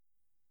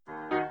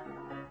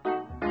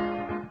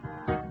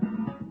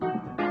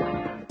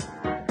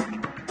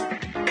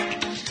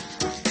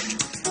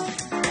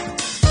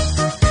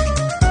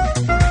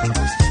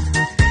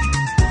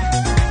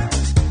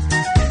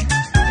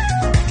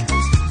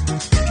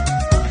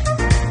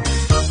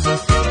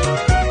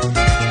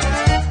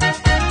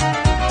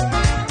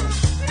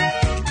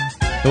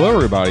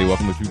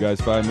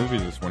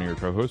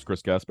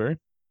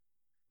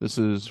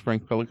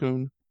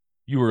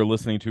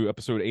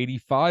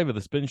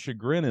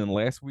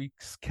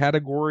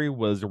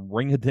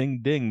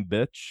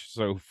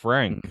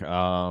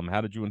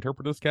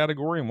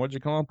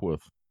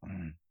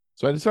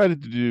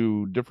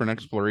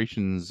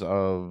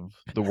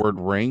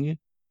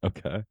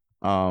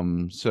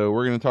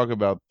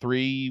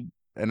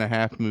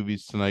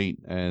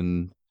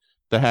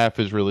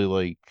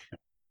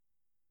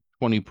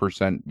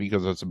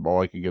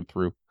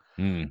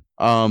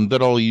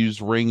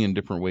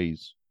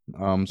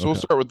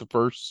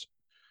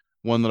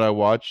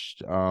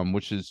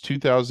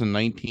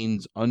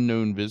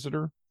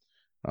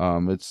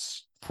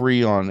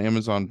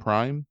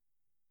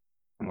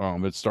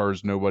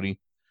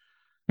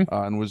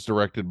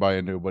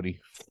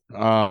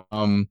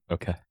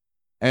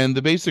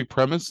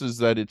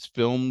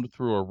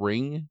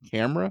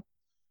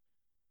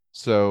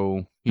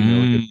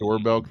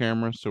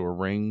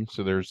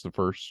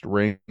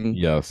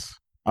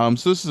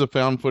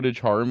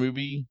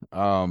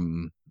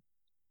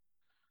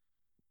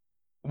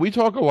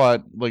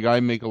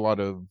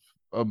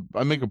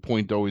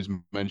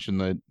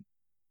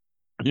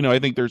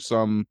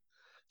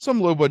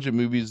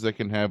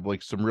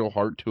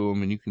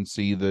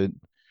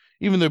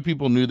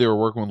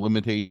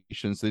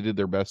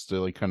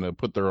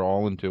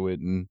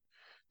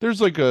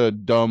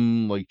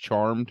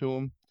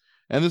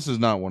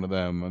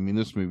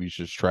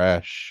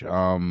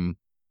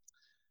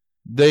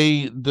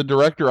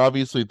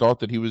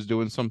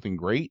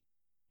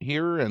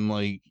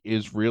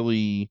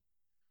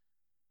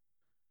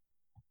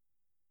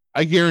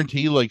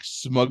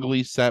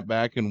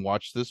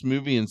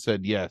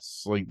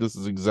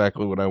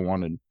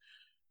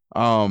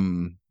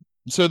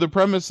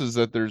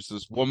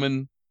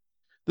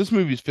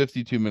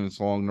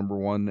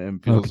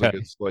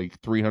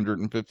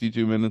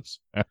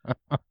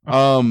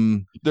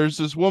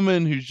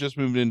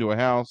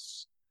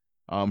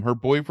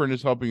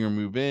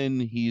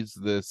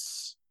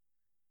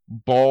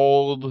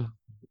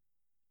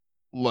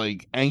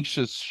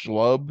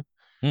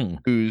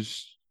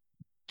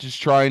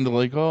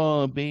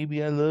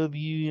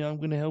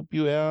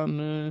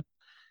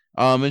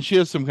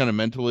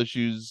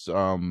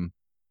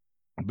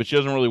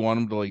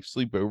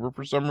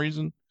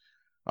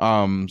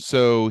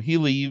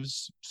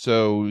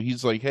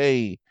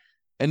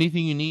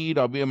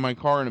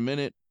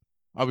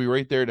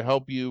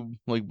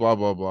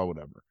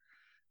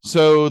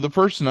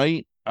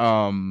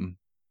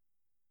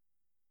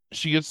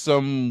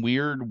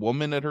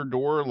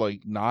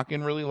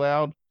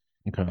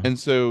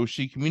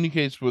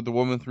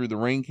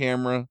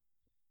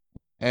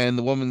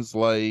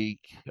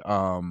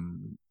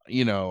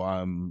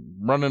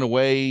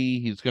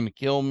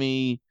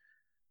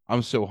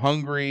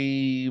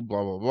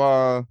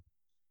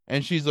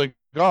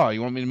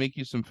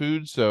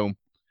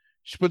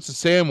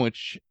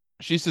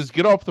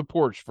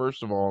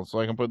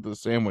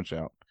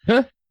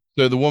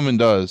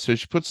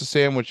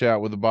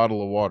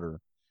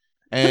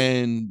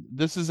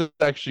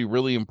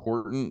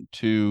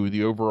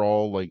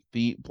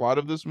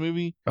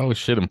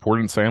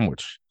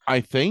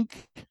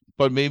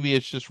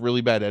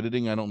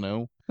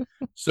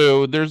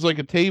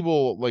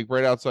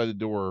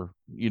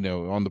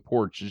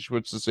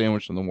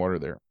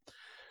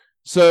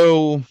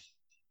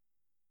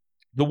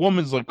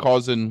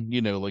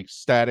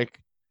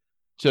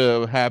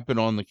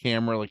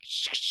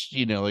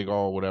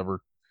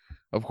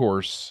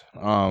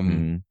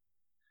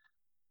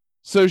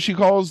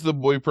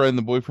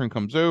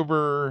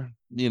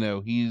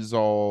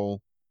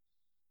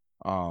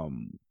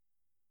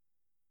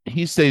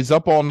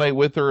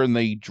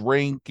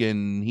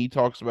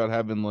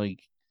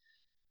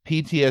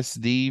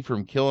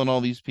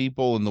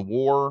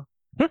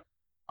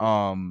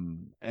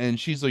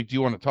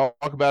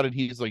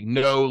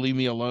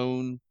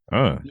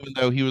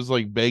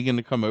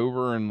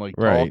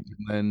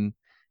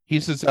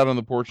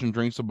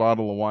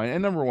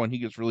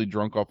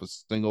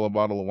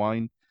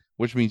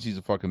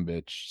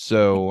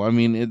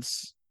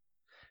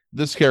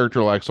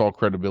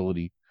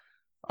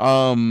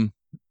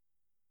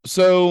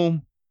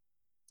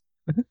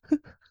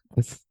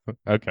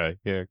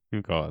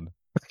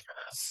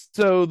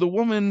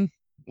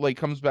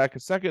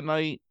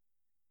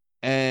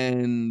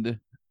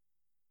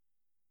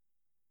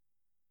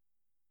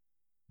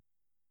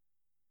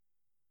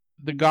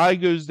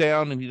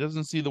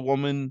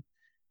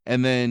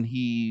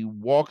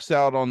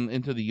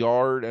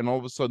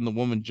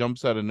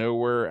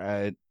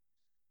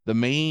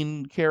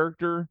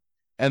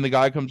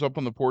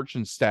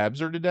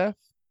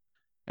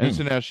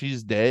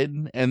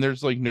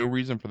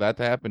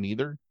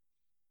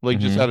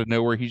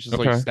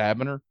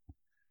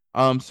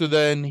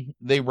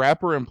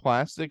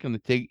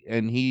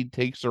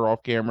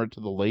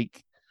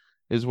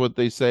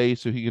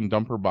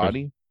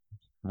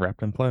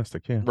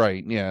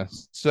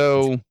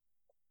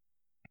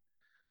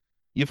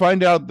You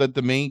find out that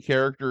the main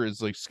character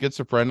is like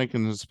schizophrenic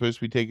and is supposed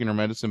to be taking her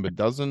medicine but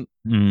doesn't.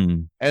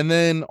 Mm. And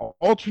then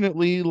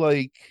alternately,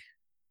 like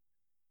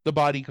the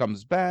body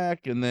comes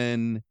back, and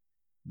then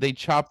they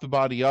chop the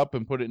body up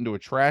and put it into a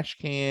trash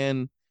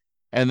can,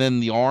 and then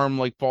the arm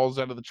like falls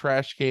out of the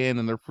trash can,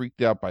 and they're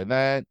freaked out by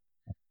that.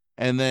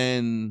 And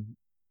then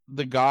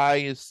the guy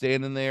is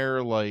standing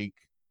there like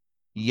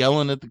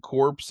yelling at the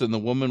corpse, and the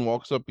woman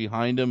walks up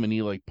behind him and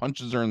he like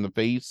punches her in the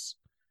face.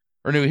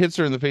 Or no, he hits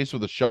her in the face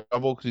with a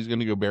shovel because he's going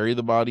to go bury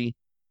the body.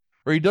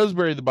 Or he does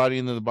bury the body,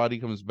 and then the body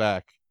comes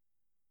back.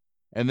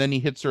 And then he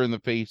hits her in the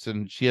face,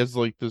 and she has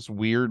like this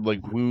weird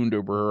like wound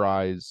over her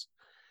eyes.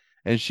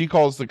 And she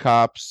calls the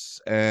cops,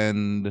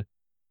 and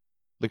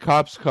the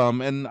cops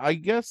come. And I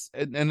guess,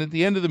 and at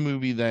the end of the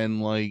movie, then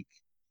like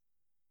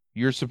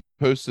you're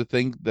supposed to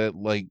think that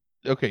like,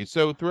 okay,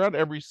 so throughout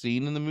every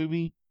scene in the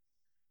movie,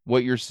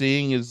 what you're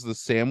seeing is the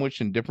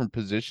sandwich in different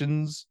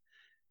positions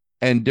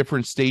and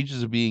different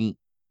stages of being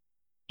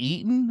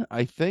eaten,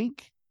 I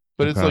think.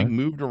 But it's like Okay.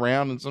 moved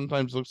around, and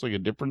sometimes looks like a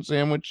different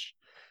sandwich,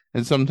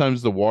 and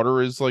sometimes the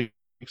water is like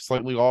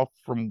slightly off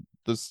from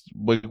this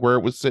like where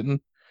it was sitting.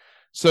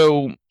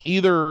 So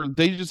either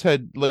they just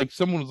had like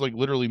someone was like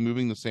literally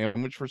moving the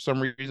sandwich for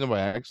some reason by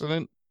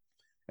accident,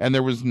 and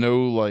there was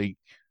no like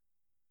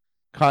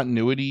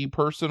continuity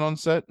person on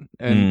set,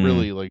 and Mm.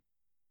 really like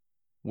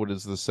what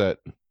is the set?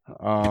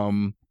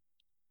 Um,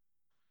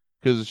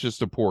 because it's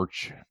just a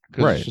porch,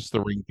 because it's Right. just the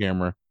ring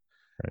camera.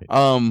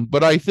 Right.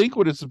 But I think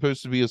what it's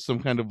supposed to be is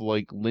some kind of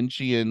like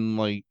Lynchian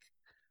like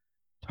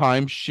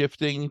time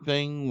shifting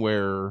thing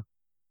where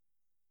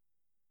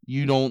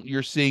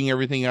you're seeing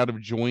everything out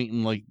of joint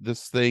and like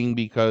this thing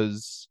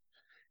because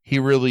he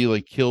really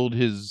like killed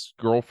his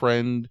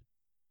girlfriend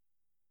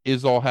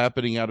is all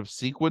happening out of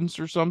sequence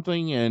or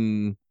something,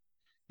 and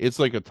it's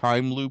like a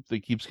time loop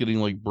that keeps getting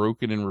like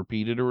broken and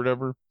repeated or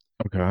whatever.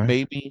 Okay.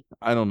 Maybe,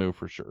 I don't know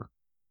for sure.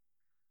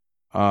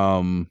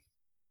 Um,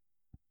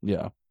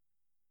 yeah.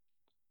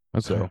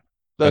 Okay. So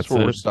that's That's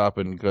where we're it.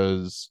 stopping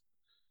because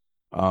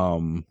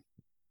um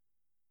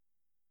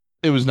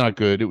it was not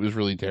good. It was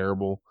really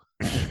terrible.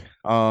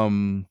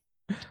 Um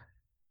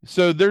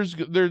so there's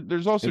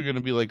also It- going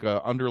to be like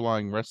a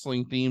underlying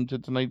wrestling theme to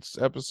tonight's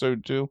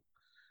episode too.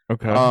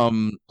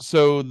 okay.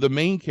 So the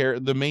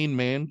main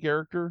man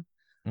character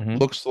Mm-hmm.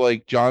 looks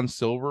like John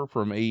Silver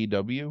from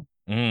AEW.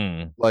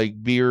 Mm.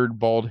 Like beard,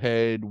 bald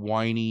head,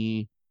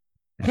 whiny,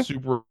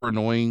 super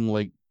annoying,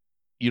 like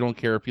you don't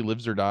care if he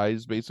lives or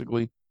dies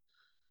basically.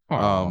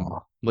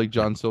 Aw. Like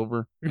John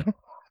Silver.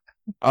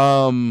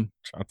 Um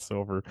John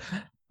Silver.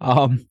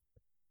 Um.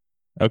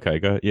 Okay.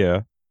 Go.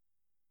 Yeah.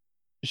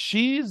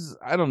 she's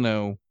I don't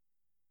know.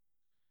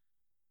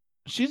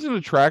 She's an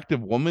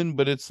attractive woman,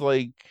 but it's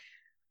like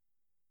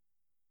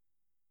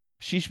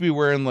she should be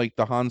wearing like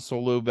the Han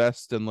Solo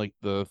vest and like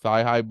the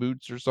thigh high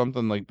boots or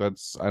something. Like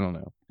that's I don't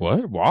know.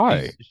 What?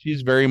 Why?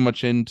 She's very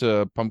much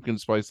into pumpkin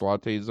spice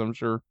lattes, I'm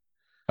sure.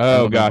 I Oh,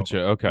 don't know. gotcha.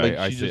 Okay. Like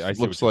I she see. I just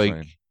see what looks you're like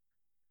saying.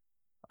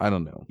 I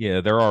don't know.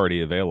 Yeah, they're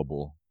already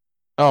available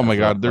Oh my as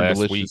of god, they're last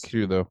delicious week.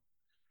 too though.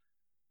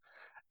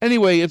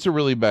 Anyway, it's a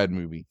really bad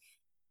movie.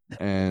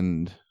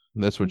 And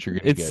that's what you're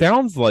gonna It get.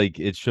 sounds like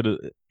it should have.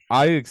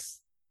 I ex-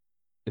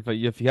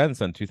 if he hadn't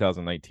said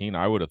 2019,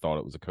 I would have thought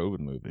it was a COVID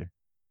movie.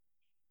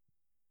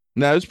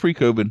 No, it's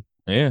pre-COVID.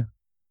 Yeah.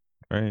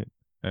 Right.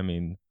 I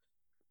mean,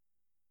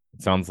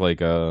 it sounds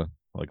like a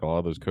lot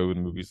of those COVID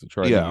movies that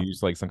try to Yeah.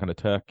 use like some kind of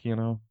tech,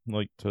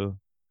 like to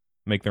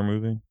make their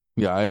movie.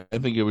 Yeah, I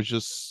think it was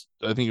just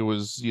I think it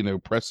was,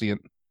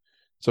 prescient.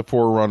 It's a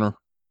forerunner.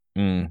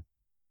 Mm.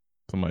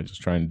 Somebody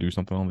just trying to do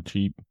something on the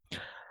cheap.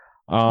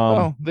 Um.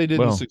 Well, they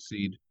didn't Well.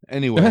 succeed.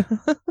 Anyway,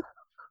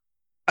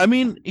 I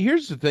mean,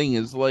 here's the thing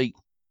is like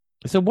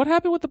So what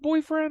happened with the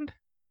boyfriend?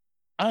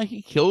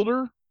 he killed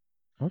her,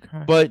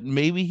 Okay. but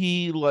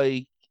maybe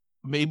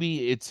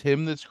it's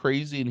him that's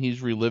crazy and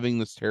he's reliving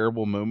this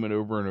terrible moment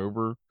over and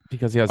over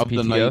Because he has of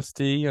the night.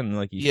 PTSD and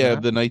like he Yeah,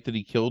 snapped. the night that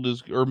he killed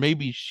his, or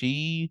maybe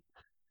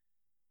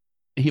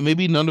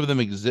maybe none of them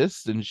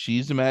exist and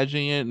she's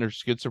imagining it in her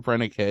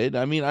schizophrenic head.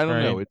 I mean, I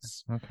don't know. Right.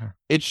 It's Okay.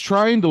 it's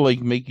trying to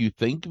like make you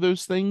think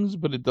those things,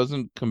 but it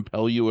doesn't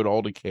compel you at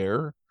all to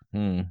care.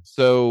 Hmm.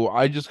 So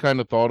I just kind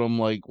of thought him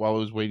like while I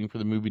was waiting for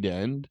the movie to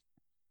end,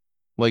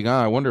 like,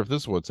 I wonder if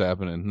this is what's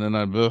happening. And then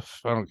I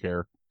don't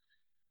care.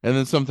 And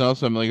then something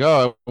else, I'm like,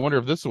 oh, I wonder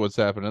if this is what's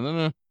happening. And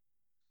then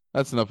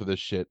that's enough of this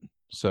shit.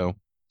 So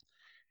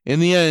in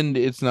the end,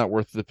 it's not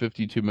worth the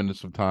 52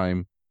 minutes of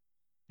time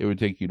it would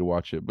take you to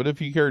watch it. But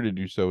if you care to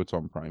do so, it's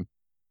on Prime.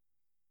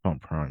 On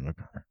Prime.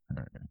 Okay.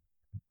 All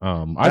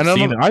right. And I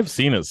don't, I've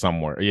seen it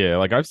somewhere. Yeah,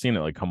 like I've seen it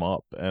like come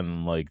up,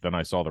 and like then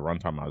I saw the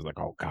runtime. I was like,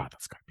 oh god,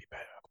 that's gotta be bad.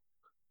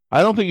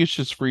 I don't think it's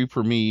just free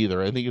for me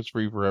either. I think it's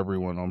free for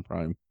everyone on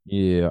Prime.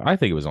 Yeah, I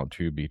think it was on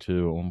Tubi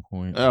too at one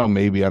point. Oh,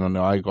 maybe I don't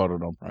know. I got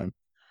it on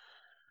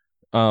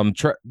Prime.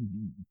 Tra-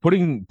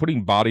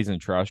 putting bodies in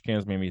trash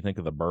cans made me think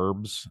of the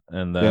Burbs,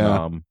 and then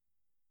Yeah,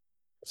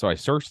 So I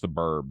searched the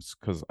Burbs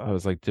because I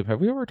was like,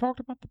 have we ever talked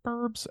about the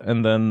Burbs?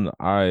 And then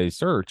I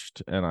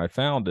searched and I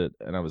found it,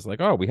 and I was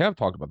like, oh, we have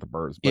talked about the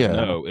Burbs, but Yeah.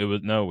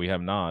 no, we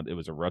have not. It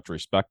was a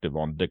retrospective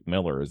on Dick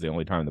Miller. Is the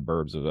only time the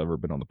Burbs have ever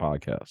been on the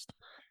podcast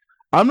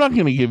I'm not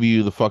going to give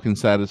you the fucking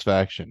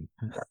satisfaction.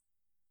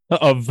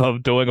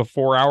 of doing a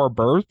 4 hour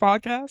Burbs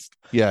podcast.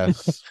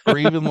 Yes. Or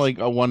even like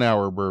a 1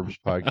 hour Burbs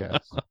podcast.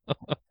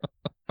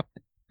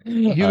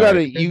 You All gotta,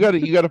 right.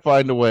 you gotta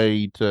find a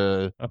way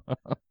to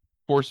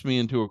force me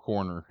into a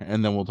corner,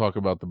 and then we'll talk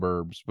about the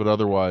Burbs. But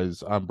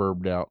otherwise, I'm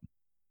burbed out.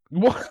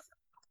 What?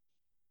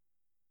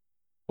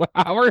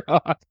 How are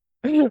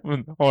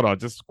hold on,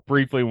 just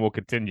briefly, and we'll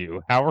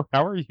continue. How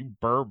are you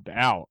burbed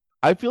out?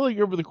 I feel like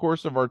over the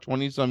course of our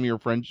 20-some year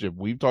friendship,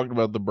 we've talked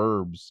about the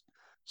Burbs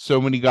so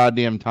many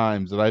goddamn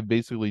times that I've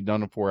basically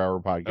done a 4 hour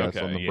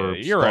podcast on Okay, the yeah,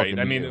 Burbs. you're right. Talking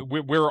I to mean, you.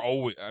 we're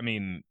always. I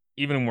mean,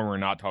 even when we're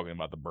not talking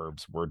about the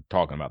Burbs, we're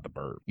talking about the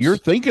You're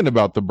Burbs. thinking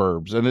about the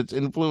Burbs and its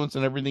influence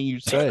in everything you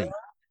say.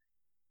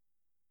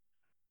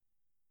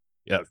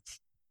 Yes,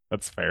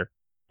 that's fair.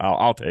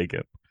 I'll take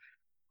it.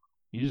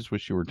 You just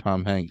wish you were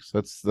Tom Hanks.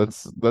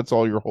 That's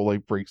all your whole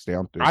life breaks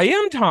down to. I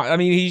am Tom. I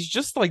mean, he's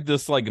just like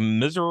this like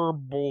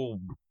miserable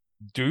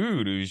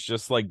dude who's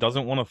just like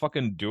doesn't want to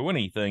fucking do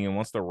anything and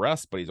wants to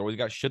rest, but he's always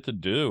got shit to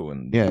do.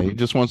 And Yeah, he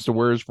just wants to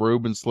wear his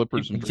robe and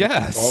slippers and drink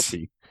some yes,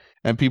 coffee,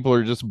 and people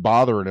are just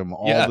bothering him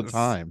all the yes,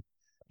 time.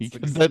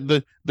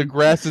 The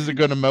grass isn't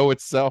going to mow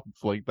itself.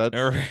 Like that's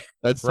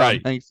Tom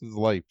right. Hanks's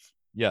life.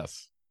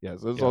 Yes,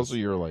 Yes, that's also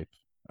yes. your life.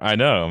 I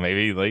know.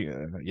 Maybe like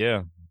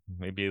yeah,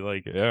 maybe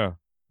like yeah,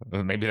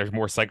 maybe there's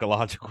more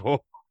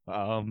psychological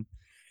um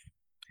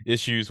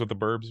issues with the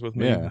Burbs with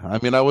me. Yeah, I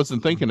mean, I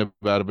wasn't thinking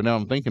about it, but now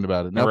I'm thinking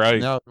about it. Right.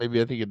 Now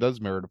maybe I think it does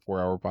merit a 4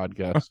 hour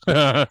podcast.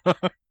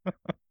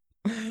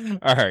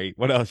 All right.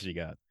 What else you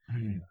got?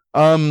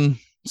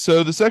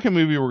 So the second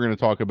movie we're going to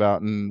talk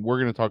about, and we're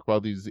going to talk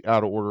about these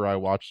out of order. I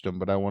watched them,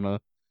 but I want to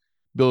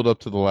build up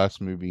to the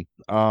last movie.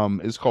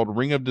 Is called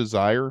Ring of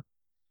Desire.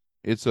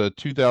 It's a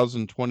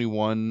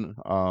 2021,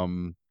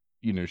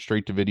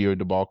 straight to video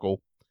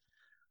debacle.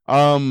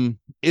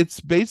 It's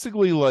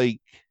basically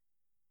like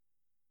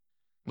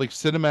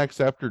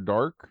Cinemax After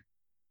Dark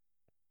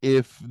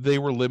if they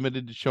were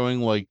limited to showing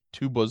like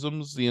two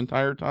bosoms the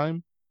entire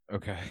time.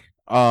 Okay.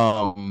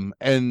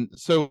 And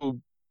so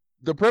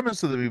the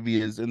premise of the movie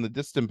is in the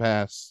distant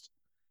past,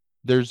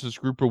 there's this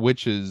group of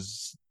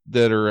witches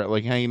that are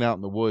like hanging out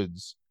in the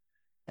woods,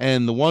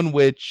 and the one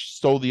witch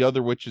stole the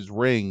other witch's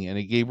ring and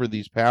it gave her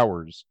these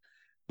powers.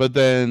 But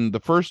then the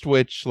first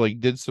witch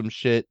like did some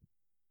shit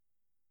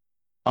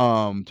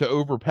to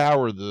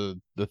overpower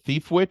the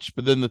thief witch,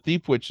 but then the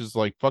thief witch is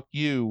like, fuck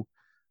you,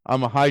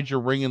 I'm gonna hide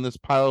your ring in this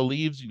pile of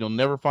leaves, you'll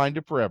never find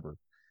it forever.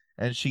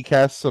 And she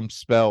casts some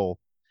spell.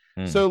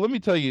 So let me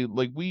tell you,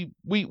 like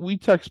we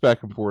text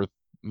back and forth,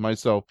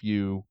 myself,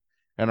 you,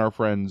 and our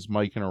friends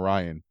Mike and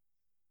Orion,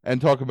 and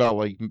talk about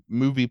like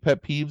movie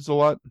pet peeves a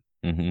lot.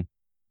 Mm-hmm.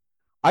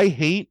 I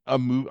hate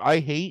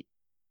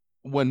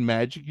when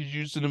magic is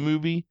used in a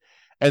movie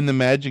and the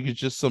magic is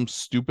just some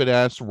stupid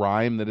ass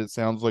rhyme that it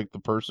sounds like the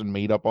person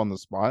made up on the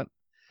spot.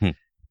 Hmm.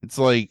 It's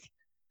like,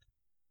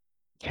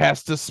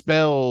 cast a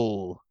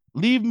spell,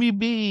 leave me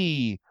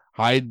be,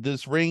 hide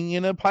this ring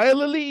in a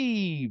pile of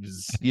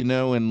leaves,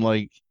 and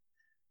like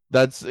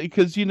that's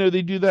because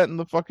they do that in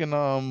the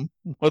fucking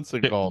what's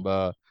it called?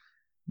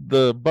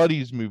 The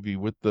Buddies movie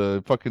with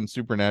the fucking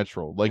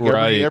supernatural. Like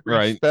every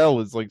Right. spell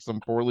is like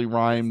some poorly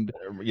rhymed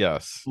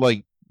Yes.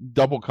 like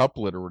double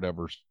couplet or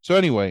whatever. So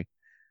anyway,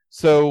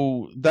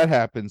 so that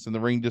happens and the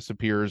ring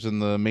disappears and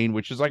the main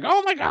witch is like,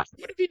 oh my god,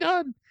 what have you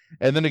done?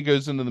 And then it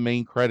goes into the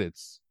main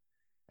credits.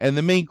 And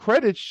the main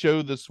credits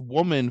show this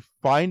woman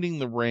finding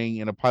the ring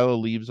in a pile of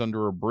leaves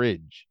under a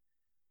bridge.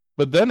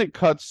 But then it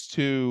cuts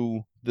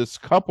to this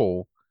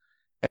couple,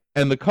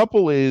 and the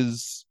couple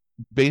is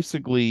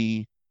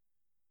basically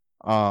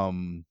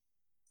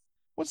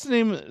what's the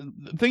name?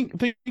 Think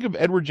of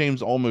Edward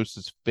James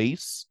Olmost's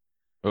face,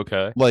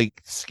 Okay.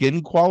 like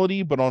skin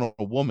quality, but on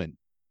a woman.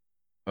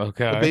 So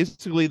Okay.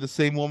 basically the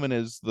same woman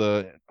as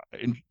the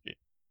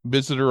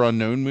Visitor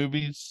Unknown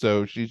movies.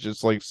 So she's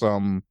just like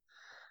some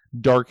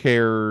dark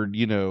haired,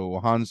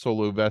 Han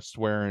Solo vest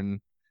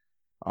wearing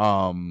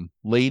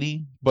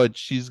lady, but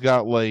she's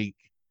got like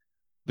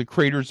the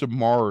craters of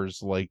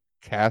Mars like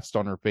cast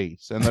on her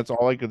face, and that's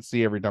all I could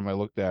see every time I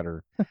looked at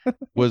her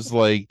was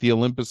like the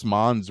Olympus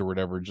Mons or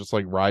whatever, just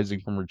like rising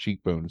from her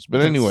cheekbones.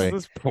 But anyway,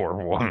 This poor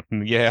woman.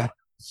 Yeah.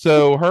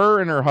 so her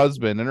and her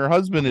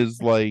husband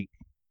is like,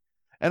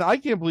 and I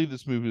can't believe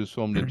this movie was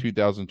filmed in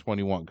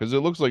 2021 because it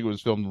looks like it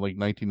was filmed in like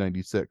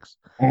 1996.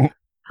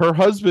 Her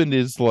husband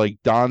is like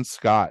Don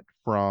Scott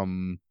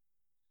from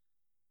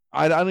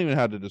I don't even know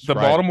how to The describe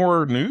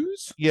Baltimore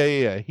News?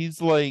 Yeah.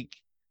 He's like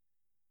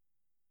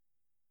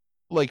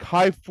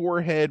high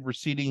forehead,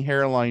 receding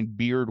hairline,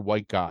 beard,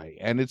 white guy.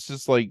 And it's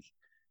just like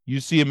you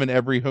see him in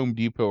every Home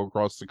Depot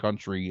across the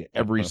country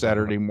every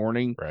Saturday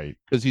morning. Right.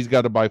 Because he's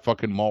got to buy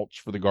fucking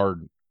mulch for the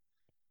garden.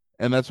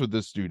 And that's what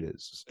this dude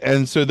is.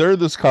 And so they're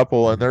this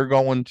couple and they're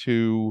going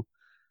to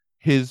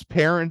his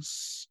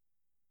parents'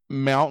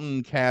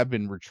 mountain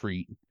cabin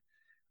retreat.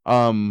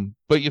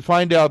 But you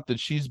find out that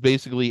she's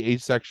basically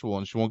asexual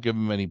and she won't give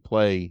him any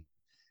play.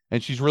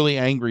 And she's really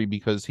angry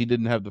because he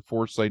didn't have the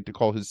foresight to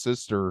call his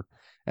sister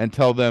and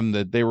tell them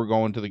that they were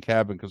going to the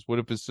cabin. Because what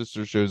if his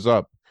sister shows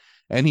up?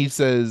 And he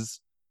says,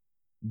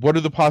 what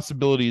are the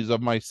possibilities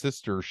of my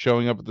sister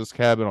showing up at this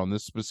cabin on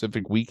this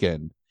specific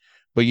weekend?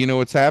 But you know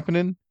what's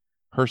happening?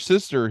 Her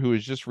sister, who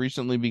has just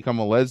recently become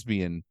a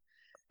lesbian,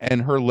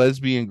 and her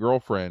lesbian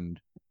girlfriend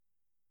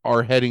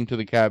are heading to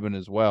the cabin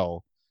as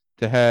well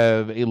to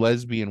have a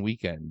lesbian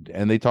weekend.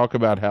 And they talk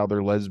about how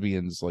they're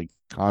lesbians like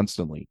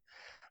constantly,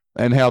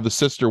 and how the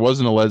sister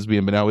wasn't a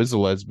lesbian but now is a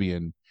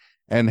lesbian,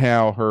 and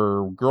how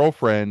her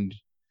girlfriend,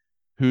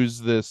 who's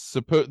this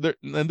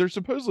and they're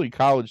supposedly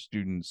college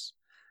students,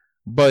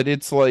 but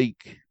it's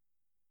like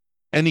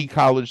any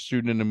college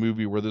student in a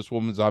movie where this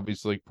woman's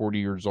obviously like 40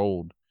 years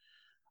old.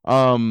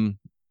 Um,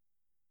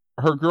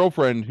 her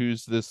girlfriend,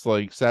 who's this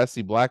like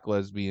sassy black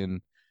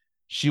lesbian,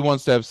 she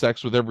wants to have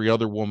sex with every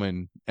other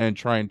woman and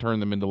try and turn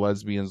them into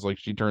lesbians like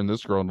she turned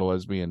this girl into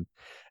lesbian.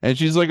 And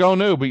she's like, "Oh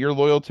no, but you're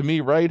loyal to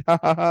me, right?" Ha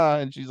ha ha.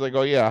 And she's like,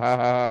 "Oh yeah, ha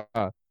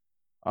ha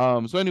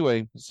ha." So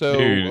anyway, Dude,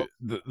 so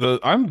the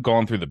I'm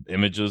going through the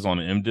images on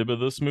IMDb of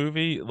this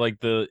movie. Like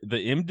the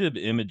IMDb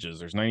images,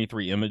 there's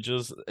 93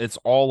 images. It's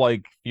all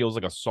like feels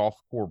like a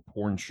softcore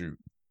porn shoot.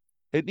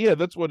 yeah,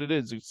 that's what it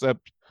is,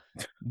 except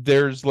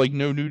there's like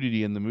no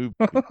nudity in the movie.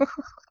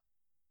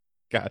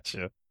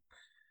 Gotcha.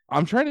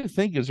 I'm trying to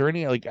think, is there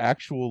any like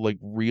actual like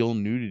real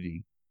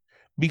nudity?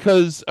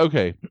 Because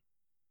okay,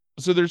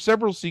 so there's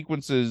several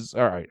sequences.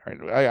 All right,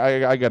 I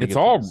got to It's get to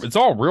all this. it's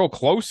all real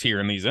close here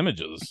in these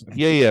images.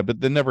 Yeah, but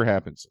that never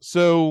happens.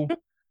 So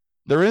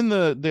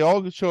they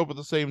all show up at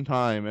the same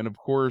time, and of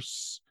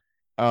course,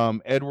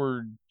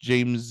 Edward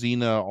James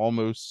Zena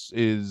almost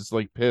is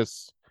like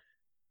pissed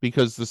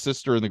because the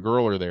sister and the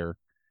girl are there.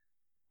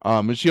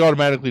 And she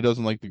automatically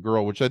doesn't like the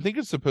girl, which I think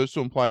is supposed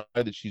to imply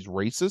that she's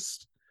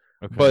racist,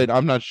 Okay. but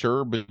I'm not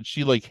sure. But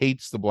she like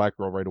hates the black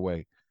girl right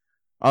away.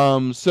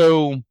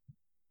 So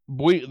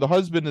the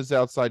husband is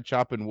outside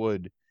chopping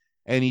wood,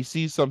 and he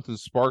sees something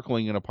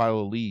sparkling in a pile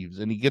of leaves,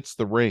 and he gets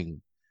the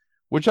ring,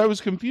 which I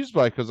was confused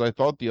by because I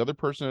thought the other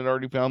person had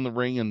already found the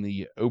ring in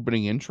the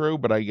opening intro,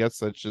 but I guess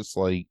that's just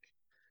like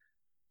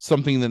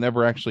something that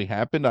never actually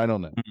happened. I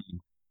don't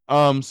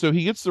know. So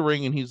he gets the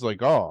ring and he's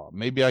like, "Oh,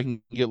 maybe I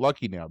can get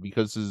lucky now,"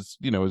 because his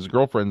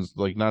girlfriend's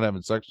like not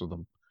having sex with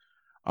him.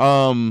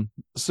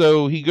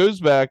 So he goes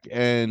back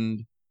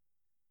and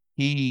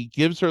he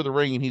gives her the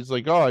ring and he's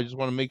like, "Oh, I just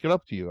want to make it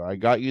up to you. I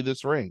got you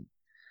this ring."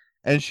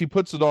 And she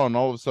puts it on, and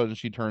all of a sudden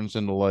she turns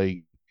into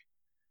like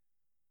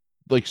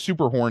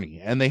super horny,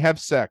 and they have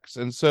sex.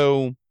 And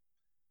so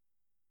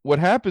what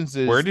happens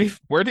Where is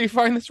do you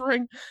find this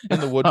ring? in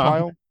the wood um,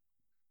 pile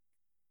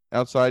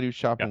outside, he was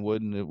yeah, chopping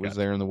wood and it was gotcha.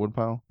 there in the wood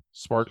pile,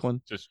 Just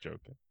sparkling. just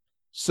joking.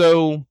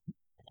 So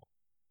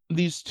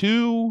these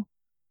two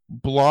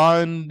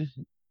blonde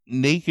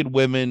naked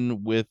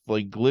women with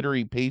like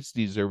glittery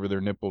pasties over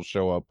their nipples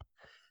show up,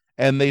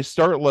 and they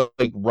start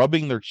like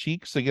rubbing their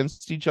cheeks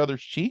against each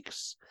other's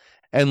cheeks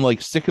and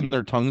like sticking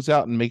their tongues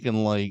out and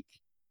making like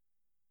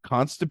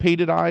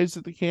constipated eyes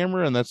at the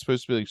camera, and that's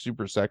supposed to be like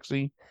super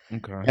sexy.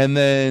 Okay. And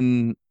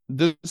then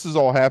this is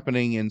all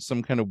happening in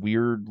some kind of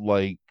weird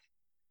like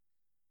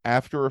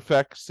after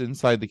effects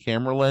inside the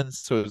camera lens,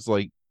 so it's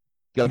like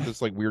got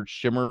this like weird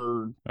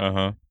shimmer.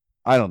 Uh-huh.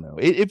 I don't know.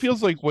 It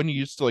feels like when you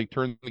used to like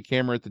turn the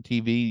camera at the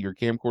TV, your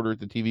camcorder at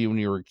the TV when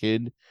you were a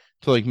kid,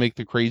 to like make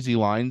the crazy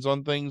lines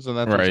on things, and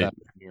that's what's Right.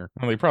 happening here.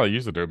 Well, they probably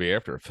use Adobe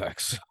After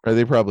Effects. Right,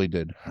 they probably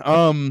did.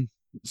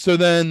 So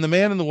then the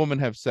man and the woman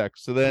have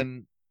sex. So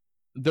then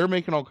they're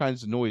making all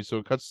kinds of noise. So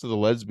it cuts to the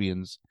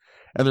lesbians,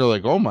 and they're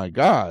like, "Oh my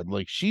god,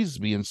 like she's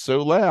being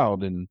so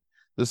loud." And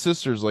the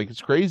sister's like,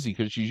 "It's crazy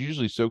because she's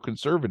usually so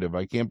conservative.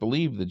 I can't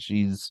believe that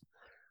she's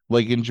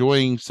like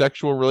enjoying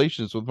sexual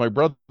relations with my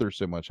brother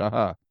so much."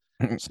 Haha.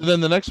 So then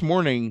the next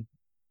morning,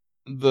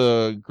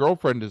 the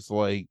girlfriend is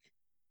like,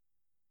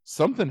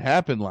 "Something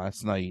happened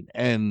last night,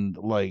 and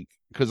like,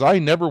 because I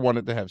never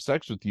wanted to have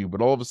sex with you,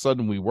 but all of a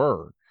sudden we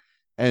were,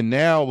 and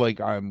now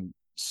like I'm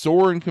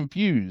sore and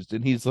confused."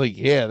 And he's like,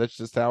 "Yeah, that's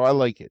just how I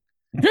like it."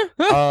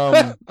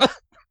 Um,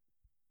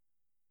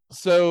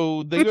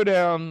 so they go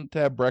down to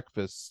have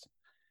breakfast,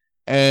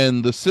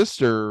 and the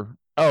sister,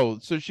 oh,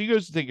 so she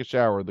goes to take a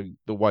shower,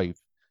 the wife.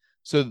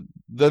 So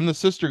then the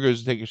sister goes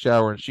to take a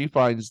shower, and she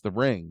finds the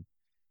ring,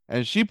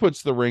 and she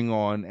puts the ring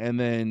on, and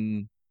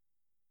then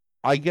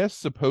I guess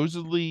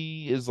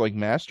supposedly is like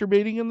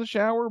masturbating in the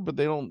shower, but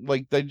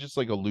they just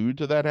like allude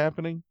to that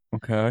happening.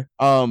 Okay.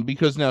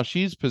 Because now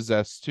she's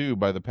possessed too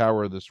by the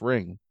power of this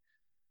ring.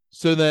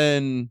 So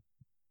then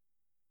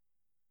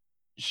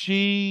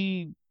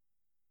she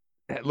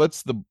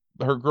lets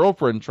her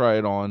girlfriend try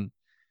it on,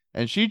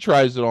 and she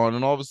tries it on,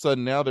 and all of a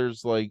sudden now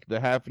there's like the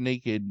half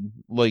naked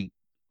like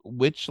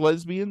witch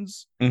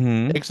lesbians,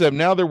 Mm-hmm. except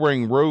now they're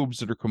wearing robes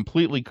that are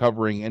completely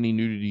covering any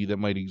nudity that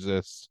might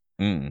exist.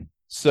 Mm.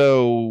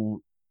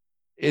 So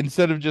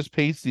instead of just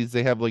pasties,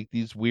 they have like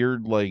these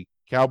weird like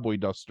cowboy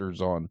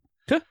dusters on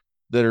Tuh.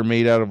 that are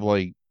made out of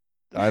like,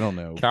 I don't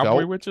know, Cowboy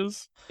felt,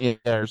 witches. yeah,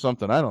 or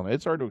something. I don't know.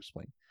 It's hard to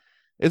explain.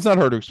 It's not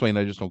hard to explain.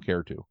 I just don't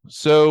care to.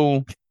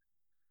 So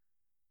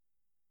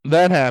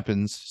that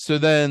happens. So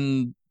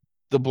then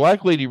the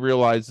black lady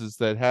realizes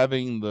that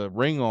having the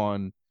ring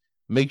on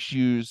makes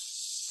you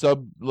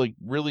like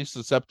really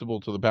susceptible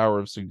to the power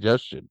of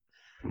suggestion.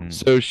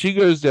 So she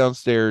goes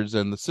downstairs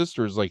and the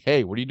sister is like,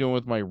 "Hey, what are you doing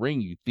with my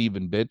ring, you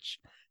thieving bitch?"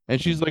 And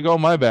she's like, "Oh,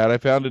 my bad. I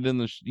found it in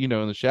the in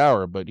the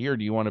shower, but here,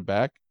 do you want it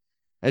back?"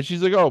 And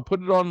she's like, "Oh,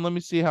 put it on and let me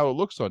see how it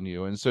looks on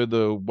you." And so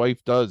the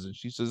wife does, and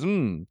she says,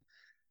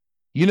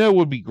 what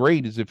would be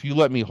great is if you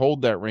let me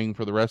hold that ring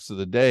for the rest of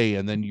the day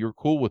and then you're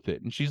cool with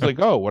it." And she's like,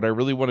 "Oh, what I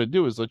really want to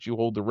do is let you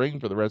hold the ring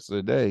for the rest of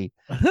the day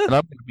and I'm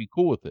going to be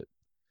cool with it."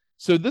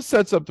 So this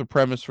sets up the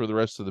premise for the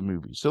rest of the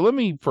movie. So let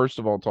me first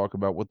of all talk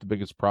about what the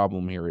biggest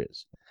problem here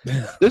is.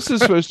 This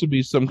is supposed to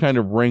be some kind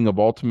of ring of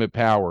ultimate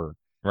power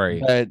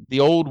Right. that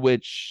the old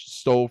witch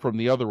stole from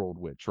the other old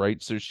witch,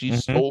 right? So she Mm-hmm.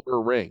 stole her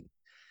ring.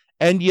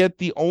 And yet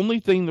the only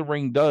thing the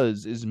ring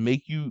does is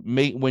make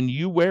when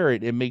you wear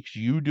it, it makes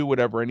you do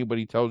whatever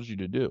anybody tells you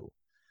to do.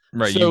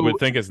 Right. You So would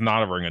think it's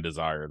not a ring of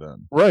desire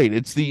then. right,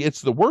 it's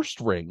the worst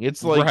ring.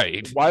 It's like,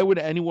 Right. why would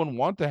anyone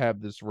want to have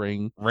this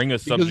ring? Ring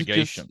of Because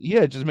subjugation.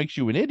 it just makes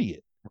you an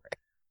idiot.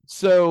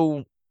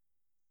 So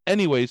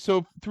anyway,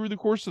 so through the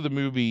course of the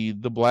movie,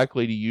 the black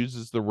lady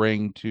uses the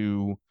ring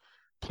to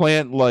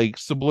plant like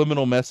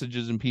subliminal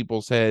messages in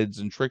people's heads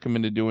and trick them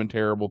into doing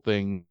terrible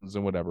things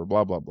and whatever,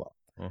 blah blah blah.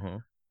 Uh-huh.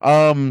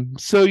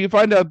 So you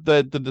find out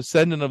that the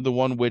descendant of the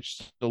one witch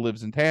still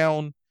lives in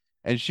town,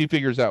 and she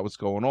figures out what's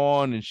going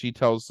on, and she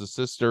tells the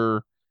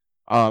sister,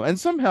 and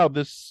somehow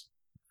this,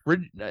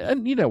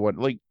 and you know what,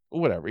 like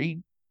whatever,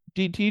 he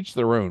teach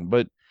their own,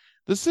 but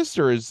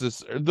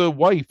the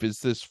wife is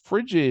this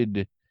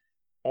frigid,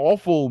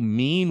 awful,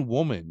 mean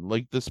woman,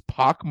 like this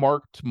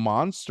pockmarked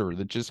monster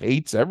that just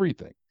hates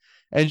everything.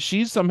 And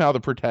she's somehow the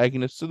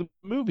protagonist of the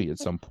movie at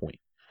some point.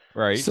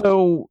 Right.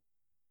 So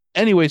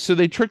anyway, so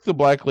they trick the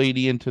black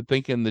lady into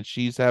thinking that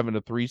she's having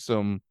a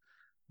threesome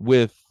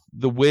with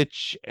the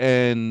witch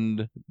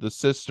and the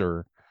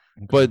sister,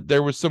 Okay. but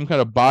there was some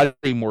kind of body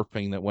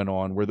morphing that went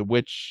on where the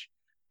witch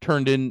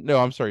turned in, no,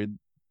 I'm sorry,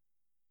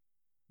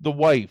 the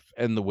wife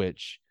and the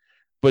witch,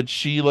 but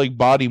she like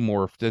body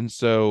morphed, and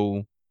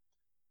so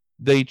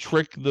they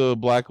trick the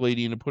black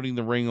lady into putting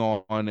the ring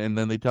on, and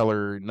then they tell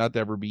her not to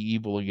ever be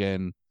evil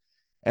again.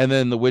 And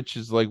then the witch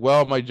is like,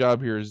 "Well, my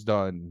job here is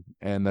done,"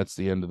 and that's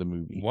the end of the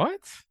movie.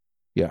 What?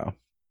 Yeah,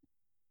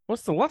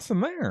 What's the lesson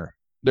there?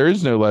 there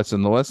is no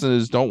lesson. The lesson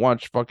is don't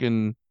watch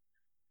fucking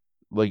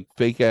like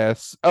fake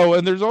ass. Oh,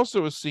 and there's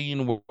also a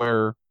scene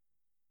where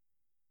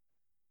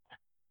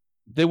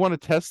they want to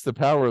test the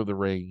power of the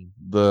ring,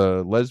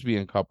 the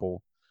lesbian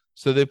couple.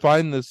 So they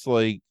find this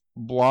like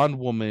blonde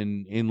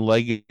woman in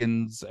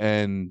leggings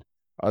and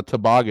a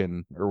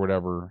toboggan or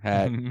whatever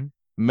hat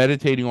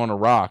meditating on a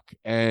rock,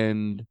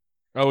 and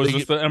Oh, they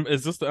get,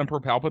 is this the Emperor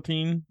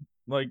Palpatine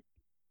like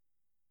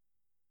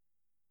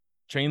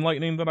chain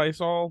lightning that I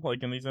saw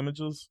like in these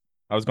images?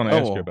 I was going to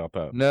ask you oh about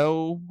that.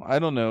 no, I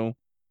don't know.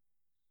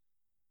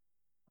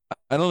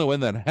 I don't know when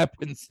that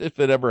happens, if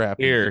it ever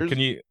happens. Here, There's can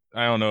you?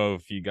 I don't know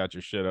if you got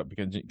your shit up.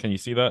 Can you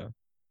see that?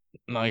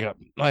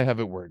 I have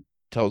it where it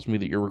tells me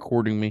that you're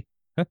recording me.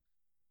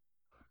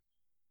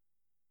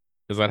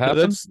 Does that No,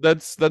 happen?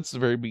 that's the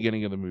very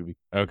beginning of the movie.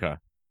 Okay,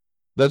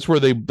 That's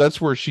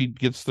where she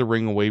gets the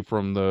ring away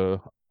from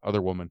the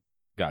other woman.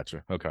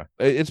 gotcha. Okay.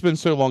 It's been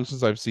so long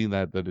since I've seen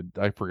that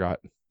I forgot.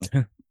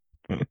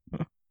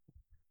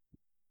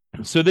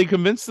 So they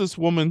convinced this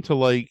woman to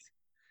like,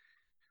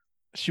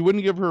 she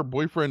wouldn't give her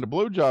boyfriend a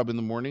blowjob in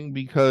the morning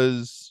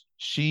because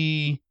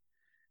he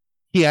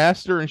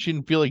asked her and she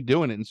didn't feel like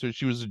doing it, and so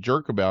she was a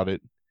jerk about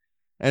it.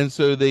 And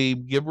so they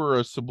give her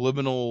a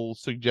subliminal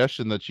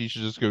suggestion that she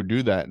should just go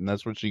do that, and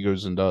that's what she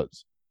goes and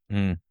does.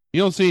 Hmm.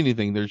 You don't see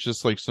anything. There's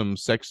just like some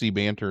sexy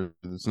banter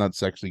that's not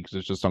sexy because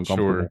it's just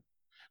uncomfortable. Sure.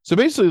 So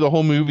basically, the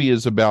whole movie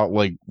is about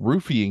like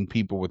roofing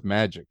people with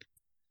magic,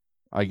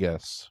 I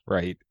guess.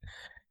 Right.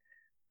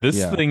 This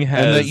Yeah, thing and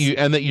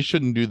has that you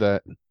shouldn't do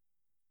that.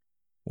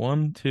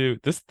 one, two.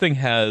 This thing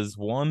has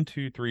one,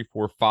 two, three,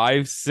 four,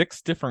 five,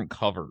 six different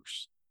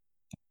covers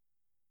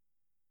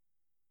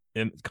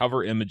and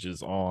cover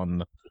images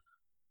on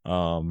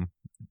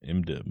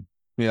IMDb.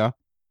 Yeah.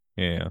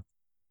 Yeah.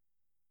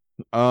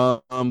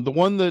 The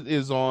one that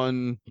is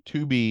on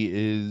Tubi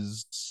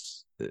is,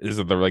 Is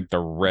it the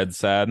red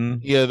satin?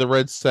 yeah, the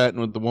red satin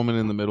with the woman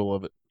in the middle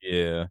of it.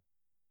 Yeah.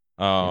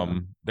 Yeah.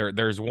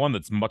 There's one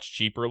that's much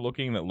cheaper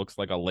looking that looks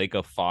like a lake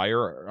of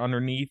fire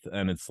underneath,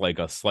 and it's like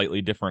a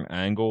slightly different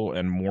angle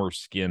and more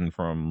skin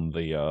from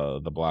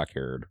the black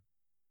haired.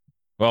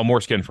 Well,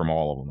 more skin from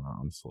all of them,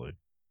 honestly.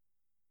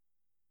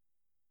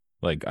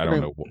 Like I don't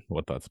know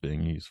what that's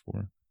being used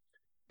for.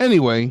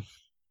 Anyway,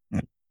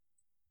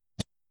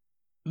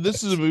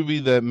 this is a movie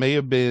that may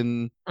have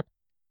been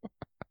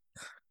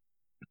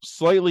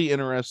slightly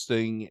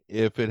interesting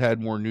if it had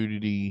more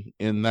nudity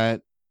in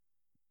that,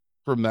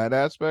 from that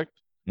aspect,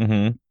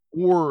 Mm-hmm.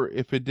 or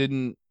if it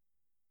didn't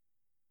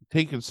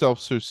take itself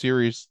so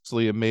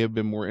seriously, it may have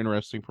been more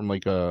interesting from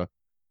like a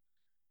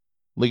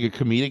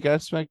comedic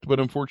aspect, but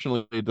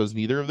unfortunately it does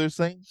neither of those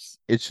things.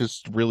 It's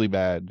just really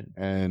bad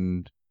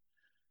and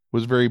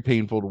was very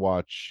painful to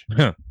watch.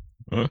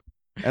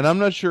 And I'm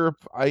not sure if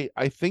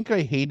I think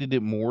I hated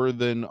it more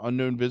than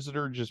Unknown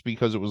Visitor just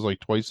because it was like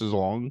twice as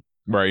long.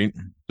 Right,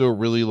 So it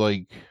really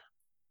like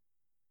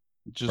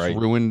just right.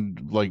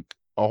 ruined like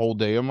a whole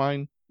day of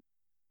mine.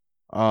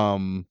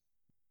 Um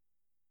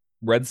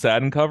Red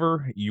satin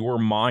cover, "You're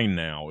mine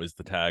now" is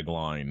the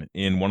tagline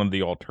in one of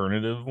the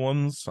alternative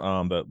ones.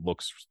 That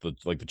looks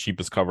like the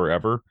cheapest cover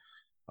ever.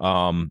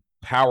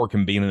 Power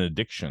can be an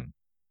addiction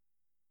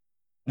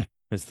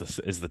is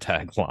the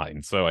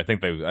tagline. So I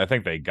think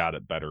they got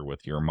it better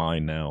with "You're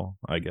mine now,"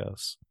 I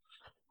guess.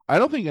 I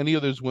don't think any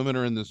of those women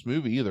are in this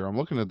movie either. I'm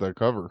looking at that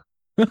cover.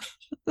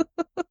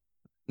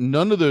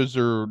 None of those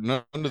are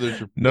None of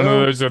well,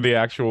 those are the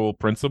actual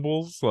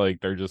principals. Like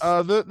they're just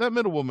that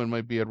middle woman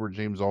might be Edward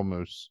James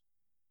Olmos.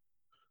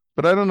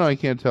 But I don't know, I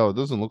can't tell. It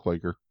doesn't look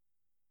like her.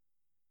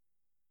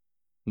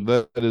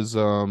 That is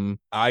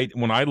I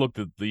when I looked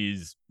at the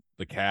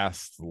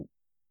cast,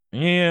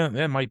 yeah,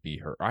 that might be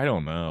her. I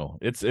don't know.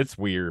 It's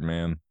weird,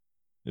 man.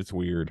 It's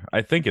weird.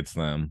 I think it's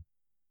them.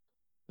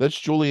 that's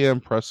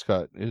Julianne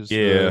Prescott is Yeah.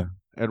 the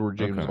Edward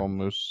James Okay.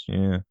 Olmos.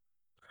 Yeah.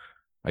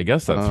 I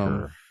guess that's Um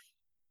her.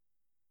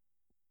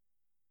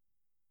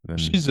 Then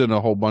she's in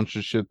a whole bunch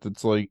of shit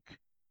that's like,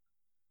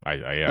 yeah,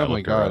 I oh my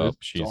looked her god, up.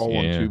 it's She's all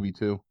on yeah. Tubi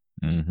too.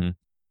 Mm-hmm.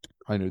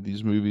 I know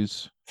these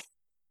movies.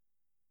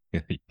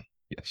 Yes,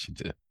 she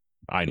did.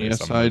 I know Yes,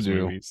 some of I those do.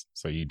 movies,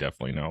 so you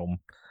definitely know them.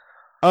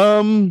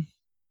 Um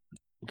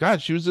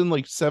God, she was in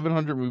like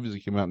 700 movies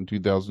that came out in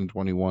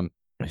 2021.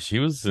 She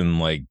was in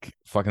like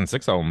fucking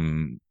six of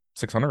them.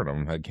 600 of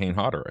them had Kane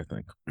Hodder, I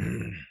think.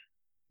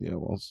 Yeah,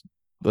 well,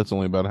 that's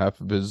only about half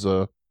of his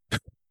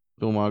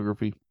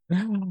filmography.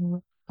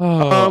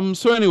 Oh,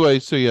 So anyway,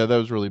 so yeah, that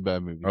was a really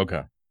bad movie.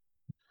 okay.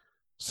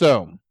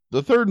 So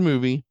the third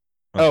movie,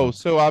 Uh-huh. oh,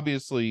 so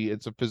obviously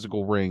it's a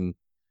physical ring,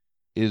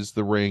 is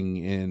the ring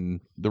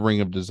in the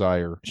Ring of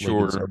Desire. Like it's a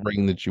Sure.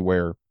 ring that you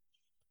wear.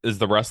 Is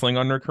the wrestling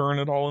undercurrent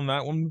at all in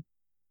that one?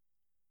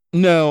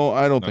 No,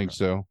 I don't think Okay.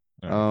 so.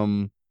 All right.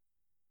 Um,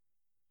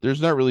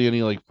 there's not really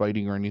any like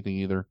fighting or anything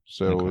either.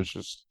 So Okay. it's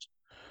just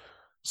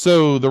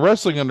so the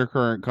wrestling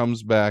undercurrent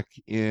comes back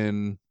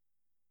in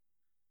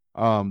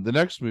the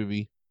next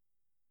movie,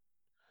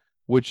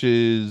 which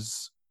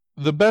is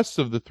the best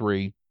of the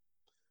three,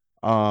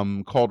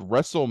 called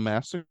Wrestle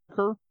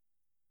Massacre,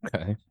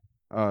 Okay.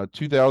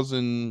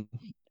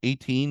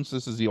 2018. So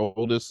this is the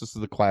oldest. This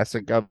is the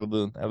classic out of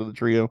the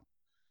trio.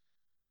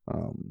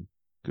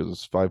 Because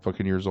it's 5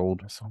 fucking years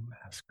old. Wrestle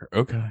Massacre.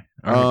 Okay.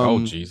 All right. Oh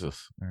Um,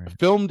 Jesus. All right.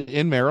 filmed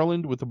in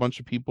Maryland with a bunch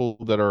of people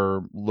that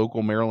are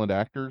local Maryland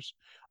actors.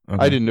 I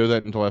Okay. didn't know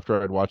that until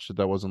after I'd watched it.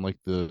 That wasn't like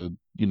the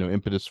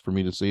impetus for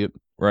me to see it.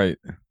 Right.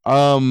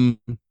 Um,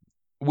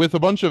 with a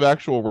bunch of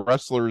actual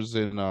wrestlers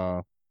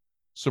in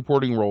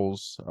supporting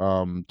roles.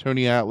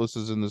 Tony Atlas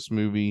is in this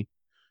movie.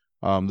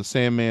 The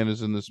Sandman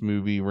is in this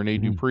movie. Rene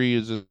Mhm. Dupree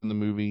is in the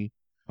movie.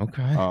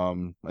 Okay.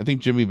 I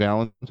think Jimmy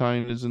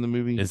Valentine is in the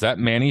movie. Is that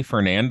Manny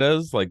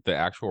Fernandez, like the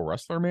actual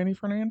wrestler Manny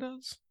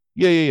Fernandez?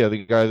 Yeah.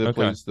 The guy that Okay.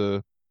 plays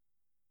the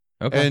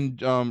Okay.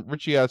 and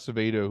Richie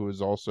Acevedo, who is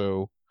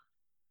also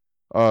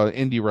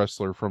indie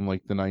wrestler from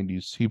like the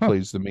 90s. He Huh.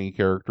 plays the main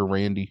character,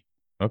 Randy.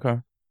 Okay.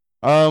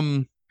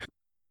 Um,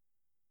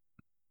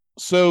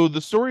 so the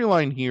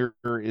storyline here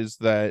is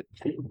that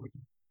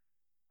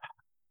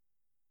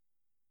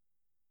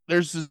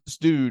there's this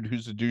dude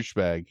who's a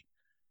douchebag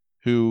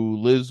who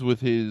lives with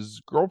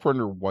his girlfriend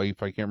or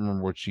wife. I can't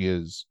remember what she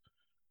is.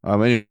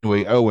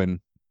 Anyway,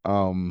 Owen.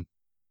 Um,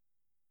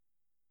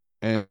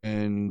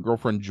 and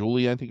girlfriend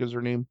Julie, I think is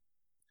her name.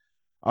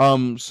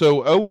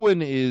 So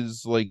Owen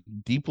is like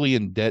deeply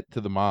in debt to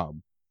the mob,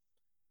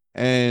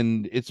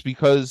 and it's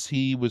because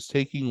he was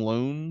taking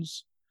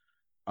loans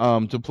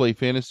to play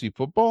fantasy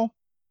football.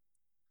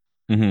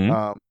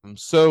 Mm-hmm.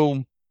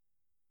 So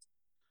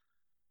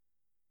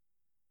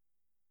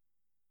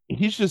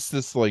he's just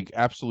this like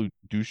absolute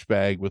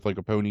douchebag with like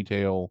a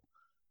ponytail.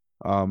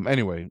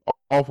 Anyway,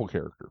 awful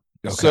character.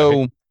 Okay.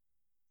 So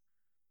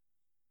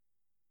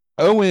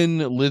Owen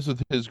lives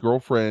with his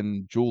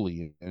girlfriend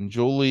Julie, and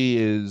Julie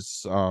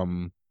is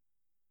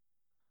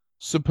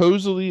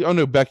supposedly, oh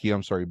no, Becky.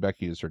 I'm sorry,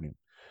 Becky is her name.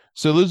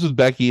 So lives with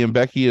Becky, and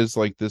Becky is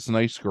like this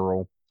nice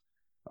girl,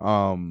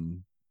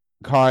 um,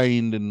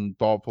 kind and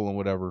thoughtful and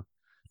whatever.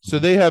 So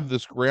they have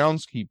this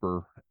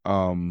groundskeeper,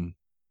 um,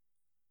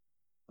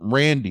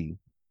 Randy,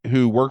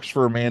 who works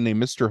for a man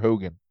named Mr.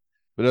 Hogan,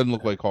 but doesn't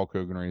look like Hulk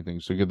Hogan or anything.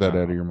 So get that out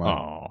of Oh, your mind.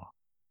 oh,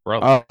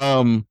 brother.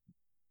 Um,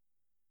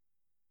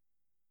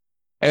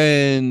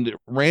 and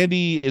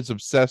Randy is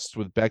obsessed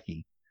with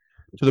Becky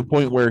to the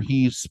point where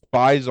he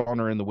spies on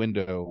her in the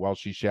window while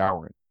she's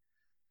showering.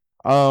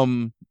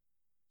 Um,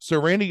 so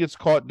Randy gets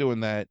caught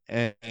doing that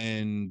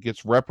and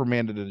gets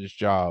reprimanded at his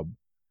job.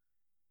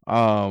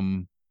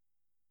 Um,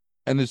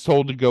 and is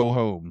told to go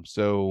home.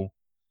 So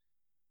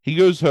he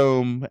goes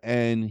home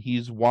and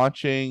he's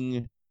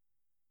watching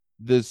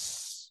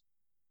this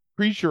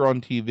preacher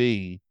on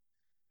TV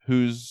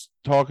who's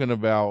talking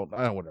about, I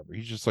don't know, whatever.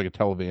 He's just like a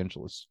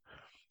televangelist.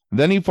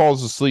 Then he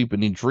falls asleep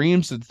and he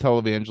dreams that the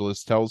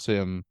televangelist tells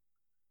him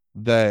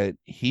that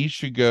he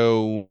should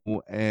go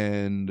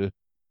and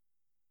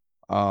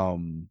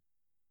um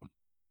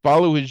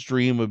follow his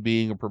dream of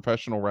being a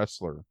professional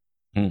wrestler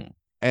Hmm.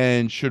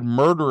 and should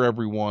murder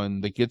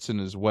everyone that gets in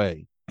his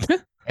way.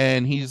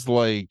 And he's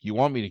like, "You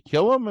want me to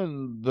kill him?"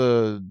 And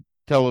the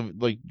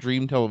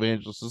dream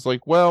televangelist is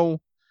like, "Well,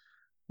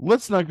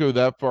 let's not go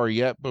that far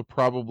yet, but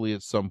probably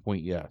at some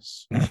point,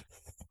 yes."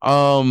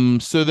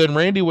 So then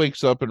Randy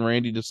wakes up and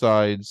Randy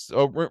decides,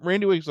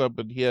 Randy wakes up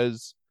and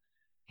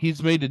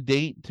he's made a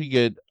date to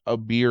get a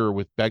beer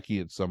with Becky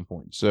at some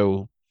point.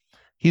 So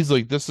he's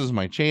like, "This is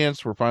my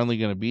chance. We're finally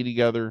going to be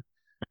together."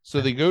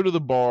 So they go to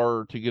the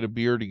bar to get a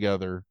beer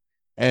together,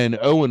 and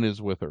Owen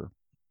is with her.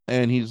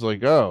 And he's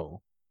like,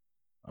 "Oh,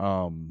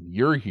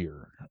 you're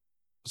here."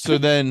 So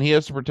then he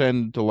has to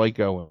pretend to like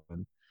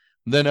Owen.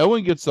 Then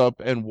Owen gets up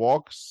and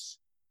walks.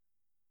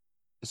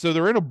 So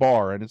they're in a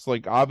bar, and it's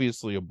like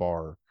obviously a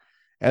bar.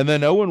 And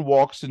then Owen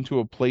walks into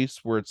a place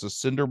where it's a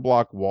cinder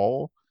block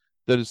wall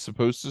that is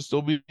supposed to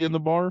still be in the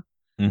bar,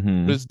 but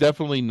Mm-hmm. it's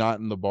definitely not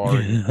in the bar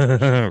anymore. It's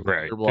just a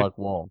Right. cinder block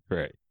wall.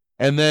 Right.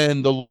 And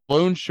then the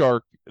loan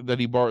shark that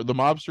he borrowed, the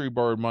mobster he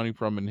borrowed money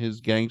from, and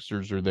his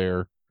gangsters are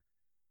there.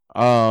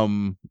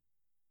 Um,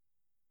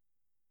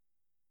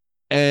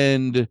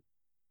 and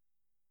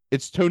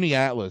it's Tony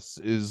Atlas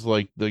is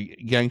like the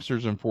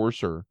gangster's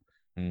enforcer.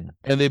 Mm.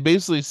 And they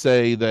basically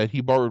say that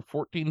he borrowed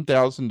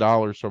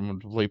 $14,000 from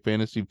him to play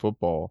fantasy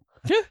football.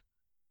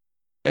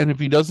 And if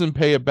he doesn't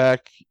pay it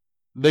back,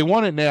 they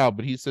want it now,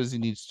 but he says he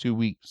needs 2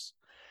 weeks.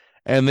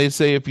 And they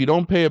say if you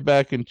don't pay it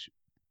back in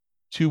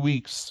 2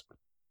 weeks,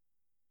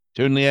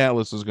 Tony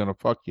Atlas is going to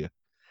fuck you.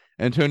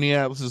 And Tony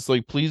Atlas is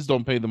like, "Please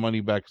don't pay the money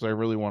back because I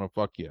really want to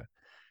fuck you."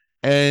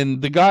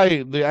 And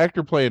the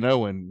actor playing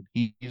Owen,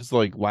 he's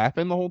like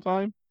laughing the whole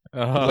time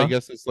because I Uh-huh.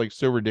 guess it's like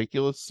so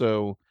ridiculous.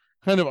 So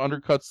kind of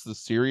undercuts the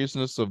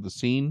seriousness of the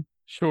scene.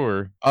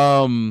 Sure.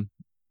 Um,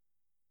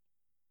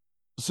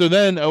 so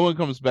then Owen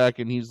comes back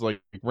and he's like,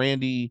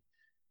 "Randy,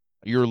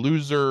 you're a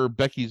loser.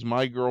 Becky's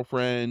my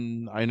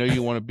girlfriend. I know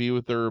you want to be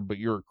with her, but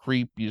you're a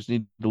creep. You just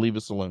need to leave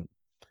us alone."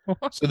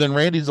 So then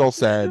Randy's all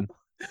sad.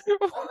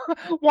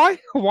 Why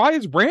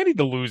is Randy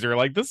the loser?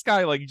 Like this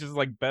guy like just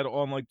like bet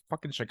on like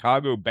fucking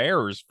Chicago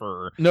Bears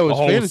for No, a it's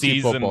whole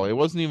fantasy football. season. It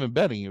wasn't even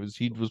betting. It was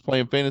he was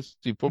playing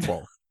fantasy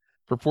football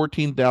for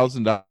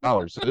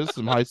 $14,000. So this is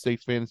some high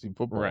stakes fantasy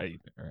football. Right,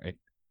 right.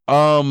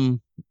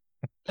 Um.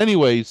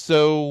 Anyway,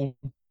 so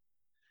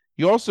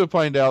you also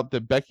find out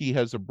that Becky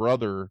has a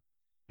brother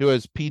who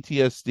has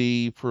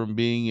PTSD from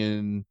being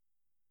in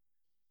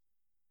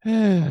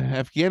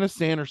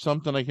Afghanistan or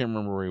something. I can't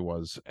remember where he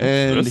was. What's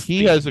And this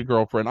he has a theme?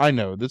 girlfriend. I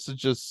know this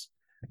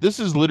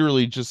is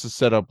literally just to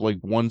set up like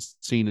one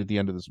scene at the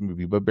end of this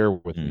movie, but bear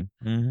with me.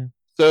 Mm-hmm.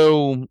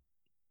 So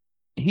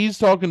he's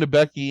talking to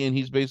Becky and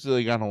he's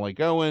basically kind of like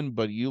Owen,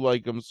 but you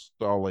like him, so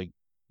I'll like,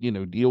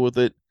 deal with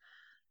it.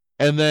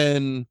 And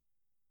then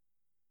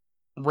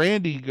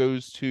Randy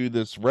goes to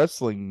this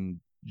wrestling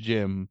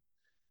gym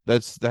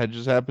that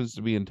just happens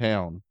to be in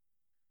town.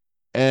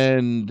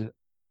 And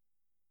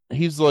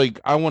he's like,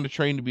 "I want to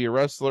train to be a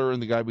wrestler."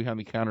 And the guy behind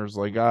the counter is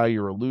like, "Ah,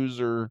 you're a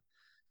loser.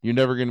 You're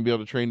never going to be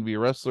able to train to be a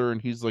wrestler."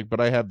 And he's like, "But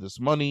I have this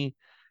money."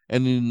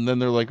 And then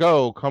they're like,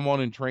 "Oh, come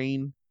on and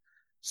train."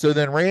 So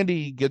then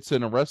Randy gets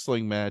in a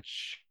wrestling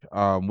match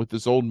with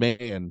this old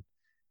man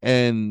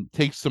and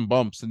takes some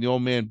bumps, and the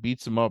old man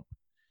beats him up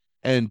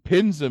and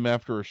pins him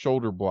after a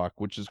shoulder block,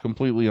 which is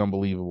completely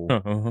unbelievable.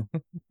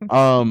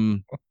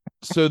 Um,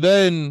 so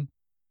then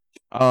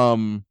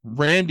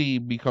Randy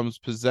becomes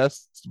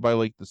possessed by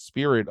like the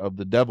spirit of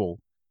the devil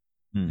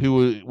Hmm.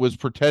 who was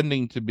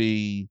pretending to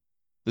be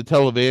the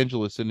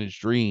televangelist in his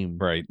dream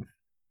Right.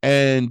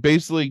 and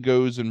basically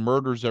goes and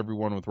murders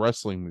everyone with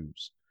wrestling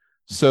moves.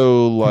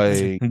 So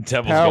like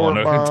power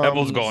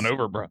Devil's going bombs,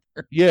 over, brother.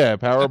 yeah,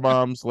 power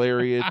bombs,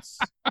 lariats,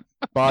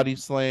 body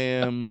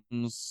slams,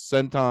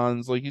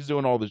 sentons, like he's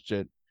doing all this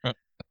shit.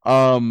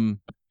 Um,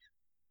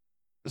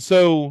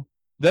 so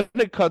then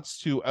it cuts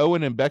to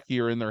Owen and Becky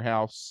are in their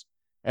house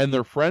and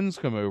their friends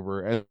come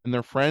over and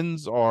their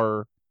friends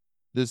are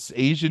this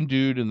Asian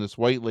dude and this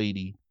white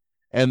lady,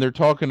 and they're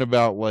talking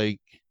about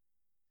like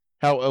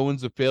how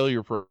Owen's a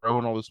failure for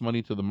owing all this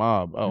money to the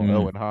mob. Oh, Mm.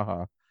 Owen,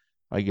 haha.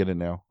 I get it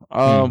now.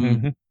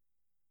 Mm-hmm.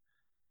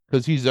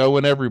 Because he's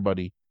owing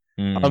everybody.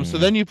 So Mm.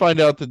 then you find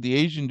out that the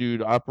Asian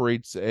dude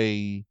operates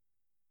a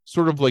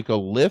sort of like a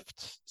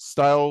Lyft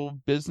style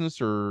business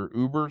or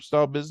Uber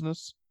style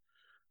business.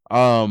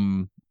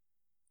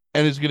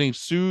 And is getting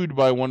sued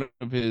by one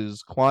of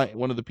his client,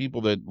 one of the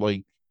people that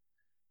like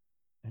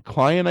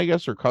client, I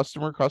guess, or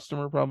customer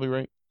probably,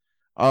 right?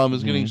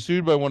 Is getting Mm.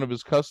 sued by one of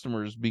his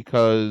customers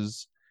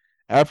because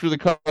after the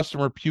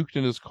customer puked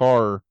in his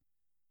car,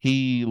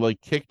 he like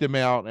kicked him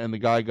out and the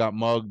guy got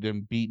mugged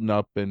and beaten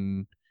up.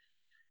 And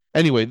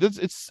anyway, this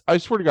it's I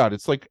swear to God,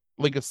 it's like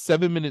a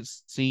 7-minute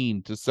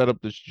scene to set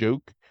up this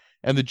joke,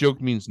 and the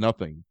joke means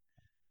nothing.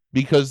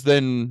 because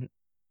then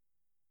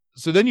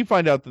you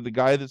find out that the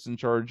guy that's in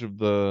charge of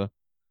the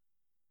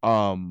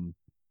um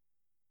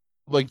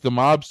like the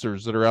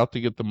mobsters that are out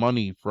to get the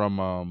money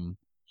from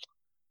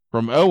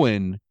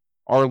Owen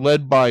are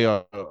led by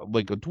a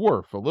like a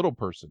dwarf, a little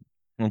person.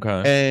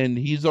 Okay. And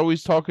he's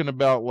always talking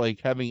about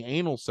like having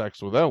anal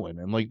sex with Owen,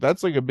 and like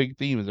that's like a big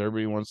theme is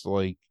everybody wants to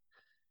like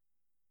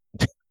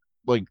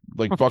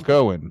fuck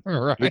Owen, All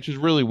right. which is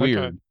really Okay.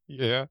 weird.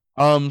 Yeah.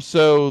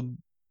 So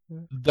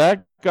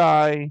that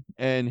guy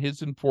and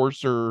his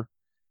enforcer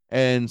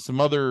and some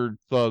other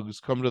thugs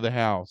come to the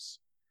house,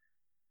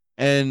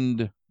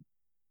 and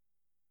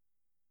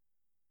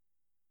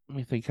let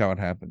me think how it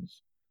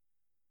happens.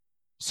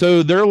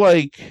 So they're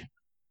like,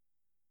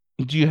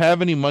 "Do you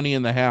have any money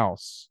in the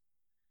house?"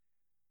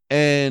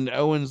 And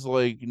Owen's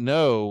like,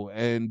 "No."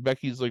 And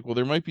Becky's like, "Well,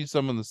 there might be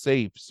some in the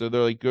safe." So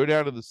they're like, "Go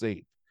down to the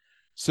safe."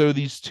 So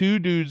these two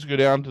dudes go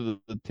down to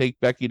take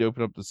Becky to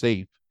open up the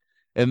safe,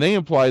 and they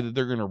imply that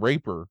they're going to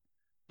rape her.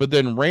 But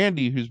then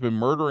Randy, who's been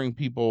murdering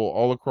people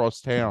all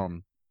across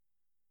town,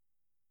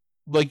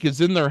 like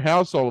is in their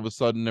house all of a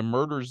sudden and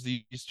murders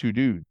these two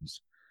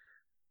dudes.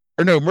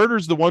 Or no,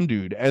 murders the one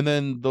dude. And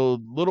then the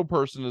little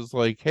person is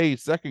like, "Hey,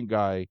 second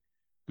guy,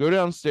 go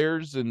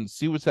downstairs and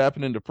see what's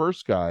happening to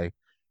first guy."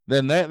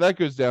 Then that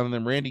goes down, and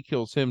then Randy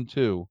kills him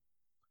too.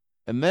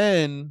 And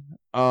then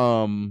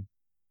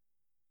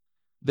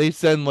they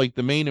send like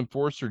the main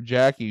enforcer,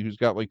 Jackie, who's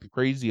got like the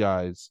crazy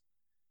eyes.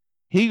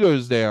 He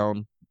goes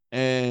down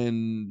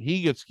and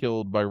he gets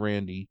killed by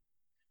Randy.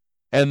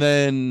 And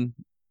then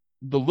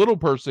the little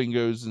person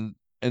goes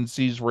and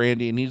sees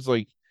Randy, and he's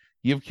like,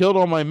 "You've killed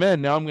all my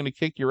men. Now I'm going to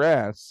kick your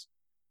ass."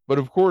 But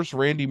of course,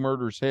 Randy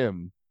murders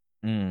him.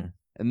 Mm.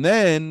 And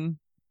then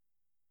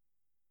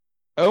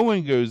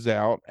Owen goes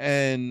out,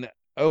 and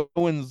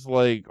Owen's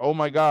like, "Oh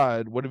my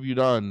God, what have you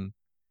done?"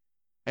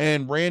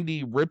 And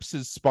Randy rips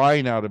his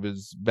spine out of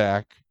his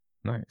back.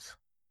 Nice.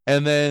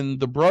 And then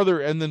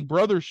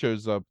brother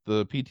shows up.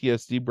 The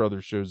PTSD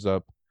brother shows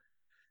up,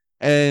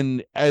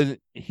 and as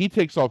he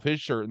takes off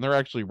his shirt, and they're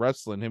actually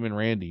wrestling, him and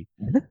Randy,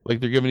 like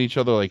they're giving each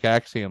other like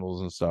axe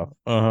handles and stuff.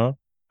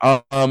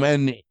 Uh-huh.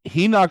 And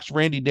he knocks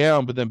Randy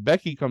down, but then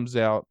Becky comes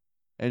out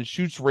and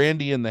shoots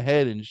Randy in the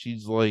head, and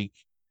she's like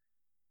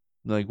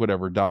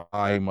whatever, die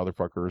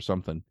motherfucker or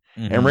something.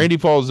 And Mm-hmm. Randy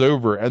falls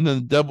over, and then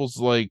the devil's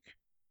like,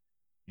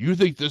 "You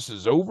think this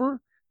is over?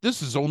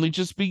 This is only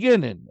just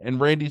beginning." And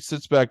Randy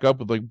sits back up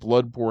with like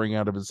blood pouring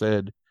out of his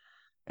head,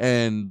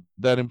 and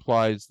that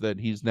implies that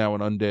he's now an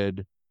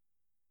undead,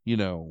 you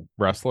know,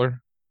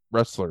 Wrestler.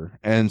 wrestler.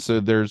 And so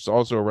there's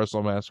also a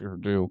Wrestle Massacre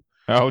too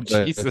Oh,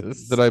 that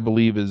Jesus. that I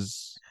believe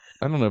is,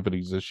 I don't know if it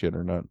exists yet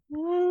or not.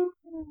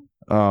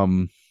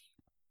 Um,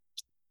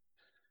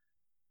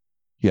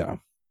 yeah.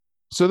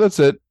 So that's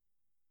it.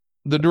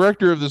 The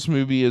director of this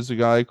movie is a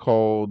guy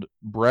called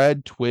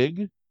Brad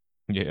Twigg,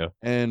 Yeah.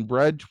 and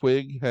Brad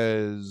Twigg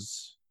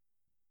has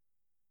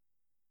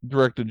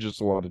directed just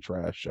a lot of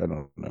trash. I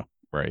don't know.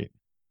 Right.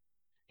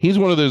 He's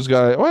one of those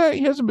guys. Well,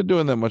 he hasn't been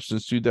doing that much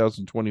since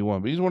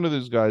 2021, but he's one of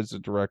those guys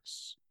that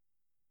directs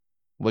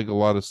like a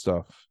lot of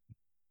stuff.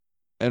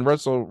 And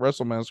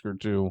Wrestle Massacre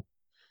 2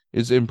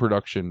 is in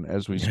production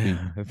as we speak.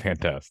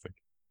 Fantastic.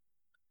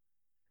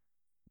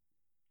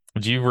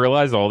 Do you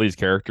realize all these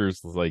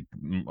characters, like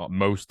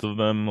most of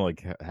them,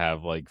 like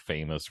have like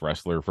famous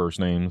wrestler first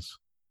names,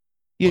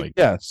 like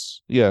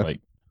Yes, yeah, like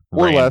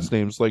or last Rand?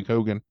 names like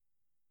Hogan.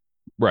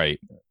 Right.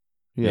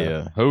 Yeah.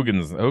 Yeah.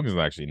 Hogan's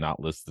actually not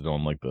listed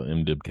on like the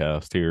MDib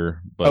cast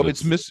here, Oh, but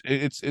it's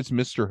it's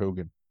Mr.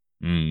 Hogan.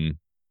 mm,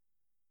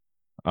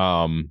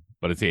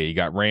 but it's, yeah, you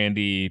got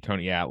Randy,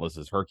 Tony Atlas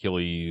is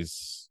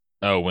Hercules,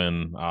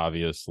 Owen,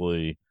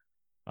 obviously.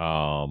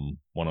 One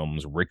of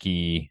them's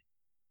Ricky,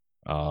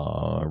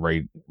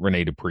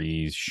 Rene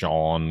Dupree's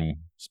Sean,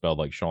 spelled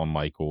like Shawn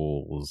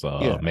Michaels,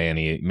 Yeah.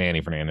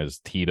 Manny Fernandez,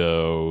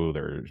 Tito.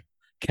 There's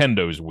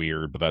Kendo's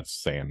weird, but that's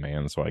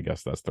Sandman, so I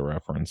guess that's the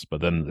reference.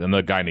 But then and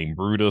the guy named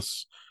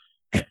Brutus,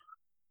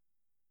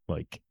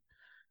 like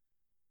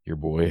your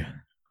boy.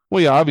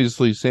 Well, yeah,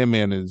 obviously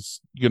Sandman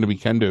is going to be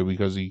Kendo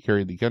because he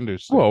carried the Kendo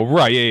stick. Well,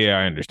 right, yeah,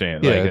 I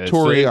understand. Like Yeah,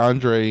 Tori,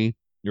 Andre.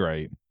 you're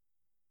right.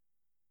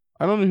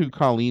 I don't know who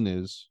Colleen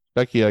is.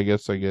 Becky, I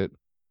guess I get.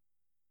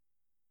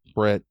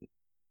 Brett.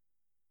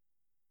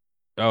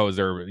 Oh, is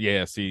there?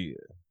 Yeah, see,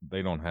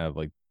 they don't have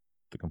like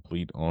the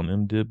complete on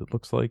MDib. It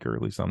looks like, or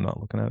at least I'm not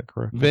looking at it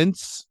correctly.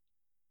 Vince.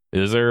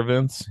 Is there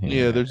events?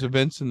 Yeah, there's a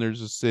Vince and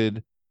there's a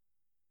Sid.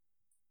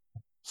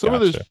 Some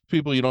of those Gotcha.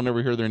 people you don't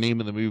ever hear their name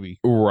in the movie.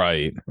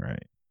 Right,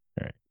 right,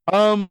 right.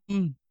 Um,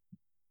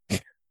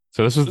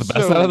 So this was the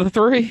best out of the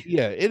three?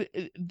 Yeah,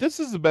 this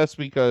is the best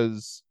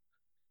because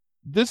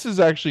this is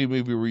actually a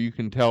movie where you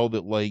can tell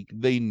that like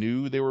they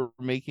knew they were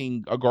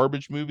making a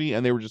garbage movie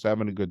and they were just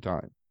having a good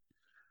time.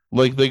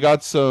 Like they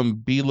got some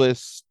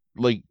B-list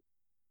like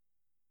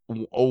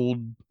old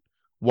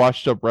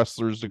washed up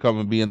wrestlers to come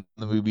and be in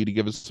the movie to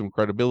give us some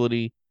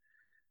credibility.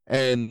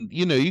 And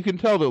you can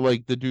tell that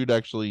like the dude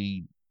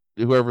actually,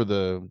 whoever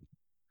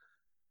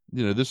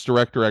this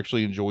director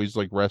actually enjoys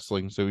like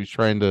wrestling, so he's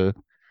trying to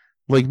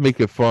like make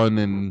it fun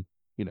and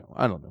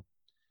I don't know.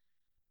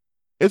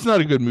 It's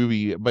not a good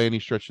movie by any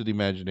stretch of the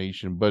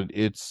imagination, but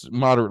it's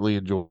moderately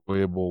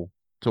enjoyable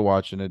to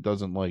watch, and it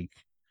doesn't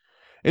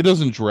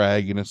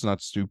drag, and it's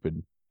not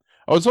stupid.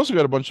 Oh, it's also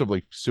got a bunch of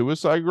like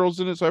Suicide Girls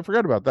in it, so I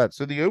forgot about that.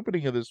 So the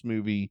opening of this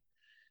movie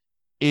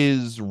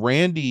is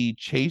Randy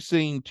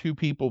chasing two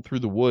people through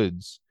the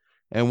woods,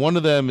 and one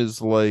of them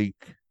is like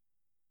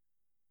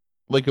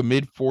a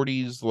mid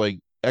 40s like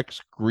ex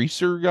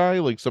greaser guy,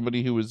 like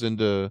somebody who was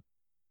into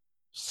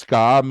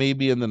ska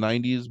maybe in the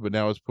 90s, but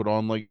now has put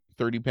on like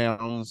 30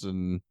 pounds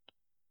and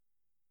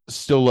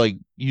still like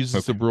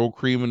uses the Okay. Brill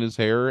cream in his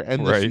hair,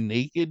 and this Right.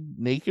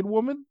 naked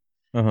woman,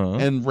 Uh-huh.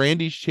 and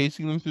Randy's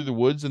chasing them through the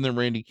woods, and then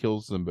Randy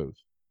kills them both.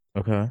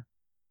 Okay.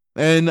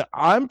 And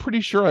I'm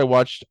pretty sure I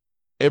watched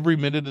every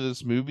minute of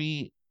this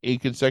movie in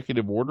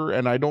consecutive order,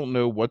 and I don't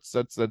know what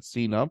sets that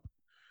scene up,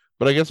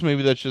 but I guess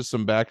maybe that's just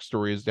some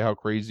backstory as to how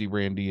crazy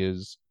Randy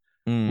is,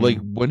 like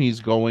Mm, when he's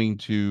going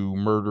to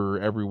murder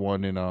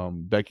everyone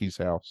in Becky's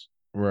house.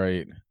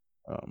 right.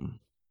 Um,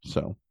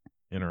 so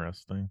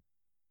Interesting.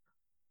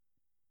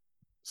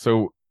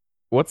 So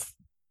what's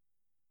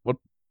what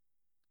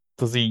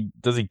does he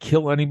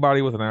kill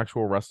anybody with an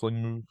actual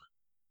wrestling move?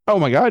 oh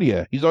my god,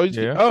 yeah, he's always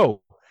Yeah.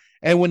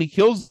 and when he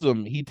kills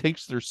them, he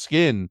takes their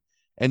skin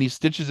and he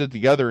stitches it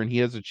together, and he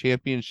has a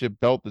championship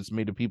belt that's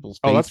made of people's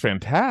Oh, that's faces.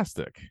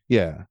 fantastic.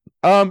 Yeah.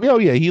 Oh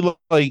yeah, he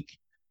looked like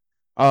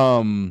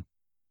um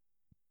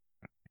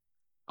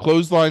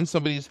clothesline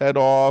somebody's head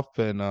off,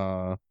 and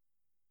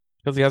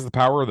Because he has the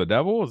power of the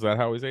devil? Is that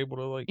how he's able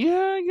to like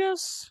yeah, I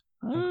guess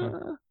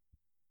okay.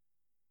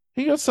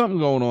 he got something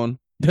going on.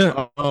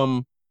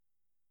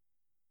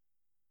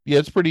 Yeah,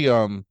 it's pretty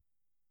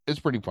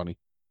funny.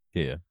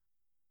 Yeah.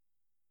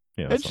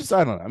 Yeah, that It's sounds just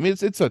I don't know. I mean,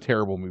 it's a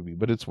terrible movie,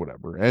 but it's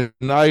whatever. And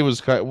I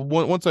was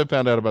once I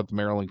found out about the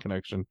Maryland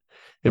connection,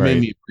 it made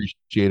right. me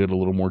appreciate it a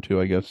little more too,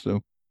 I guess.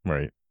 So,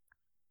 Right.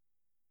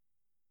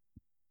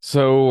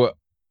 So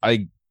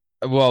I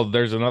well,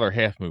 there's another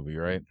half movie,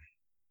 right?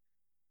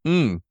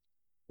 mm,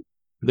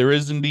 there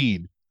is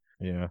indeed.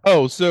 Yeah.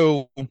 Oh,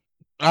 so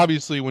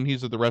obviously when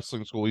he's at the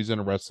wrestling school, he's in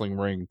a wrestling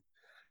ring.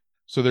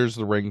 So there's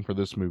the ring for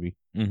this movie.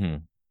 Mm-hmm.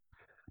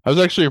 I was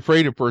actually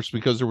afraid at first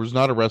because there was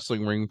not a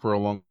wrestling ring for a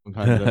long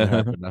time, but then it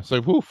happened. I was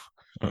like, "Woof!"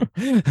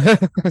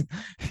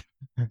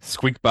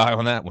 Squeaked by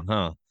on that one,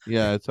 huh?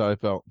 Yeah, that's how I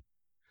felt.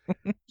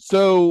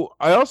 So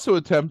I also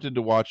attempted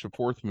to watch a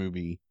fourth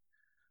movie.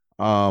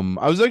 I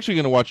was actually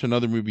going to watch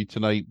another movie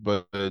tonight,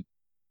 but I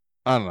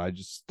don't know. I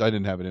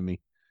didn't have it in me.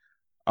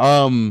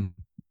 Um,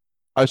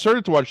 I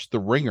started to watch The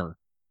Ringer,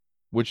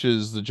 which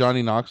is the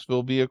Johnny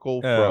Knoxville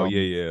vehicle Oh, yeah, from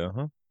yeah.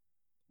 Huh?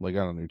 like I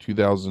don't know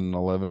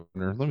 2011,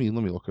 or let me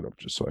look it up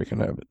just so I can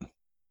have it.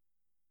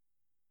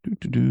 Do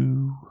do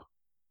do.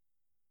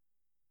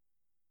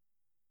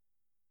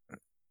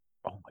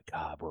 Oh my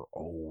God, we're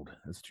old.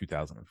 It's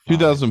 2005, dude.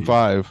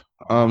 2005.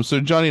 So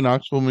Johnny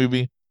Knoxville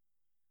movie.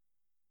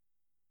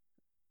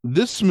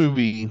 This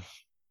movie,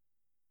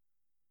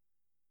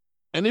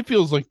 and it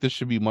feels like this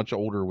should be much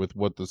older with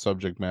what the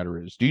subject matter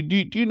is. Do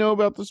you know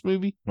about this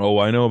movie? Oh,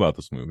 I know about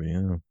this movie.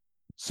 Yeah.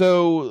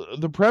 So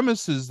the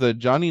premise is that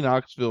Johnny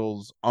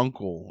Knoxville's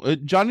uncle,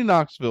 Johnny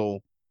Knoxville,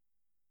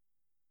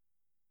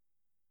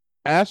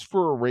 asked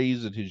for a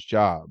raise at his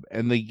job,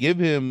 and they give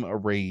him a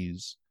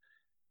raise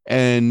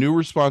and new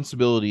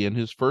responsibility. And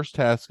his first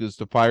task is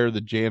to fire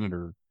the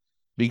janitor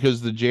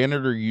because the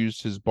janitor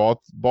used his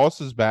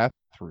boss's bathroom.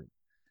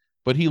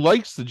 But he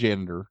likes the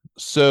janitor,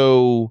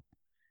 so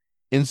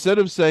instead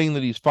of saying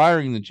that he's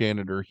firing the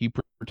janitor, he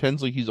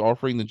pretends like he's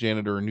offering the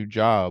janitor a new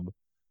job,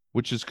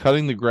 which is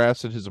cutting the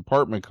grass at his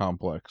apartment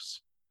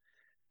complex.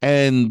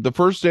 And the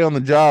first day on the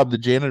job, the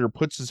janitor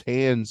puts his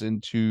hands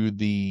into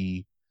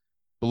the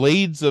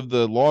blades of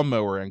the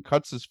lawnmower and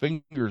cuts his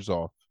fingers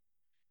off.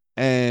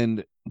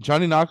 And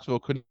Johnny Knoxville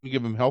couldn't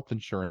give him health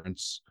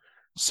insurance.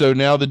 So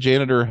now the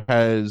janitor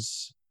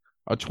has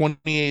a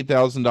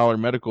 $28,000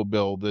 medical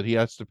bill that he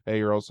has to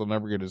pay, or else he'll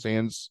never get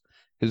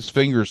his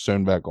fingers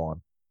sewn back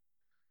on.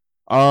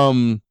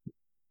 Um,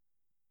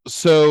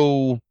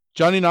 so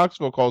Johnny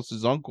Knoxville calls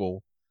his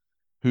uncle,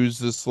 who's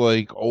this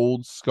like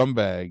old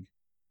scumbag,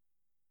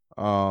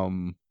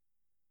 um,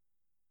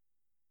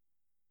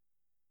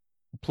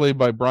 played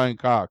by Brian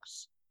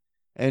Cox,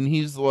 and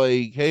he's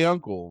like, "Hey,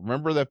 uncle,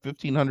 remember that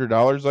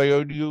 $1,500 I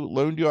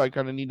loaned you? I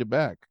kind of need it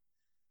back."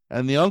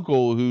 And the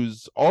uncle,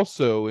 who's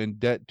also in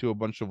debt to a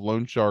bunch of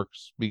loan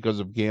sharks because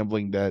of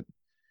gambling debt,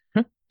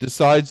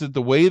 decides that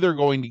the way they're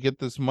going to get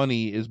this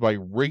money is by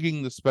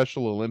rigging the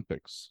Special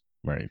Olympics.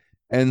 Right.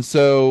 And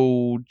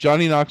so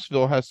Johnny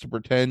Knoxville has to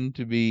pretend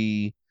to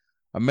be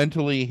a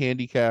mentally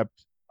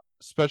handicapped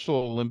Special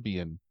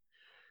Olympian.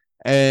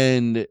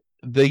 And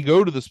they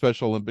go to the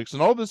Special Olympics,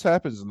 and all this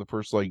happens in the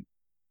first like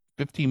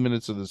 15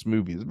 minutes of this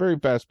movie. It's very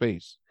fast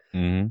paced.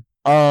 Mm-hmm.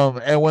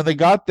 And when they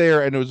got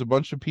there, and it was a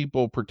bunch of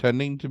people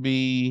pretending to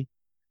be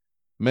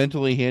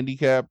mentally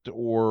handicapped,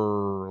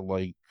 or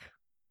like,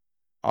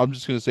 I'm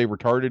just gonna say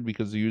retarded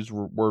because they use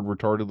word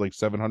retarded like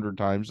 700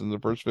 times in the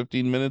first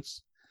 15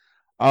 minutes.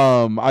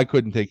 I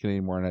couldn't take it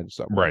anymore and I had to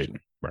stop Right, watching.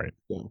 right,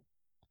 So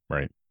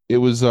right. it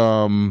was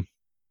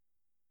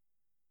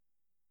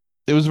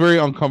it was a very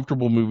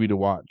uncomfortable movie to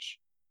watch.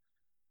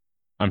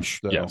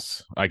 So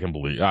Yes, I can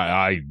believe.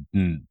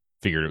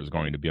 Figured it was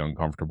going to be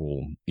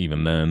uncomfortable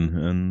even then,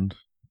 and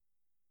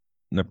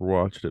never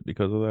watched it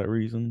because of that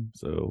reason.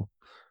 So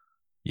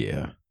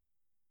yeah,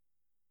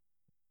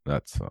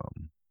 that's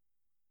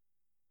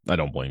I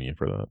don't blame you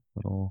for that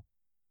at all.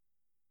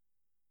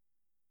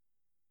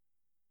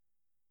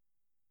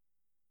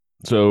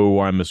 So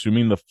I'm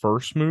assuming the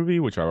first movie,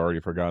 which I've already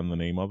forgotten the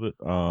name of it,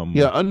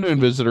 yeah, Unknown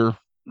Visitor.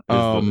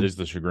 is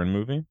the Chagrin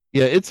movie.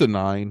 Yeah, it's a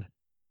 9.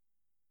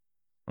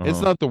 It's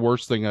Uh-huh. not the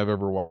worst thing I've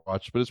ever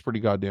watched, but it's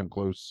pretty goddamn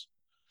close.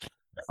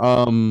 It's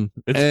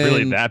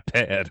really And that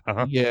bad,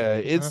 huh? yeah,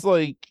 it's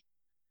like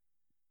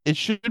it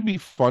should be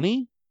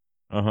funny.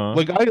 Uh-huh.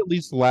 Like I at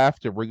least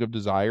laughed at Ring of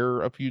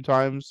Desire a few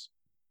times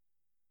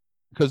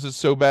because it's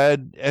so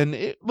bad, and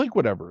it like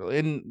whatever.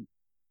 And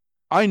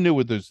I knew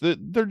with this that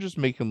they're just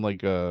making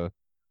like a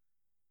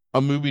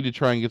movie to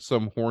try and get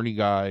some horny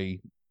guy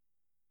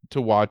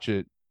to watch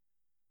it,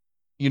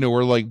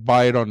 or like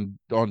buy it on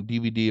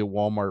DVD at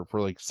Walmart for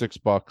like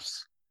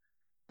 $6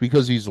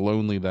 because he's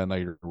lonely that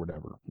night or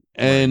whatever. Right.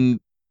 And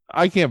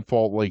I can't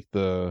fault like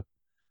the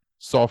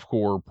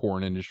softcore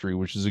porn industry,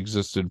 which has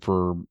existed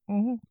for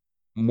Mm-hmm.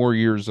 more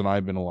years than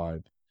I've been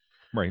alive.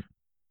 Right.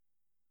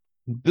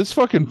 This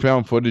fucking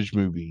found footage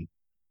movie,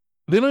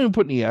 they don't even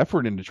put any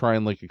effort into try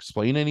and like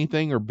explain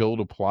anything or build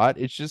a plot.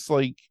 It's just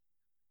like,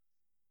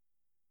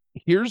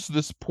 here's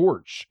this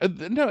porch.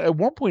 No, at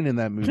one point in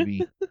that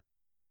movie,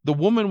 the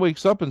woman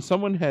wakes up and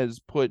someone has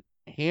put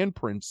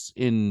handprints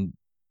in.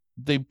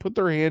 They put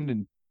their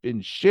hand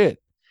in shit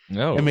and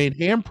No. made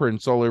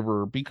handprints all over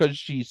her because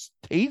she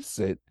tastes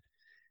it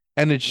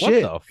and it's What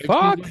shit. the And she's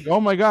fuck? like,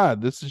 "Oh my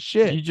god, this is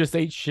shit." You just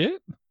ate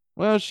shit?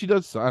 Well, she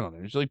does. I don't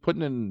know. She's like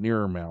putting it near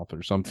her mouth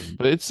or something,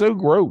 but it's so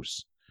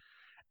gross.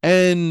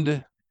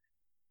 And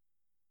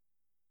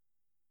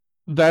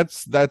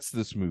that's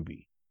this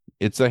movie.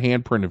 It's a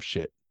handprint of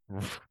shit.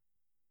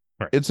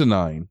 Right. It's a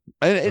 9,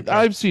 and Okay.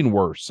 I've seen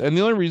worse. And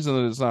the only reason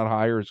that it's not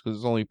higher is because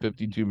it's only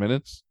 52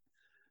 minutes.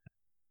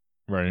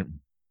 Right.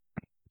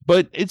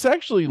 But it's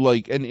actually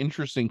like an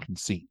interesting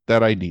conceit,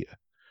 that idea.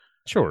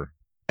 Sure.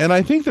 And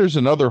I think there's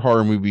another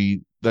horror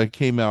movie that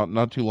came out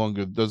not too long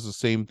ago that does the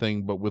same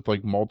thing, but with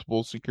like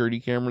multiple security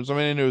cameras. I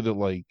mean, I know that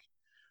like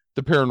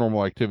the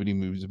paranormal activity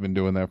movies have been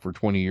doing that for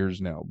 20 years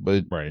now,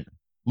 but Right.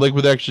 like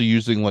with actually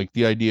using like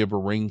the idea of a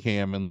ring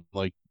cam and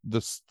like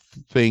this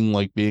thing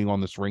like being on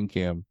this ring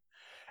cam.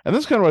 And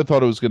that's kind of what I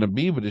thought it was going to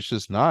be, but it's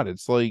just not.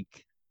 It's like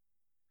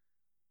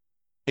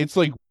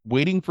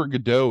Waiting for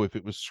Godot if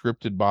it was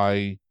scripted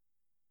by,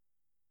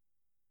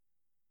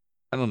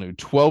 I don't know,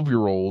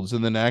 12-year-olds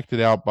and then acted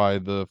out by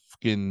the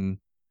fucking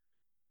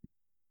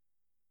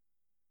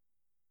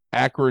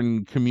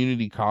Akron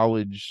Community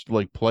College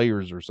like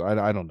players or so.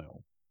 I don't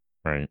know.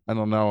 Right. I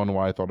don't know on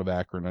why I thought of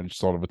Akron. I just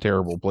thought of a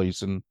terrible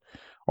place, and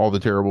all the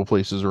terrible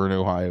places are in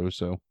Ohio.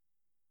 So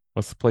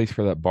What's the place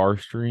for that bar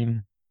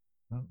stream?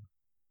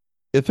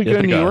 Ithaca, New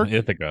Ithaca. York.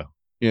 Ithaca.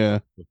 Yeah,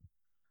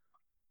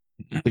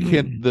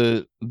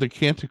 the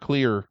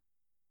Canticleer.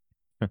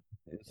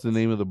 It's the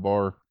name of the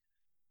bar.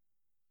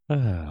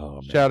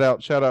 Oh Shout man.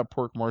 out, shout out,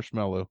 Pork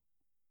Marshmallow,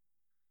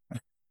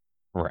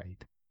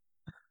 Right.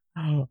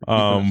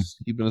 for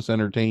keeping us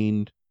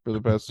entertained for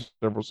the past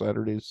several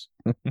Saturdays.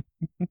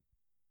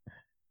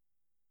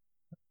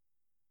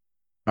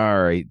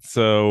 All right.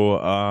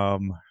 So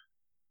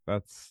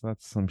that's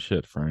some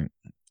shit, Frank.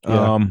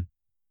 Yeah, Um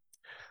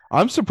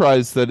I'm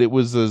surprised that it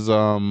was as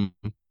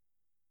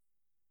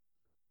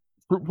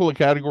fruitful a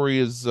category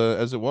as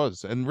it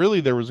was, and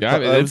really there was yeah, I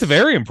mean, I it's was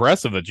very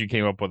impressive that you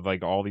came up with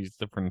like all these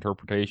different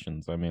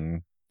interpretations. I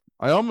mean,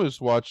 I almost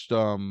watched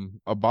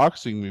a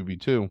boxing movie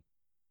too,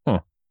 huh.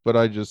 but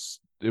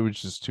it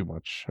was just too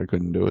much. I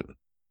couldn't do it.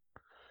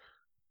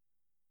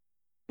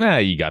 Nah,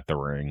 you got the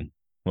ring.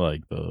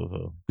 Like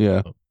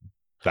Yeah.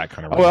 that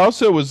kind of Oh, I ring.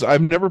 also was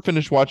I've never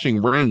finished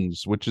watching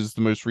Rings, which is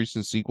the most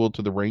recent sequel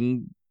to the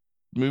Ring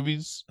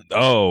movies.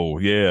 Oh,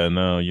 yeah,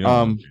 no, you don't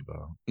want Um, to do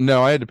that.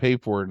 no, I had to pay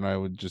for it,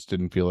 and just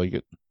didn't feel like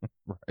it.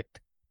 Right.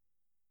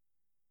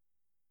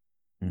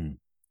 Hmm.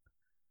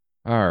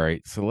 All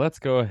right, so let's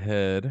go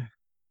ahead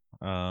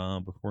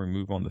before we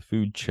move on to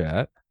food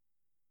chat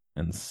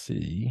and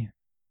see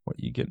what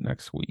you get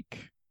next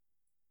week.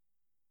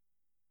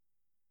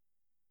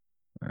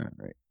 All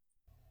right.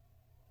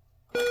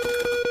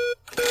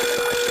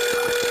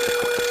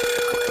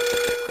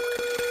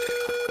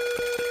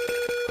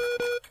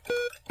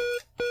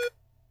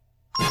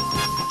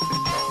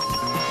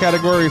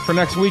 Category for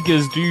next week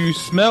is do you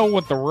smell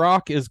what the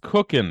rock is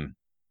cooking?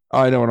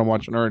 I know what I'm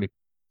watching already.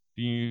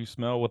 Do you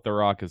smell what the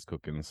rock is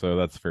cooking? So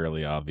that's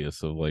fairly obvious.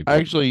 So like what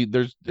Actually,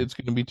 it's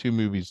going to be 2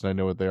 movies, and I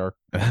know what they are.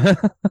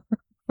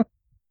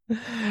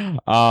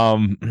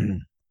 um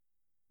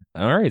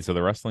all right, so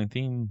the wrestling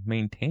theme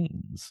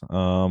maintains.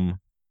 What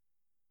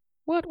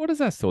is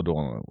that still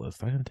doing on the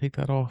list? I didn't take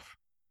that off.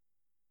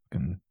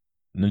 Fucking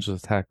Ninja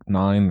Attack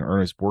 9,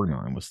 Ernest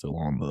Borgnine was still Oh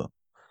on the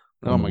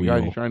my God,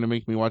 you're wheel. trying to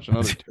make me watch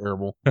another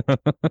terrible. All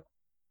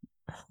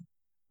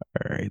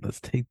right, let's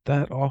take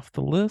that off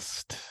the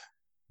list.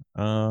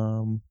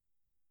 Um,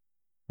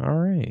 all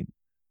right.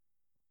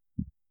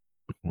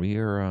 We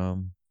are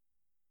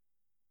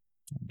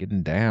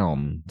getting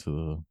down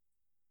to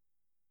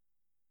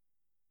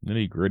the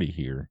nitty gritty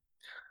here.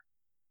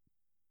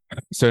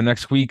 So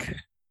next week,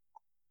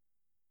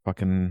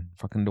 fucking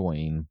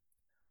Dwayne.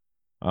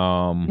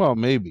 Um, Well,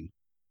 maybe.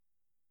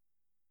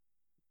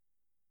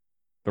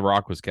 The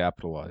Rock was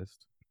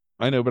capitalized.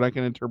 I know, but I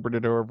can interpret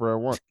it however I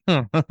want.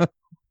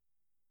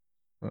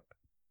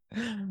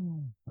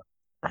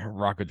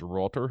 Rocket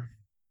Gibraltar.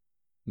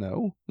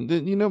 No,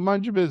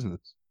 mind your business.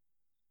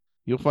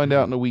 You'll find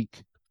out in a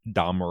week.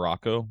 Dom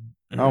Morocco.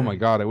 Oh my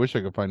God, I wish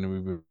I could find a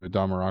movie with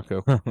Don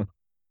Morocco.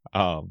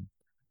 All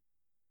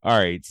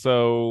right,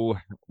 so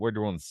we're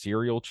doing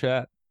serial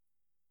chat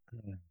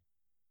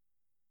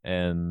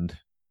and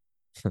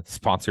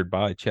sponsored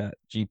by Chat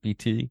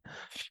GPT.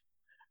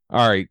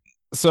 All right,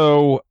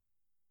 so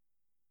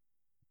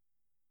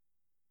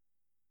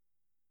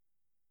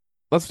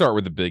let's start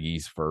with the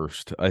biggies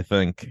first. I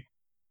think.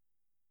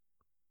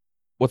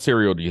 What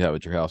cereal do you have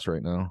at your house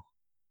right now?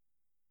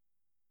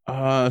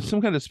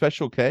 Some kind of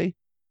special K.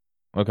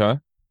 Okay,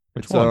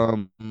 which It's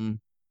one?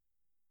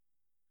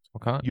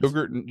 What kinds?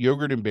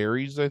 yogurt and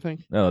berries, I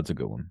think. Oh, that's a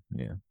good one.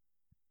 Yeah.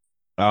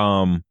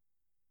 Um.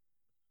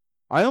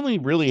 I only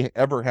really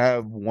ever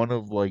have one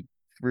of like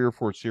 3 or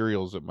 4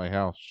 cereals at my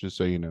house, just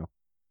so you know.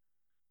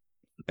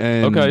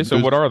 Okay, And so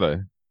what those are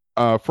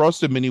they?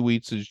 frosted mini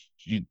wheats is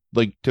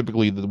like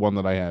typically the one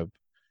that I have.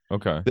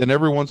 Okay. Then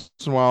every once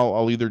in a while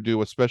I'll either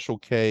do a special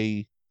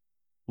K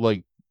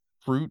like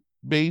fruit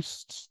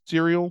based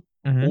cereal,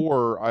 Mm-hmm.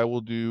 or I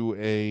will do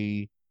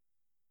a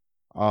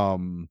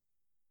um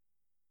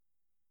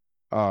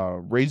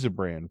Raisin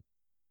Bran.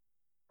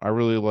 I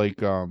really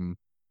like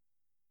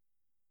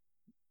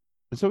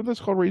is that what that's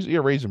called? Raisin, yeah,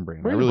 Raisin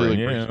Bran. I Raisin really Bran. like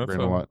Yeah, Raisin that's Bran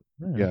a a lot.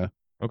 yeah. Yeah.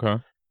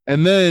 Okay.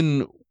 And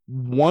then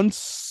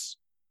once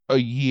a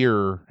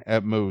year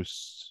at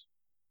most,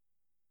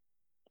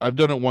 I've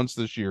done it once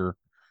this year.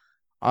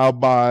 I'll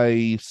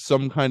buy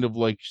some kind of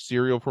like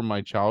cereal from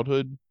my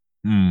childhood,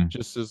 Mm,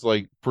 just as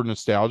like for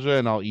nostalgia,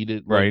 and I'll eat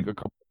it like right. a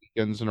couple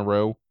weekends in a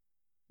row.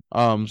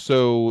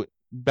 So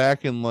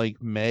back in like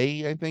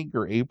May, I think,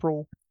 or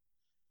April,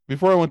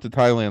 before I went to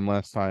Thailand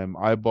last time,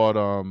 I bought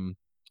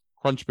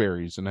crunch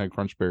berries and had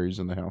crunch berries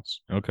in the house.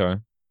 Okay.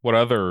 What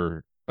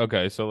other?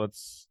 Okay, so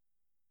let's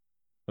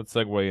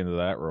segue into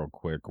that real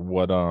quick.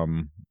 What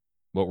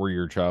were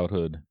your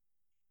childhood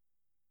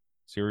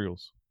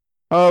cereals?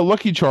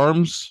 Lucky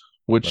Charms,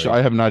 which Right.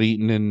 I have not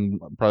eaten in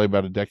probably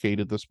about a decade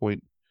at this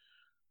point.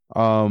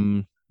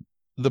 Um,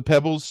 the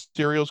Pebbles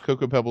cereals,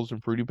 Cocoa Pebbles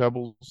and Fruity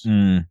Pebbles.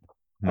 Mm,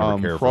 never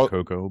Um, care for fro-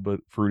 cocoa, but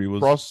fruity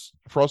was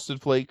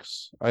Frosted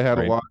Flakes, I had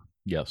a right. lot.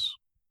 Yes.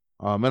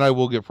 And I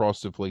will get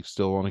Frosted Flakes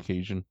still on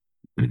occasion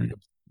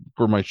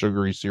for my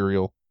sugary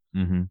cereal.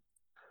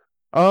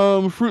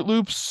 Mm-hmm. Fruit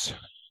Loops.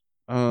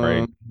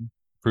 Right. Um,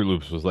 Fruit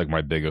Loops was like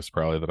my biggest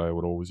probably that I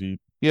would always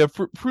eat. yeah,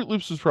 Fruit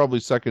Loops is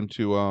probably second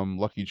to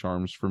Lucky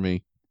Charms for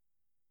me.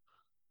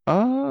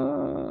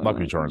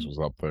 Lucky Uh, Charms was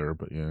up there,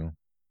 but yeah.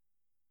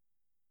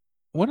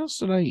 what else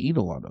did I eat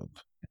a lot of?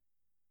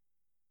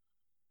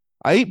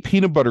 I ate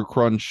peanut butter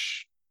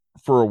crunch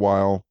for a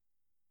while.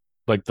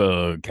 Like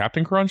the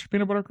Captain Crunch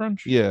peanut butter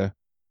crunch? Yeah.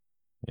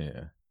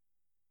 Yeah.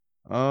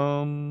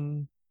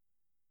 Um,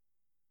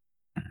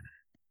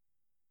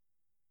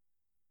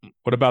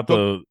 What about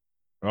Co- the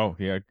Oh,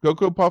 yeah.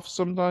 Cocoa Puffs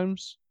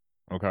sometimes.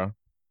 Okay.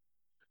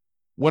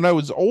 When I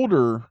was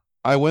older,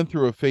 I went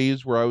through a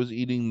phase where I was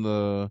eating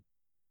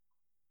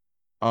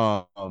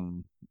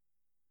um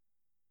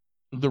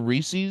the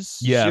Reese's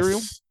cereal.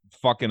 Yes.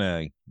 Fucking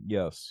A.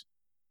 Yes.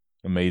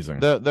 Amazing.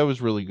 That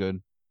was really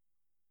good.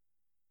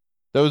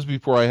 That was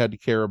before I had to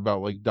care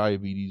about like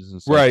diabetes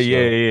and Right, such. yeah,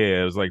 So, yeah,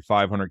 yeah. It was like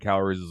 500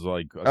 calories is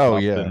like a oh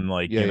cup yeah, and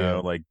like, yeah, yeah,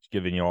 like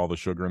giving you all the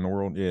sugar in the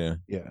world. Yeah.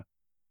 yeah.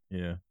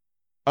 Yeah.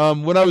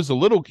 When I was a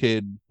little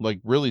kid, like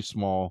really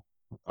small,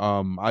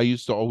 I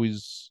used to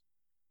always,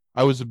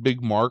 I was a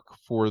big mark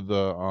for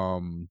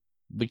the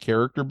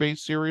character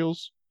based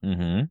cereals.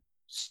 Mm-hmm.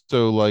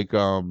 So like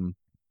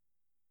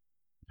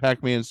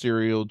Pac-Man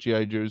cereal,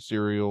 GI Joe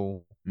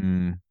cereal.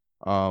 Mm.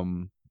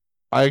 Um,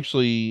 I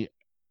actually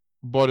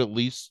bought at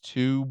least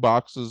 2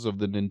 boxes of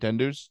the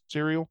Nintendo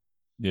cereal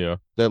Yeah.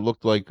 that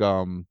looked like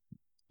an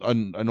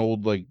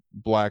old like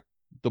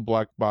the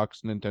black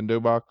box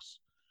Nintendo box.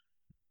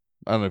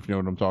 I don't know if you know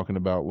what I'm talking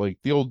about. Like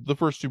the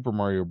first Super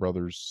Mario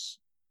Brothers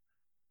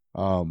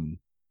um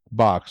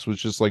box was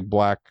just like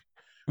black.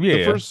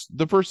 Yeah.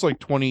 The first like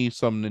 20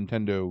 some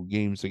Nintendo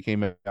games that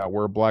came out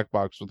were a black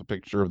box with a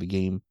picture of the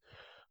game,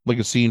 like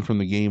a scene from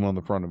the game on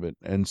the front of it.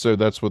 And so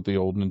that's what the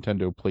old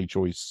Nintendo Play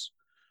Choice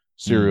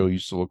Mm. cereal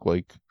used to look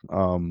like.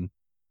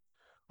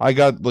 I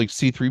got like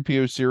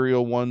C3PO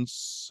cereal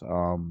once,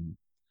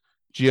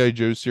 GI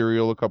Joe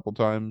cereal a couple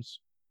times.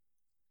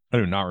 I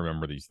do not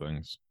remember these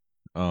things.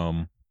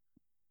 Um,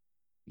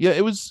 Yeah,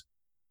 it was.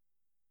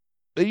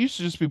 it used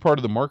to just be part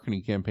of the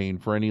marketing campaign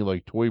for any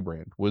like toy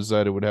brand was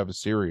that it would have a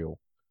cereal.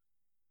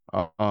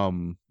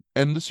 Um,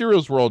 and the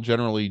cereals were all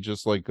generally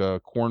just like a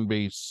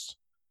corn-based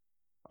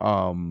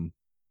um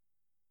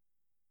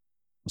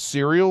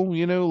cereal,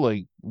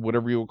 like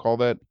whatever you would call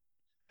that,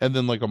 and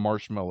then like a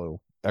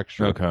marshmallow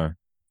extra. Okay.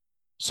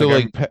 So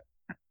Like like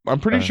I'm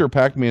pretty uh, sure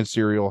Pac-Man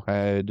cereal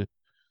had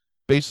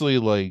basically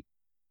like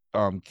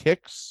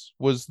Kix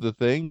was the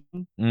thing,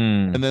 mm,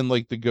 and then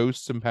like the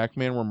ghosts in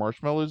Pac-Man were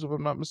marshmallows, if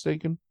I'm not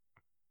mistaken.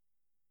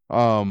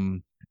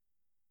 Um,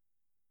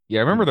 yeah,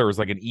 I remember there was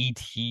like an ET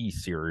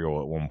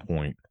cereal at one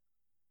point.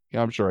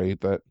 yeah, I'm sure I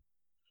ate that.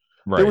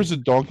 There was Right.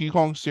 a Donkey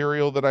Kong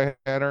cereal that I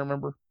had, I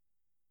remember.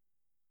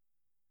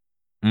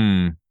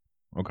 Mm,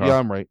 okay. Yeah,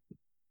 I'm right.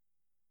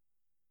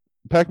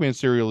 Pac-Man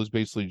cereal is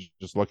basically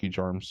just Lucky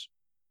Charms.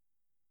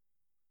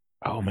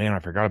 Oh man, I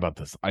forgot about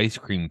this ice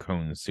cream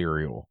cone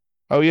cereal.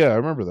 Oh yeah, I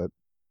remember that.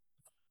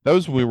 That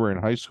was when we were in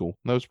high school.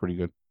 That was pretty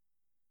good.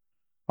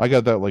 I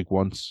got that like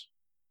once.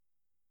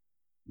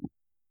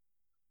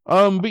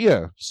 But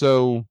yeah,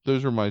 so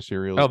those are my Oh,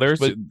 cereals. there's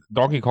But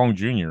Donkey Kong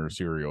Jr.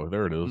 cereal.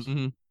 There it is.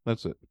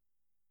 that's it.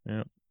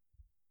 Yeah.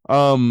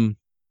 Um,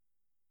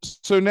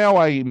 so now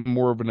I'm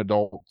more of an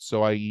adult,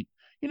 so I eat,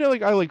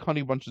 like I like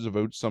honey bunches of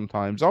oats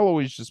sometimes. I'll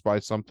always just buy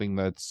something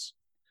that's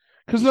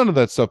because none of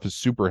that stuff is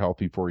super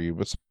healthy for you,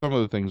 but some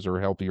of the things are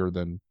healthier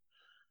than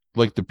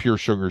like the pure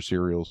sugar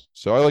cereals.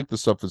 So I like the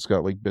stuff that's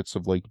got like bits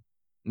of like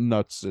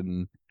nuts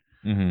and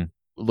Hmm.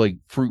 like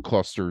fruit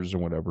clusters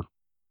and whatever.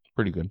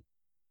 Pretty good.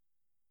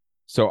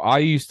 So I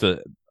used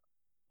to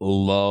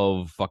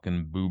love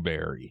fucking Boo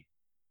Berry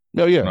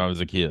No, when yeah. I was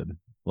a kid. Yeah,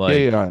 Like,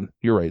 yeah,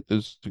 you're right.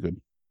 This is good.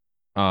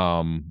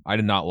 I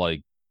did not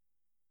like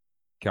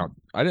Count.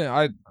 I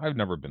didn't. I've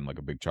never been like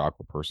a big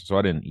chocolate person, so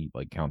I didn't eat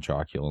like Count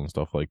Chocula and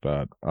stuff like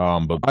that.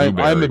 But Boo I'm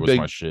Berry a was my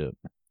big shit.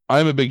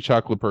 I'm a big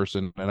chocolate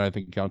person, and I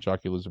think Count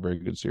Chocula is a very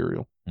good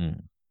cereal.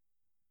 Mm.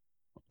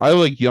 I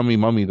like Yummy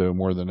Mummy though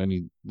more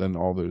than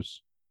all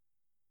those.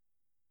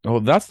 Oh,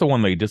 that's the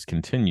one they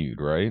discontinued,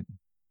 right?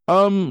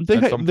 They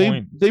At some they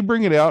point. they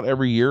bring it out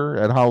every year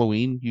at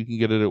Halloween. You can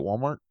get it at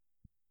Walmart.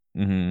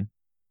 Hmm.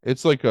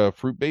 It's like a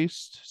fruit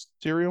based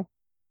cereal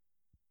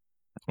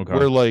Okay.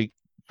 where like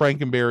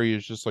Frankenberry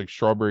is just like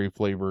strawberry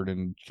flavored,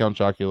 and Count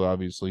Chocula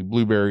obviously.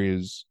 Blueberry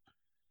is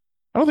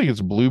I don't think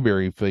it's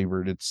blueberry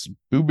flavored. It's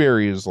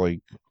blueberry is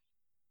like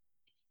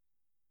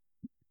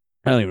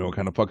I don't even know what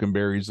kind of fucking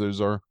berries those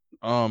are.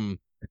 Um,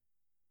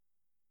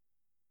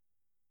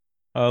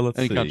 Let's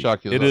and Count see.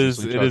 Chocula is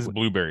obviously It is chocolate,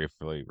 blueberry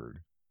flavored,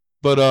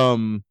 but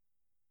according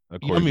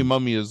Yummy to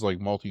Mummy is like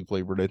multi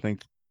flavored. I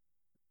think.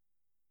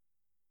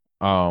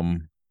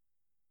 um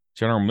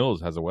General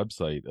Mills has a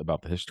website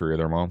about the history of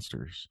their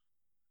monsters.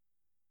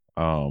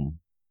 Um,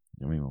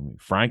 let me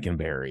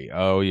Frankenberry.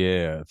 Oh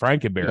yeah,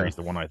 Frankenberry Yeah. is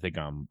the one I think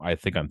I'm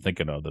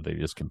thinking of that they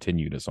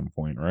discontinued at some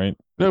point, right?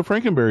 No,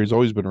 Frankenberry's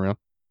always been around.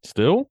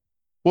 Still,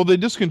 Well, they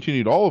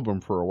discontinued all of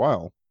them for a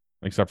while.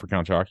 except for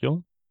Count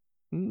Chocula.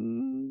 I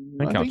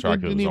think I Count think they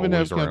Chocula didn't was even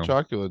have always Count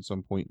around. Chocula at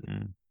some point.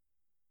 Mm.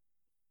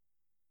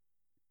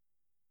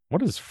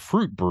 What is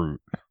Fruit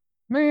Brute?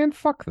 Man,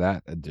 fuck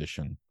that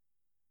edition.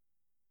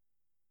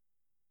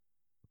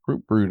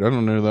 Fruit Brute. I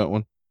don't know that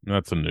one.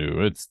 That's a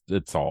new.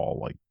 It's all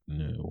like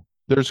new.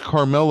 There's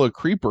Carmella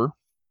Creeper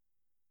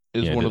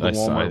is Yeah, one of the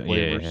Walmart yeah,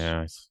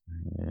 flavors.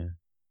 yeah.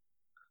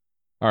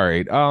 All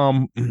right.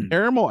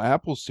 Caramel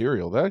apple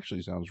cereal. That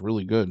actually sounds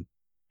really good.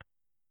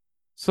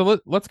 So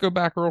let's go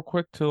back real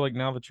quick to like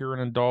now that you're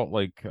an adult,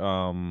 like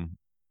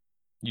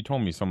you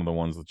told me some of the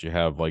ones that you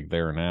have like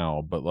there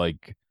now, but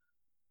like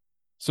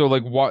so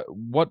like what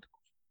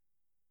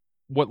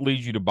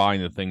leads you to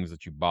buying the things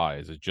that you buy?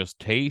 Is it just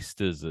taste?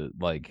 Is it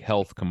like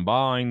health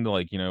combined?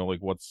 Like,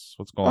 like what's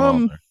going on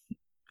Um, there?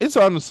 it's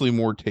honestly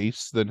more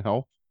taste than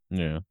health.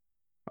 Yeah,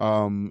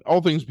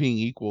 All things being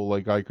equal,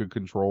 like I could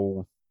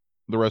control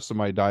the rest of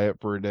my diet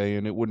for a day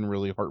and it wouldn't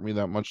really hurt me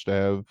that much to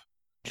have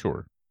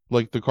sure.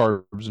 like the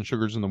carbs and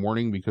sugars in the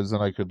morning because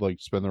then I could like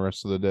spend the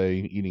rest of the day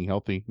eating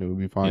healthy and it would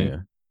be fine. Yeah.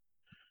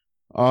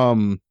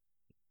 Um,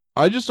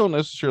 I just don't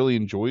necessarily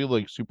enjoy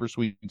like super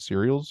sweet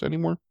cereals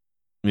anymore.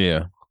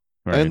 Yeah.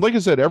 All And right. like I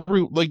said,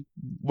 every like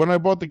when I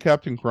bought the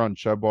Captain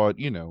Crunch, I bought,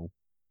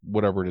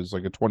 whatever it is,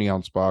 like a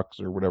 20-ounce box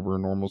or whatever a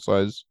normal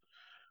size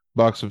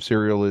box of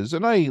cereal is,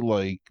 and I ate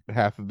like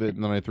half of it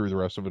and then I threw the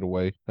rest of it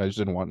away. I just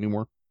didn't want any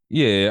more.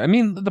 Yeah, I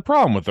mean the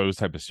problem with those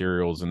type of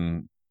cereals,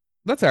 and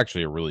that's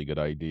actually a really good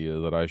idea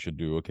that I should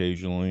do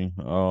occasionally,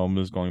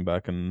 is going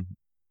back and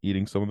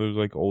eating some of those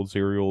like old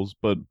cereals,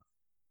 but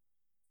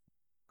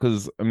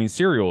because I mean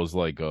cereal is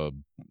like a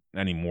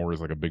anymore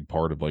is like a big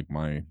part of like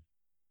my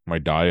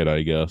diet,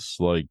 I guess,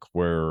 like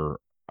where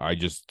I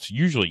just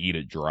usually eat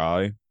it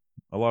dry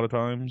a lot of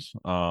times. So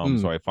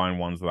Mm, I find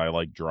ones that I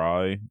like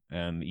dry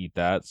and eat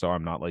that, so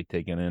I'm not like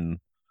taking in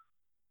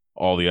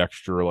all the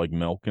extra like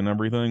milk and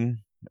everything.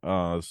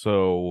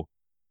 So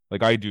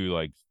like I do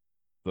like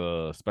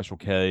the Special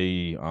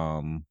K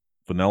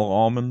vanilla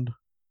almond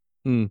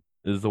mm.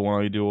 is the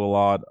one I do a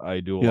lot. I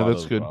do a Yeah, lot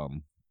that's of good.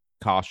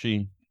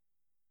 Kashi.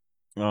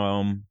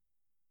 Um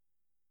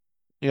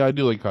Yeah, I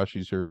do like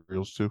Kashi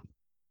cereals too.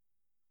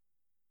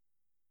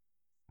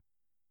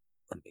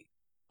 Let me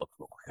look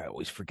real quick. I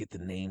always forget the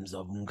names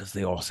of them because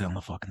they all sound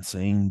the fucking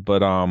same. But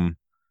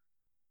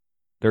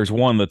there's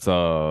one that's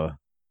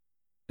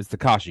it's the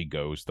Kashi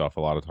Go stuff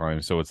a lot of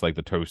times. So it's like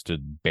the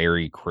toasted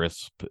berry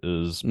crisp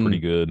is pretty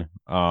Mm.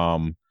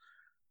 good.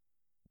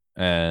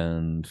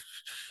 And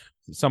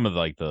some of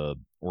like the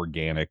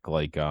organic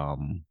like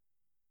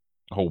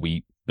whole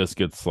wheat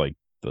biscuits, like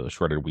the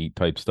shredded wheat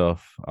type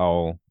stuff.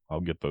 I'll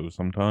get those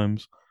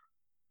sometimes.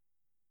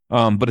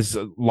 But it's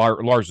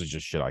largely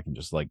just shit I can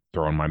just like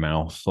throw in my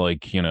mouth,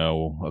 like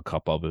a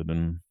cup of it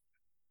and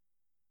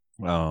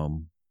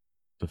um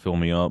to fill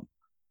me up.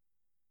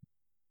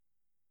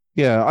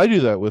 Yeah, I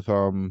do that with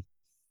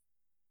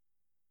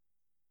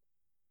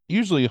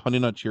usually Honey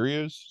Nut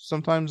Cheerios.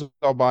 Sometimes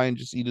I'll buy and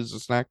just eat as a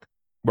snack,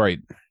 Right.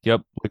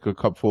 Yep. like a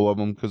cup full of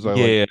them because I like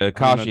Yeah, Honey Nut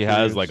Kashi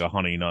has like Cheerios. a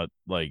honey nut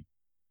like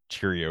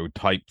Cheerio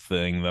type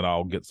thing that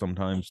I'll get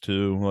sometimes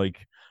too.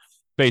 Like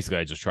basically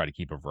I just try to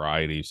keep a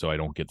variety so I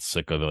don't get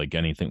sick of like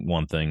anything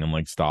one thing and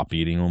like stop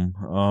eating them.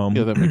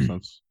 Yeah, that makes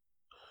sense.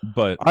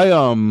 But I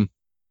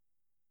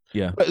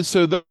yeah.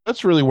 so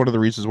that's really one of the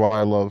reasons why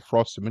I love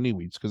Frosted Mini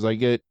Wheats because I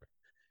get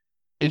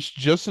it's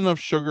just enough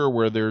sugar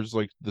where there's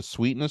like the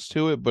sweetness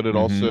to it, but it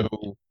Mm-hmm.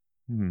 also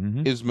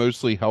Mm-hmm. is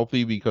mostly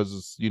healthy because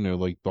it's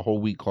like the whole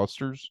wheat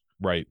clusters.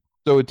 Right.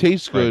 So it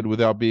tastes Right. good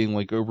without being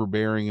like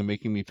overbearing and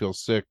making me feel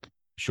sick.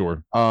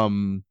 Sure.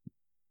 Um,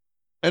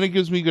 and it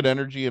gives me good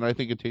energy, and I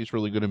think it tastes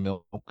really good in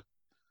milk.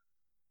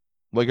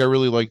 Like I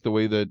really like the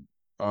way that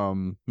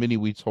mini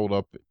wheats hold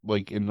up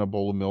like in a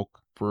bowl of milk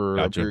for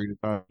a Gotcha. period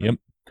of time. Yep.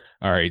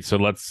 All right. So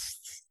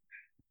let's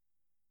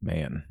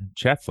man,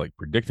 chat's like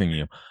predicting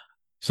you.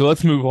 So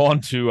let's move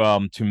on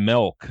to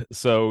milk.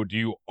 So do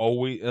you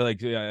always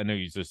like yeah, I know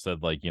you just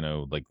said like,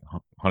 like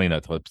honey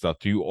nut type stuff.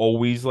 Do you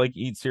always like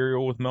eat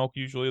cereal with milk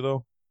usually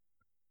though?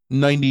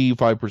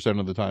 95%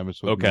 of the time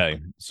it's with milk.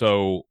 Okay.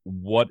 So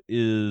what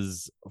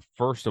is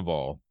first of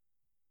all,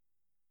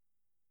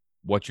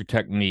 what's your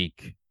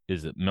technique?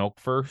 Is it milk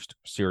first,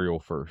 cereal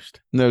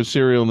first? No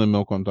cereal and then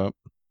milk on top.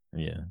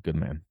 Yeah, good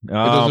man. It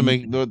doesn't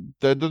make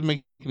that doesn't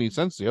make any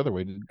sense the other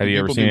way. Do Have you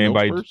ever people seen do milk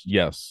anybody first?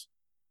 yes.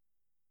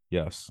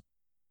 Yes.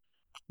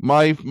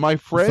 My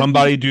friend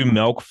Somebody do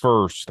milk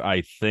first,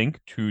 I think,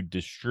 to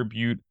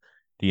distribute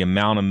the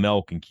amount of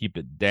milk and keep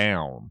it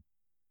down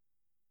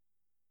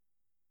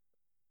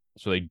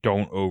so they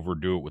don't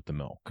overdo it with the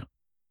milk.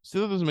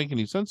 still doesn't make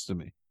any sense to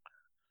me.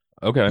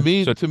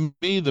 Okay. So To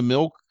me, the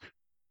milk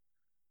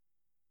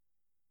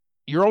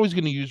you're always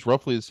going to use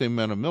roughly the same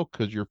amount of milk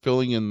because you're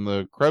filling in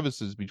the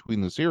crevices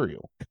between the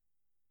cereal.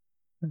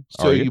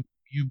 So are you?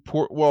 you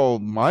pour. Well,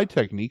 my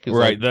technique is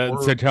Right.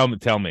 So tell me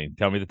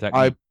the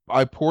technique.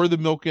 I pour the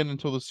milk in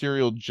until the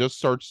cereal just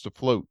starts to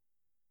float.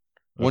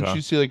 Once Okay.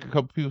 you see like a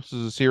couple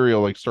pieces of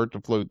cereal like start to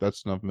float,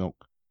 that's enough milk.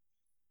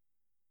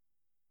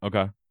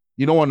 Okay.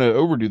 You don't want to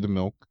overdo the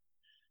milk,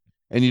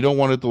 and you don't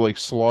want it to like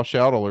slosh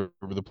out all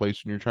over the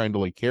place when you're trying to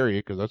like carry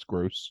it because that's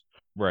gross.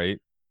 Right.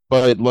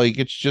 But like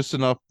it's just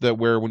enough that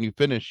where when you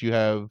finish, you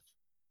have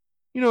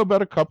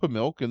about a cup of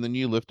milk, and then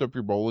you lift up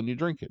your bowl and you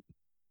drink it.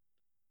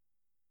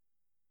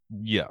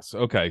 Yes.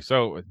 Okay.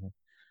 So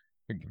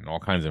you're getting all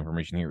kinds of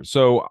information here.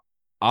 So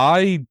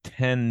I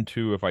tend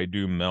to, if I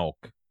do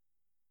milk,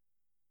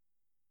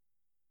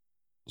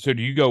 so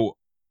do you go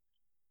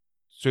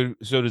so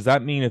does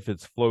that mean if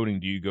it's floating,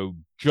 do you go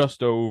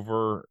just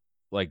over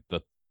like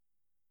the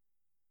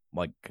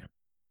like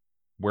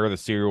where the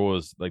cereal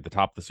is like the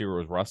top of the cereal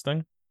is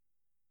resting?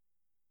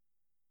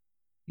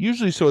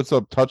 Usually, so it's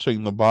up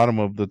touching the bottom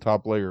of the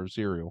top layer of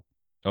cereal.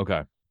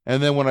 Okay.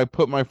 And then when I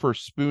put my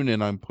first spoon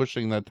in, I'm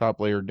pushing that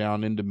top layer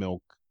down into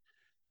milk.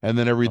 And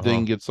then Uh-huh.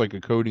 everything gets like a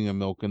coating of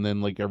milk. And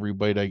then like every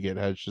bite I get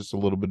has just a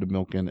little bit of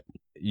milk in it.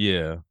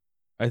 Yeah.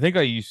 I think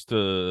I used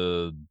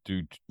to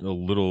do a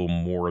little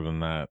more than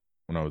that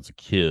when I was a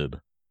kid.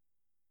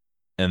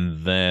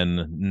 And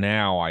then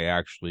now I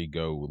actually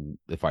go,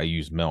 if I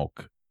use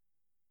milk,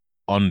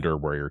 under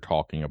where you're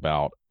talking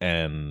about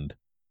and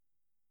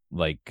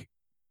like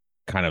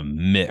kind of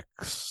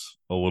mix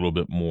a little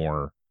bit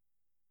more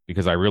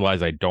because I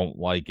realize I don't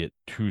like it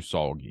too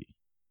soggy,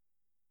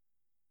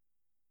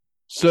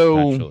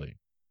 So, naturally.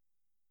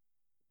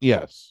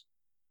 yes,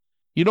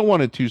 you don't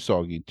want it too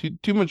soggy.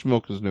 Too much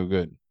milk is no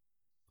good.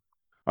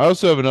 I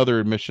also have another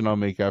admission I'll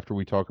make after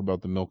we talk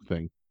about the milk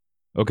thing.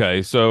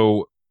 Okay,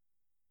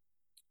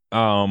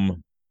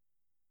 um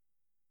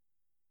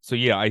so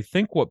yeah, I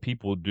think what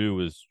people do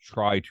is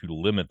try to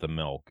limit the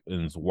milk,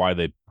 and is why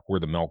they pour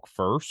the milk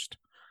first.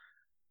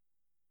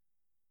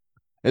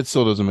 It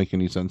still doesn't make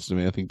any sense to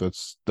me. I think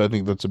that's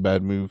a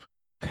bad move.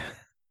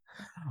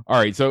 All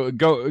right, so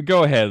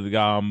go ahead.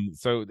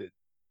 So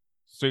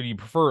do you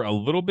prefer a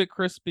little bit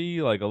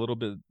crispy, like a little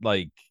bit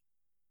like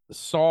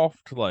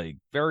soft, like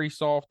very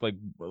soft,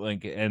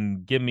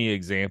 and give me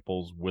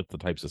examples with the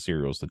types of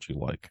cereals that you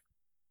like.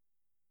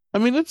 I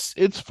mean, it's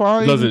Does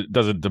fine.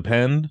 it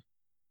depend?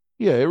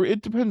 Yeah,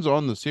 it depends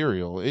on the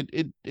cereal.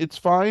 It's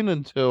fine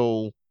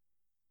until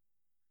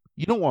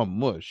you don't want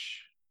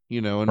mush.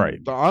 Right.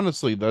 And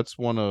honestly,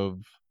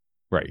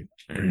 Right.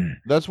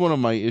 that's one of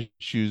my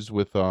issues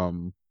with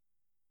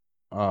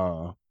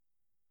uh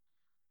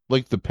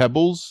like the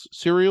Pebbles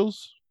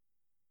cereals.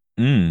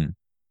 Mm,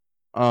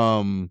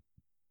 Um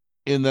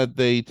in that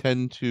they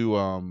tend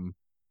to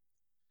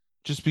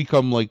just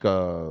become like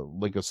a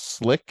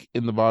slick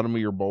in the bottom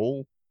of your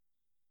bowl.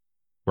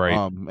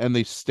 right. And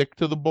they stick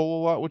to the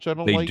bowl a lot, which I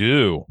don't They like.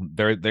 do.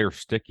 They're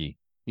sticky.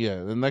 Yeah,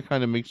 and that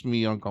kind of makes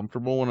me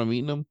uncomfortable when I'm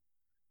eating them.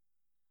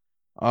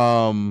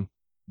 Um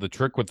The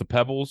trick with the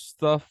pebbles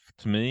stuff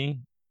to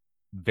me,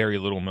 very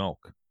little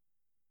milk.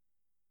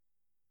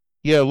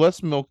 yeah,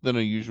 less milk than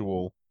a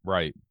usual.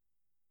 Right.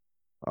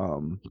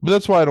 But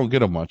that's why I don't get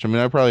them much. I mean,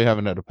 I probably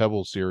haven't had a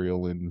Pebble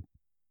cereal in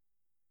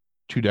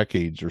 2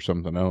 decades or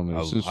something. I don't know.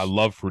 I Since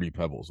love fruity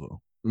pebbles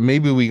though.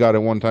 maybe we got it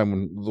one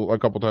time a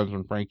couple times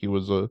when Frankie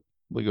was a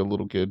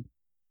little kid.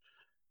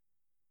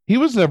 He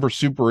was never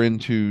super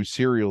into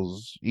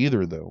cereals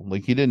either, though.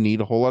 Like he didn't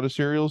eat a whole lot of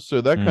cereals,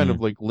 so that kind of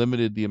Mm, like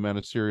limited the amount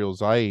of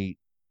cereals I ate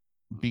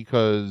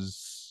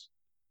because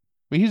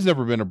I mean he's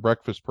never been a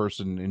breakfast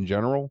person in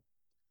general.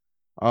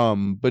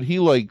 But he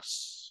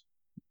likes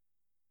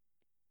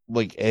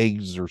like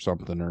eggs or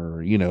something,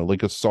 or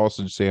like a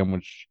sausage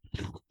sandwich.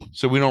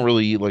 So we don't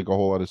really eat like a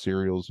whole lot of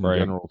cereals in right.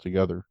 general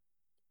together.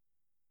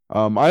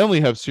 I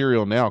only have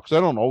cereal now because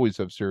I don't always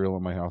have cereal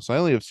in my house. I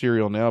only have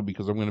cereal now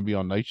because I'm going to be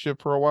on night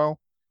shift for a while.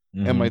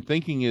 And my Mm-hmm.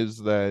 thinking is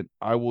that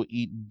I will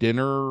eat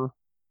dinner. I'm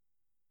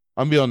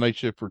gonna be on night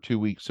shift for 2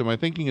 weeks. So my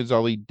thinking is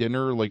I'll eat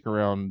dinner like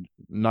around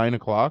 9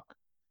 o'clock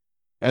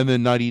and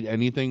then not eat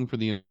anything for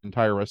the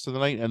entire rest of the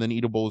night and then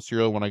eat a bowl of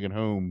cereal when I get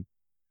home.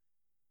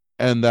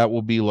 And that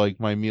will be like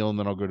my meal, and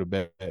then I'll go to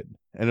bed.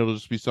 And it'll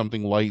just be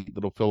something light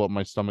that'll fill up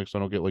my stomach so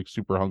I don't get like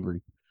super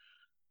hungry.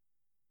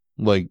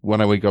 Like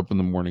when I wake up in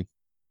the morning.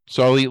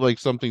 So I'll eat like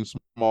something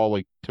small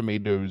like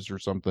tomatoes or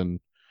something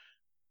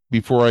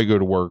before I go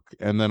to work,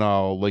 and then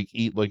I'll like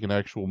eat like an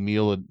actual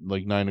meal at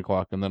like 9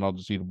 o'clock, and then I'll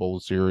just eat a bowl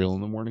of cereal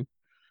in the morning,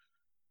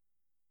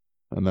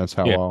 and that's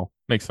how Yeah, I'll.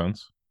 makes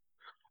sense.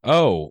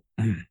 Oh,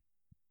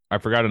 I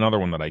forgot another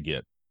one that I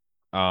get.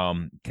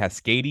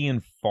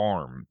 Cascadian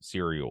Farm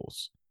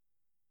cereals.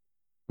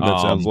 That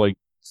sounds Um, like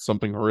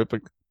something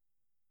horrific.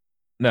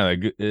 no,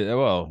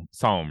 well,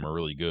 some of them are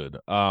really good.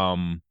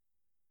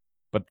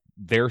 But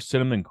their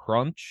cinnamon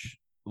crunch,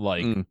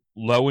 like Mm.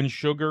 low in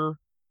sugar,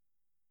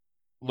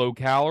 low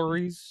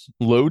calories.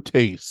 Low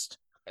taste.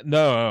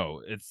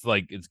 No, it's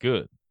like it's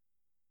good.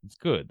 It's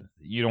good.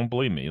 You don't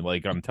believe me?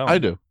 Like I'm I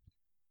telling you. do.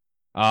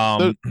 The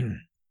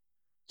Um,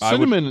 I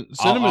would. cinnamon is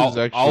I'll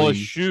actually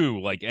eschew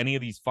like any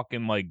of these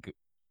fucking like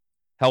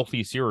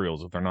healthy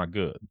cereals if they're not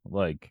good.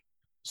 Like,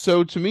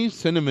 so to me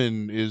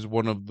cinnamon is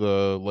one of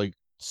the like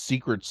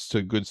secrets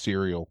to good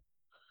cereal.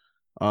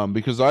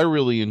 Because I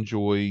really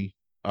enjoy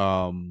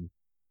um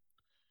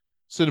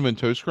cinnamon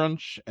toast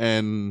crunch,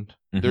 and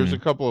there's a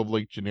hmm couple of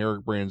like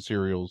generic brand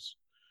cereals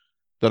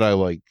that I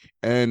like.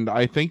 And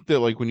I think that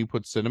like when you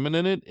put cinnamon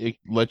in it, it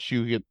lets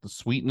you get the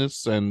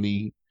sweetness and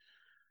the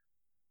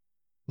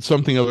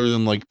something other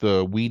than like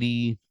the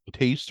weedy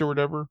taste or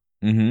whatever,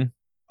 hmm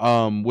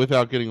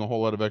without getting a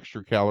whole lot of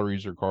extra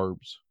calories or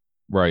carbs.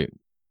 right.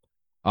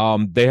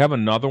 They have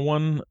another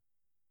one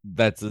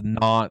that's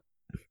not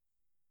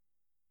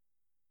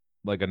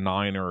like a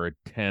 9 or a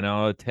 10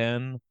 out of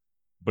 10,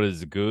 but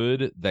is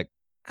good. That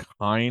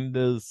kind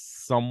of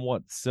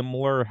somewhat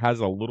similar, has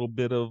a little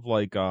bit of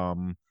like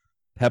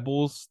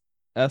Pebbles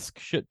esque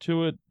shit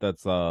to it.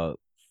 That's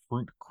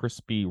fruit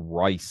crispy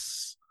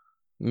rice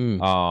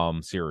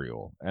Mm.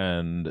 cereal,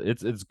 and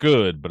it's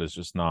good, but it's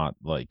just not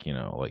like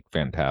like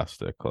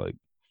fantastic. Like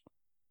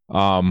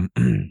um,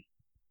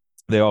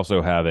 they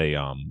also have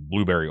a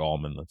blueberry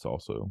almond that's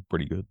also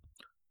pretty good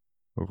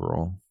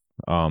overall.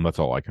 That's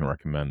all I can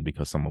recommend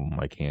because some of them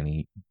I can't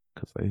eat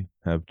because they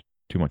have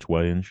too much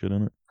whey and shit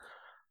in it.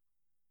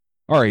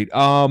 All right.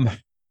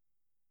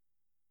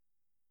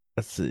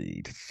 Let's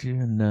see. Did you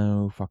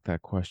know? Fuck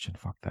that question.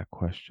 Fuck that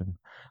question.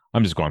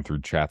 I'm just going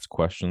through chat's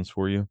questions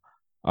for you.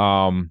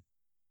 Um.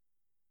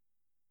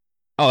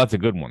 Oh, that's a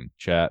good one.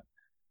 Chat.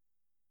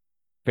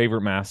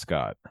 Favorite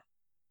mascot.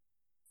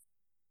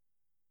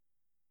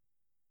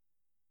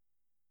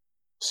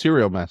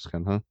 Cereal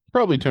mascot, huh?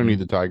 Probably Tony Mhm.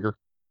 the Tiger.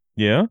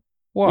 Yeah. Yeah.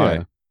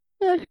 Why?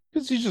 Yeah,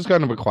 because he's just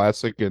kind of a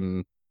classic,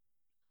 and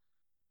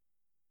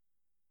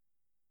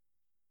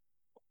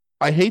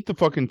I hate the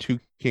fucking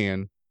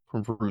toucan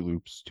from Fruit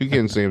Loops.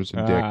 Toucan Sam's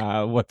a dick.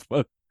 What?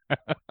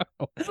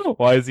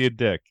 Why is he a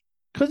dick?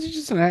 Because he's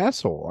just an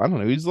asshole. I don't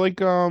know. He's like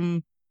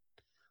the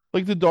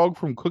dog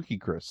from Cookie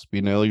Crisp,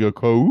 like a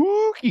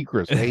Cookie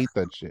Crisp. I hate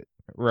that shit.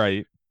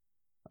 Right.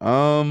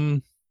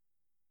 Um,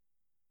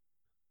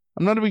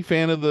 I'm not a big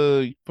fan of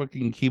the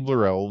fucking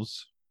Keebler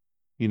elves,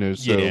 so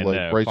Yeah. like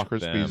No. Rice Fuck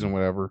Krispies and them.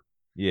 whatever.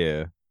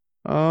 Yeah.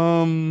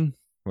 Um,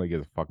 Nobody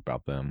gives a fuck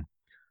about them.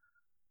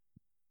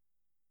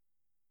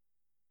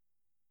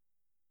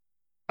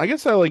 I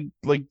guess I like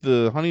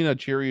the Honey Nut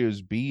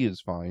Cheerios B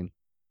is fine.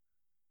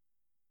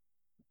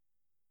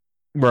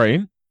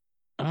 Right.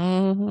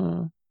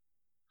 Uh,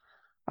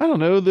 I don't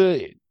know.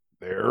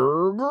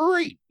 they're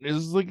great.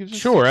 It's like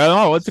Sure.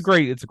 Oh, it's a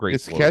great it's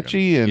slogan.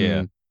 catchy Yeah.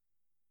 and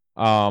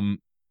Um,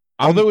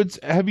 I'm although it's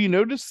have you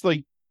noticed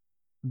like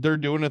they're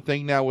doing a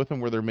thing now with them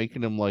where they're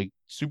making them like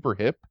super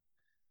hip?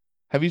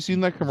 Have you seen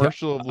that yeah,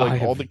 commercial of I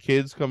like all have the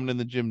kids coming in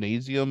the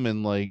gymnasium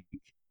and like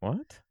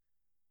what?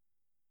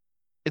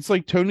 it's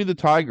like Tony the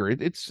Tiger.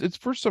 It's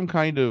for some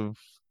kind of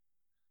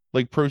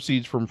like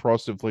proceeds from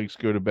Frosted Flakes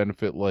go to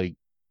benefit like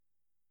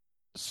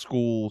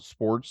school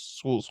sports,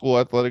 school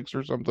athletics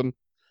or something.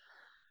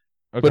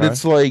 But Okay.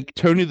 it's like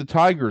Tony the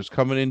Tiger's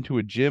coming into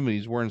a gym and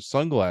he's wearing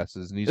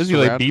sunglasses and he's Is he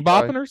like surrounded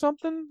by bebopping or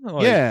something?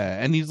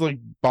 yeah, and he's like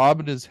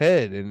bobbing his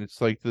head and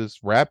it's like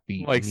this rap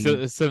beat and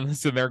he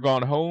So they're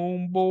going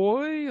home,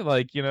 boy,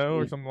 like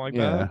or something like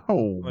that. yeah,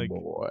 oh Like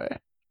boy.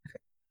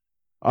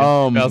 in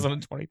Um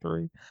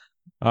 2023.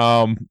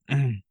 Um,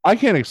 I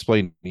can't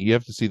explain it. You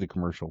have to see the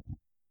commercial.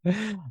 all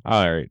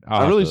right, I'll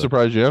I'm have really to.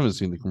 surprised you haven't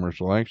seen the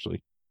commercial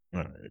actually,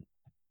 All right,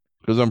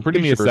 because I'm give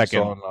pretty me a sure it's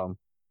second. on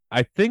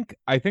I think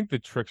the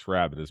Trix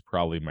Rabbit is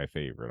probably my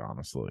favorite,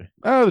 honestly.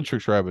 oh, the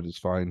Tricks Rabbit is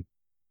fine.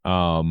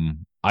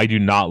 I do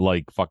not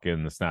like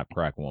fucking the Snap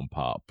Crack One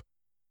Pop.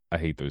 I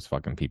hate those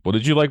fucking people.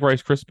 Did you like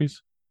Rice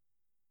Krispies?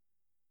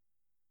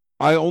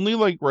 I only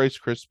like Rice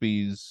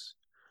Krispies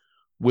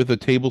with a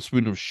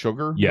tablespoon of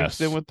sugar mixed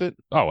in Yes. with it.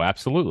 Oh,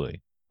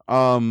 absolutely.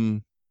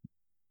 Um,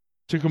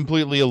 to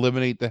completely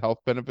eliminate the health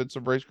benefits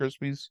of Rice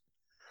Krispies.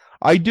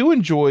 I do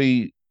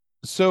enjoy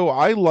so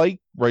I like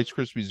Rice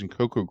Krispies and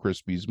Cocoa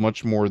Krispies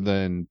much more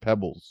than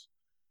Pebbles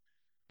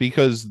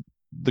because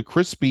the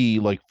crispy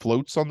like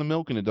floats on the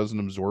milk and it doesn't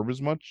absorb as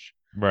much.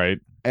 Right.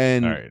 All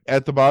And right.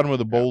 at the bottom of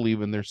the Yeah. bowl,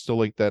 even there's still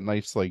like that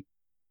nice like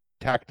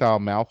tactile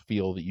mouth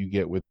feel that you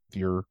get with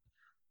your,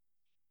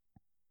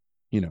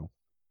 you know,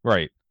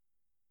 Right.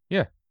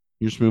 Yeah.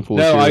 your spoonful of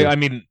No, I cereal.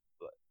 mean,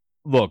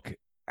 look,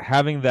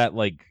 having that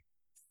like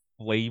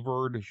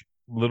flavored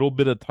little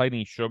bit of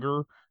tiny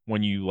sugar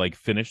when you like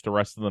finish the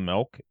rest of the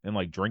milk and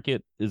like drink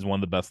it is one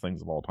of the best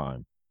things of all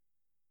time.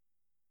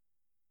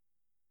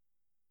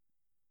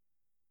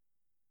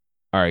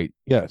 All right.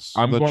 Yes,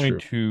 I'm that's going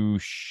true. to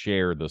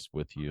share this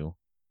with you.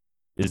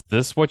 Is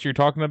this what you're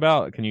talking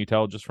about? Can you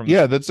tell just from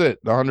Yeah, that's it.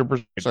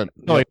 100%.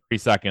 only Yep. 3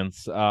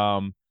 seconds?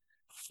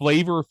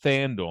 Flavor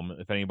fandom,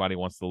 if anybody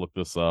wants to look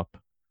this up.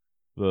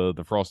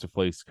 The Frosted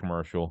Flakes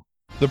commercial.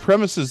 The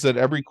premise is that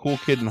every cool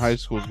kid in high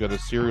school's got a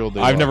cereal they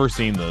I've love. never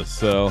seen this,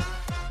 so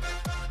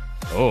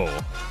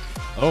oh.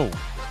 Oh.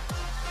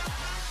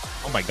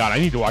 Oh my god, I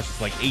need to watch this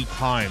like 8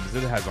 times.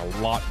 It has a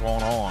lot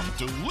going on.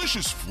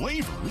 Delicious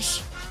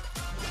flavors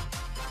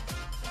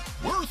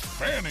worth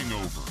fanning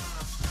over.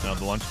 Now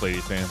the lunch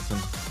lady's dancing.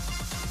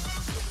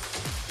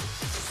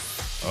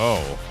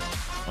 Oh.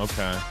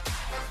 Okay.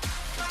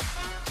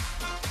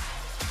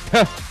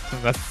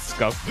 That's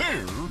disgusting.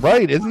 There,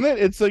 Right, isn't it?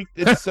 It's like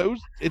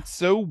it's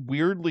so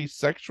weirdly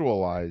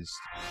sexualized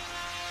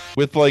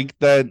with like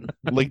that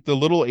like the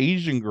little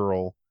Asian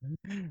girl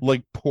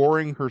like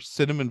pouring her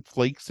cinnamon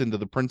flakes into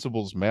the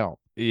principal's mouth.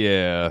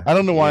 Yeah. I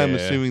don't know why I'm Yeah.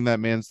 assuming that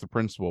man's the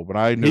principal, but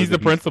I know He's that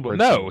the he's the principal.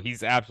 No,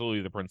 he's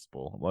absolutely the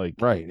principal. Like,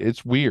 right.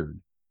 It's weird.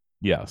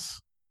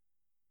 yes.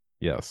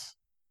 Yes.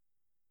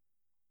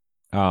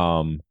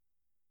 Um,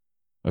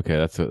 okay,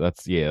 that's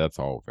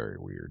all very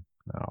weird.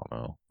 I don't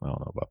know. I don't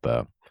know about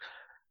that.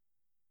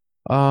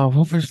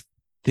 What was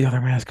the other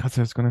mascots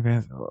I was gonna be?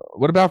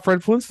 What about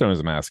Fred Flintstone as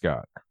a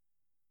mascot?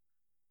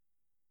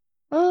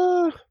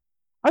 Uh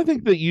I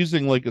think that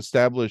using like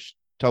established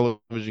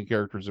television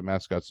characters and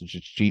mascots is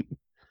just cheap.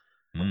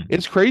 Hmm.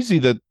 It's crazy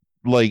that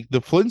like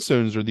the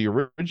Flintstones are the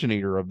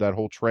originator of that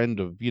whole trend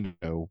of,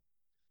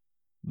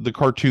 the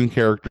cartoon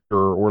character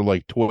or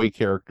like toy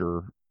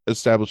character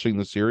establishing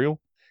the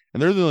cereal.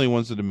 And they're the only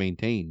ones that have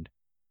maintained.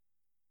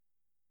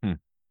 Hmm.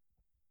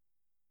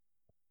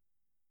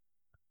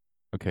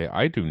 Okay,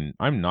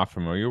 I'm not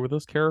familiar with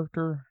this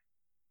character.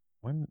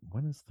 When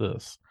is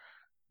this?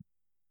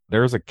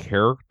 There's a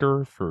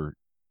character for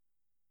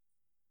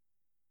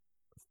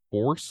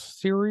Force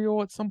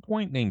cereal at some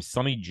point named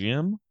Sonny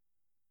Jim.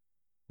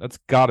 That's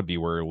got to be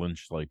where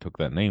Lynch like took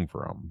that name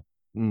from.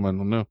 I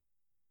don't know.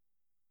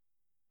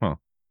 Huh.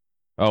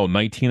 Oh,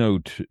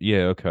 1902.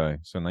 Yeah, okay.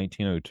 So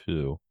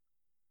 1902.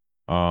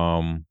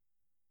 Um,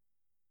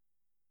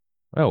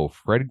 oh,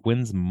 Fred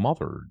Gwynn's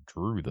mother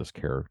drew this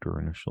character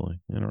initially.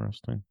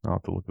 Interesting. I'll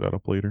have to look that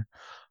up later.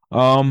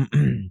 All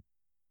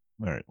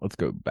right, let's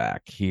go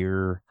back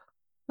here.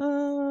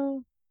 Uh,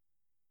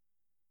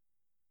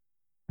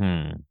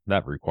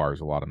 that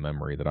requires a lot of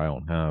memory that I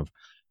don't have.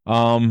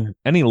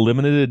 Any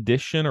limited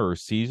edition or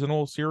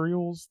seasonal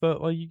cereals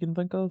that like you can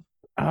think of?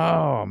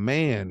 Oh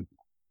man.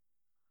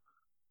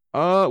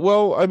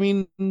 Well, I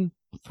mean,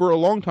 for a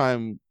long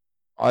time,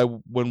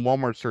 when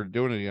Walmart started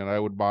doing it again, I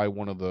would buy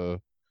one of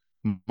the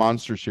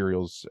monster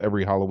cereals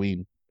every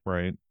Halloween.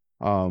 Right.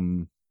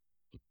 Um,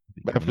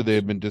 after they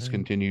had been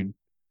discontinued.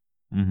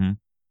 Mm-hmm.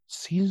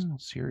 Seasonal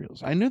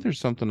cereals. I know there's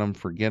something I'm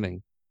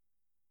forgetting.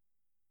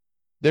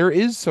 There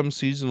is some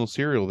seasonal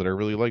cereal that I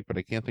really like, but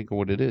I can't think of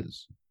what it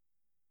is.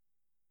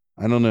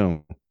 I don't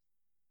know.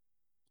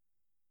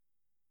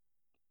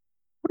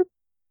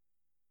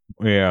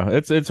 Yeah,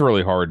 it's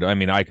really hard. I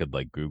mean, I could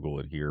like Google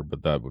it here,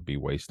 but that would be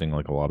wasting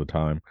like a lot of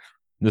time.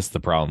 This is the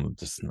problem.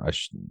 Just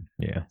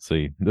yeah.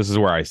 See, this is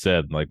where I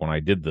said like when I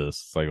did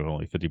this, it's like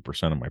only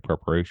 50% of my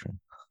preparation.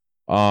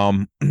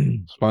 Um,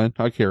 It's fine.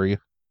 I carry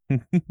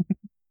you.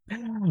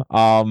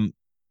 um.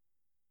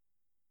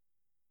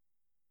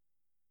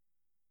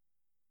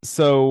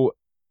 So,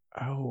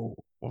 oh,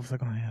 what was I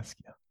going to ask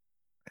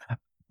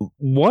you?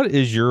 What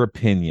is your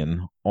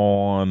opinion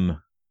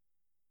on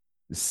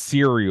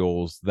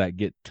cereals that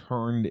get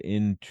turned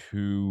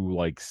into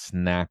like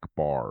snack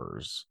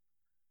bars?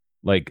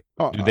 Like,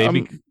 Oh, do they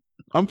be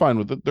I'm fine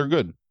with it. They're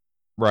good.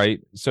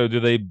 right? So do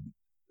they?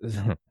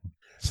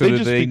 So They do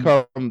just they?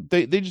 become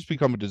they just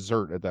become a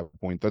dessert at that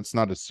point. That's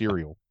not a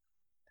cereal.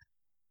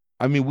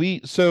 I mean,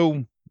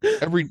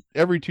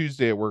 every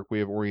Tuesday at work we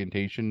have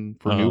orientation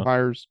for new Uh-huh.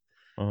 hires,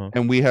 Uh-huh.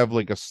 and we have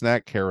like a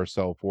snack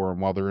carousel for them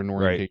while they're in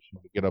Right. orientation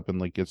to get up and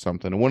like get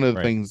something. And one of the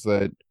Right. things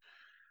that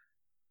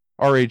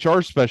our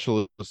HR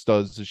specialist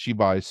does is she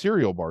buys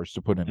cereal bars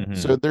to put in it. Mm-hmm.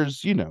 So there's,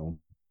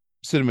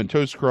 cinnamon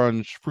toast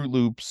crunch, Fruit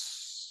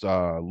Loops,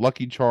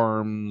 Lucky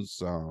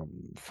Charms,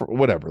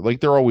 whatever. Like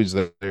they're always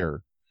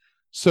there.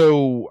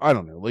 So I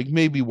don't know, like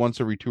maybe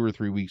once every 2 or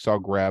 3 weeks, I'll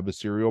grab a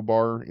cereal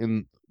bar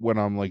in when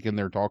I'm like in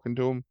there talking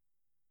to them,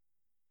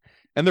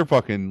 and they're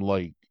fucking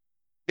like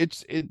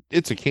it's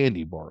a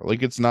candy bar.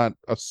 Like it's not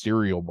a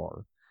cereal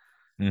bar.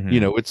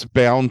 Mm-hmm. It's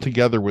bound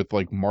together with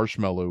like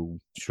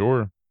marshmallow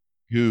Sure.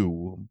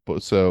 goo.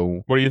 But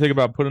so What do you think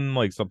about putting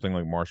like something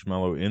like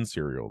marshmallow in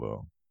cereal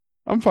though?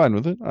 I'm fine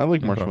with it. I like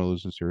Okay.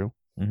 marshmallows in cereal.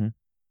 Mm-hmm.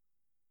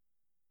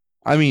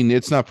 I mean,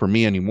 it's not for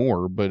me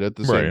anymore, but at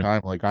the same Right.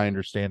 time, like I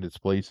understand its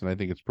place and I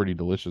think it's pretty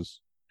delicious.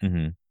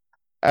 Mm-hmm.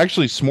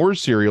 Actually, s'mores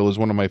cereal is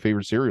one of my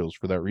favorite cereals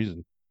for that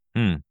reason.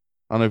 Hmm.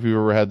 I don't know if you've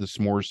ever had the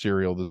s'mores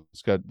cereal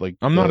that's got like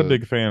I'm not a the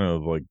big fan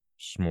of like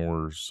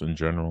s'mores in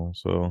general,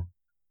 so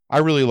I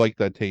really like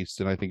that taste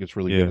and I think it's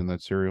really good yeah. in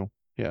that cereal.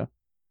 Yeah.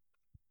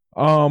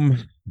 Um.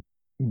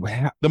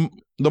 The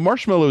the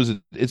marshmallows,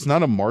 it's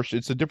not a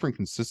it's a different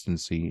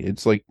consistency.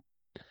 It's like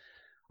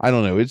I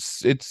don't know.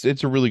 It's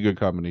a really good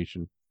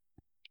combination.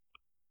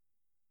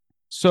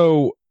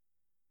 So,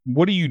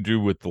 what do you do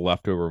with the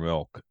leftover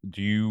milk?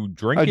 Do you I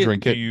drink it?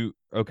 drink Do it. you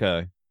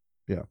okay?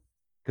 Yeah.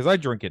 Because I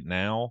drink it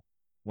now.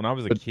 When I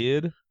was a But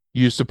kid,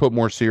 you used to put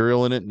more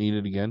cereal in it and eat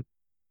it again.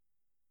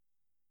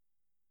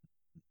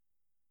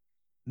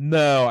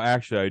 no,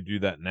 actually, I do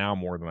that now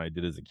more than I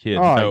did as a kid.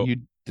 Ah, No, you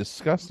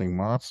disgusting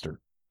monster.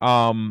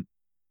 um,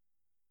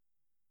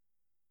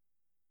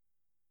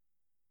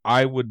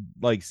 I would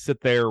like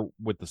sit there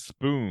with the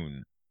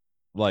spoon,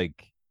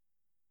 like,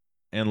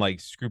 and like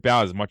scoop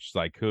out as much as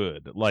I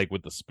could, like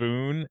with the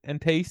spoon and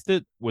taste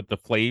it with the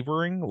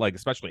flavoring, like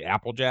especially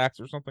Apple Jacks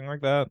or something like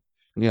that,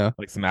 Yeah.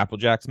 like some Apple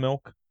Jacks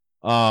milk.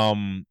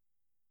 Um,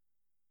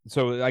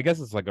 so I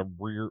guess it's like a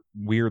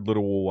weird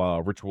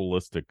little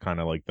ritualistic kind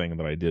of like thing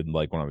that I did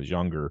like when I was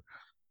younger.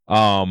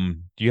 Do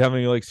you have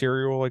any like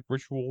cereal like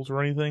rituals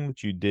or anything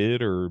that you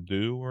did or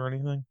do or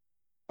anything?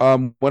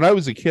 When I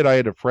was a kid, I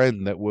had a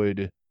friend that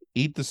would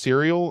eat the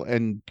cereal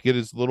and get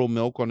as little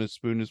milk on his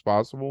spoon as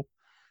possible,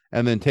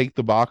 and then take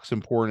the box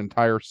and pour an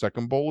entire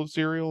second bowl of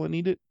cereal and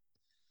eat it.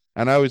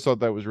 And I always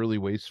thought that was really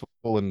wasteful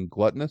and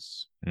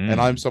gluttonous.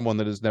 And I'm Mm. someone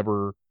that has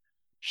never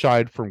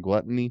shied from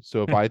gluttony.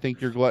 So if I think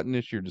you're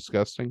gluttonous, you're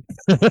disgusting.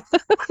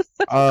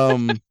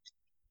 Um,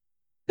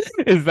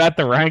 Is that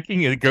the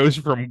ranking? It goes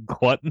from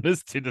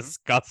gluttonous to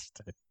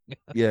disgusting.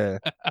 yeah.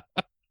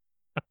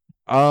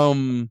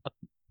 Um,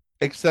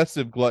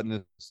 excessive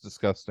gluttonous is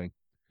disgusting.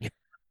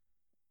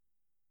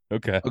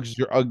 Okay.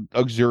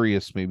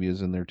 Uxurious maybe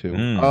is in there too.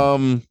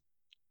 Mm.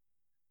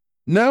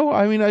 No,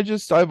 I mean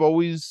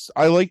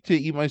I like to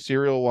eat my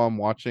cereal while I'm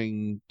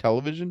watching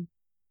television.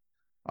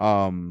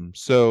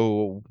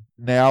 So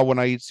now when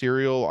I eat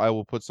cereal, I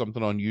will put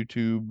something on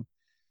YouTube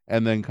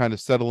and then kind of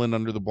settle in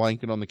under the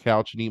blanket on the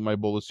couch and eat my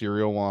bowl of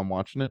cereal while I'm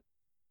watching it.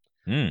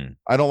 Mm.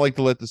 I don't like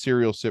to let the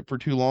cereal sit for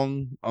too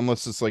long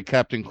unless it's like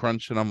Captain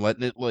Crunch and I'm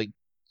letting it like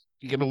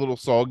get a little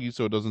soggy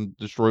so it doesn't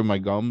destroy my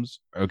gums.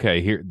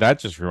 Okay, here that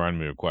just reminded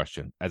me of a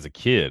question. As a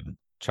kid,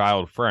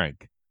 child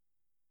Frank,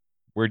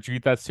 where'd you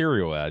eat that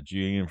cereal at? Did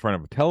you eat it in front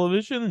of a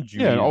television? Did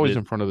you Yeah, eat always it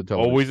in front of the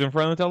television. always in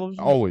front of the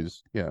television?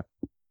 Always. Yeah.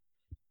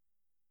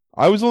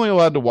 I was only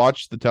allowed to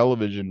watch the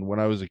television when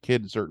I was a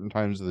kid at certain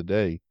times of the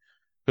day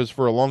because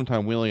for a long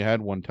time we only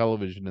had one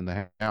television in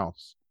the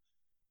house.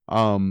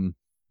 Um,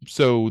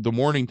 so the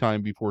morning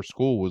time before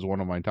school was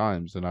one of my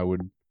times, and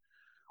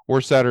or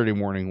Saturday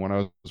morning when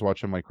I was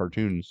watching my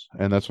cartoons,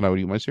 and that's when I would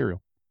eat my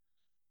cereal.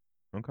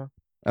 Okay.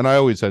 And I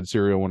always had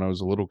cereal when I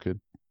was a little kid.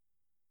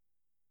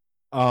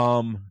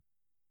 Um,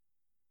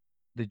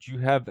 did you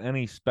have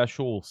any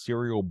special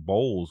cereal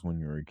bowls when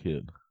you were a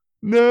kid?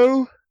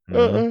 No,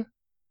 No. you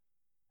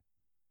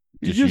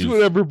Just just use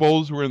whatever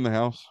bowls were in the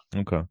house.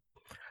 okay.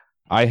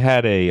 I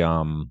had a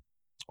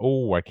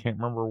oh, I can't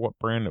remember what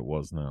brand it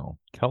was now.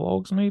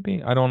 Kellogg's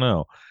maybe? I don't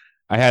know.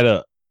 I had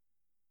it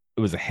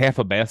was a half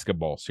a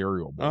basketball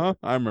cereal bowl.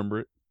 I remember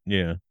it.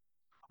 Yeah.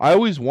 I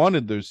always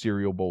wanted those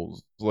cereal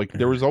bowls. Like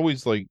there was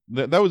always like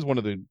that was one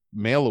of the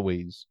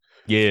mailaways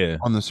Yeah.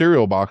 on the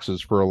cereal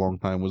boxes for a long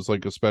time, was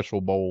like a special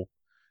bowl,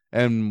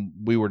 and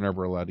we were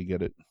never allowed to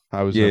get it.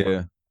 I was never.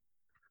 Yeah.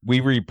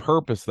 We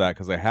repurposed that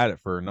because I had it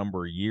for a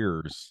number of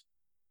years.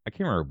 I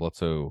can't remember if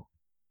Blitzo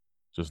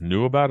just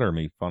knew about it or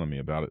made fun of me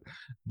about it.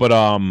 But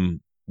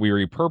we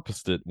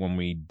repurposed it when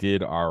we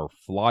did our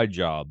Fly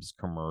Jobs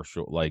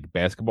commercial, like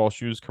basketball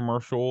shoes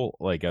commercial,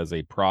 like as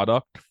a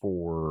product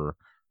for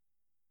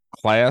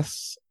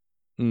class.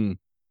 Mm.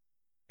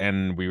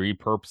 And we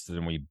repurposed it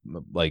and we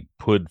like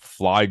put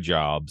Fly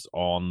Jobs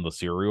on the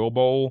cereal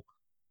bowl.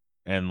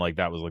 And like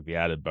that was like the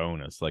added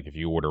bonus. Like if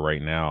you order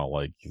right now,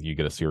 like you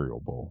get a cereal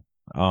bowl.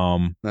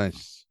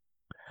 Nice.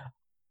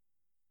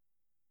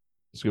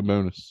 It's a good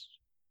bonus.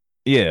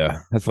 Yeah,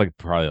 that's like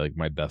probably like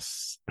my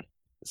best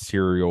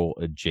cereal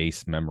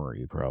adjacent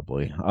memory,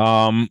 probably.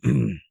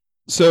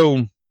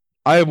 So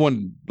I have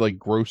one like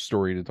gross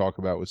story to talk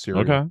about with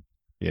cereal. Okay.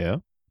 Yeah.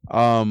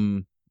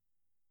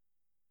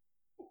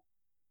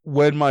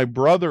 When my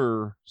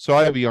brother, so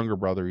I have a younger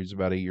brother, he's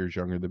about 8 years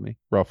younger than me,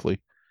 roughly.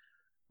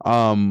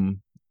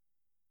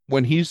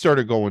 When he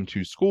started going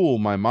to school,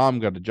 my mom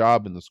got a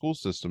job in the school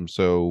system,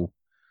 so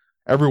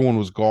everyone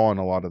was gone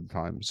a lot of the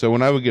time. So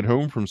when I would get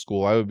home from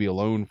school, I would be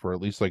alone for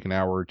at least like an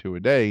hour or two a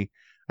day,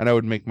 and I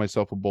would make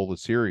myself a bowl of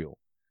cereal.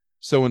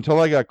 So until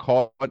I got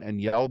caught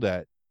and yelled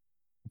at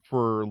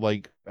for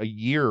like a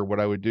year, what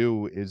I would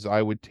do is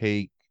I would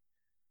take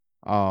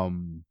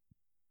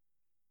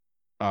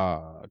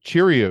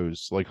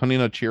Cheerios, like Honey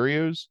Nut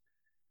Cheerios,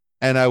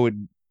 and I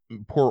would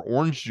pour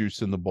orange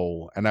juice in the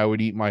bowl, and I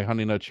would eat my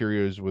Honey Nut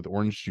Cheerios with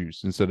orange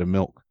juice instead of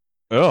milk.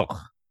 Ugh.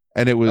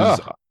 And it was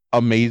Ugh.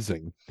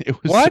 amazing.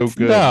 It was What? so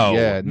good. No.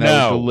 Yeah,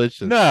 No.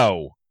 delicious.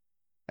 No.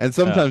 And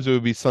sometimes it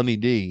would be Sunny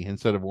D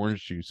instead of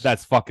orange juice.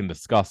 That's fucking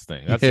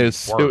disgusting. That's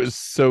yes, even it worse. was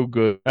so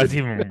good. That's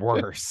even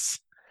worse.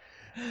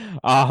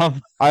 I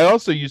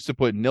also used to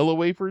put Nilla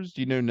wafers.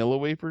 Do you know Nilla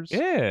wafers?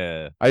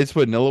 Yeah. I used to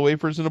put Nilla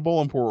wafers in a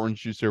bowl and pour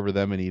orange juice over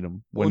them and eat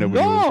them when Well,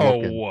 nobody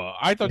was looking. no,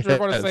 I thought you were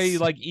going to say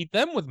Yes. like eat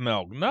them with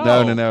milk.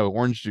 No.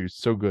 Orange juice,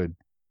 so good,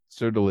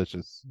 so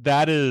delicious.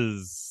 That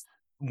is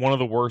one of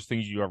the worst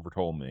things you ever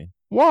told me.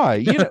 Why?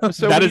 You know,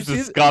 so that when is you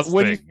see-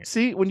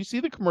 disgusting. when you see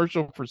the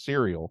commercial for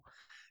cereal,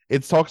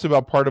 it talks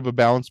about part of a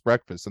balanced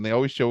breakfast, and they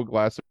always show a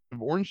glass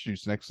of orange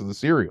juice next to the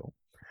cereal.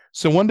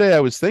 So one day I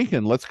was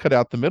thinking, let's cut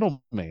out the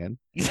middleman,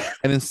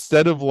 and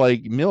instead of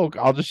like milk,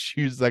 I'll just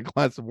use that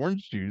glass of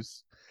orange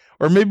juice.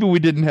 Or maybe we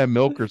didn't have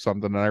milk or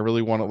something, and I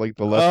really wanted like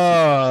the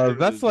left.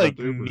 That's like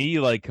me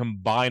like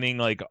combining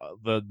like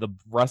the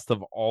rest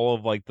of all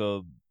of like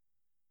the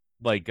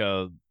like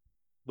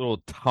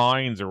little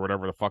tines or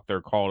whatever the fuck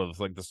they're called. It's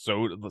like the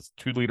soda, the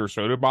 2-liter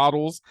soda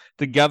bottles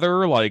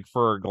together, like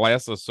for a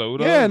glass of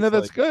soda. Yeah, no,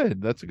 that's like,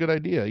 good. That's a good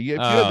idea. Yeah, if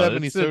you have that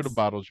many soda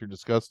bottles, you're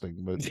disgusting.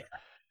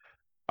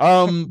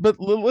 But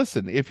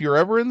listen, if you're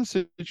ever in the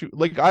situation,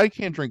 like I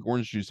can't drink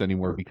orange juice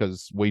anymore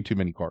because way too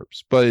many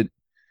carbs,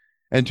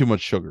 and too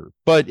much sugar.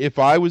 But if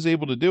I was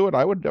able to do it,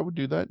 I would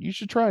do that. You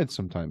should try it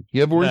sometime.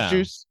 You have orange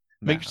juice,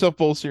 make yourself a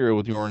bowl of cereal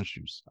with your orange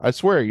juice. I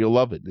swear you'll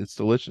love it. It's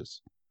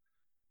delicious.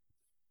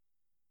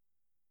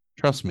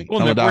 Trust me.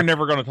 Well, we're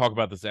never going to talk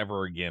about this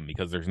ever again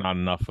because there's not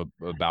enough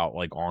about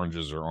like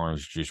oranges or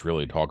orange juice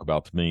really to talk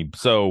about to me.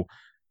 So,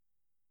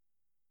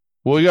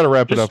 well, we got to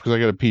wrap it up because I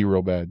got to pee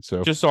real bad.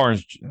 So just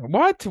orange.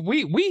 What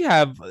we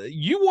have?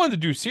 You wanted to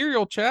do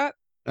cereal chat?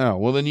 Oh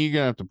well, then you're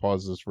gonna have to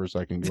pause this for a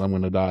second because I'm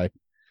gonna die.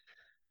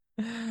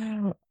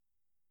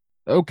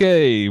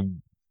 Okay,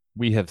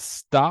 we have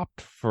stopped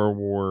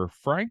for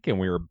Frank, and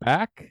we are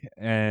back,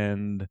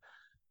 and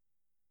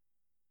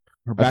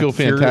we're back. I feel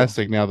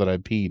fantastic now that I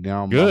peed.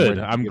 Now I'm good.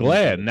 I'm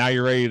glad. Now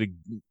you're ready to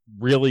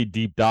really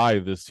deep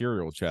dive this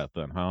cereal chat,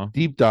 then, huh?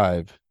 Deep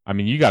dive. I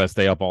mean, you got to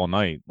stay up all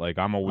night. Like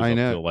I'm always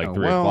up till like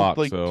 3 o'clock.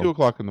 Like so 2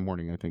 o'clock in the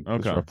morning, I think.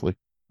 Okay, roughly.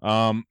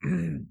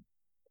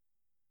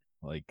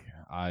 Like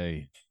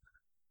I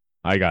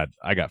got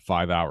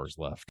 5 hours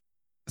left.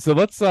 So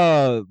let's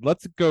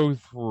go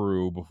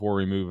through before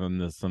we move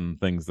into some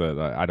things that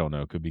I don't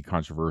know could be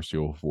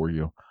controversial for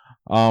you.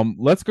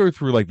 Let's go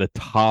through like the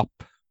top.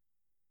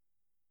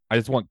 I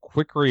just want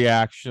quick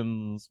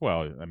reactions.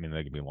 Well, I mean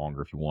they can be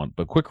longer if you want,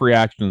 but quick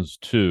reactions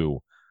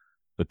to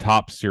the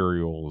top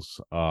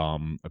cereals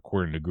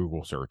according to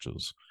Google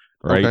searches,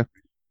 right? Okay.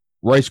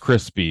 Rice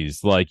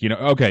Krispies, like, you know,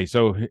 okay,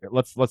 so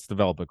let's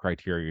develop a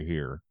criteria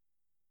here.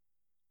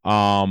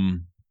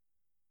 Kind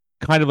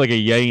of like a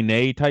yay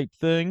nay type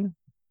thing.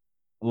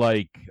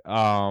 Like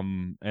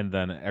and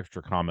then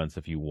extra comments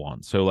if you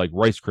want. So like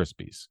Rice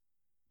Krispies.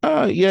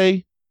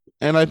 Yay.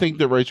 And I think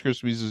that Rice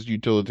Krispies is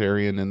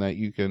utilitarian in that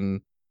you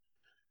can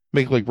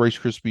make like Rice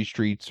Krispies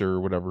treats or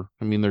whatever.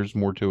 I mean, there's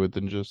more to it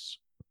than just,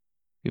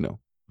 you know,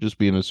 just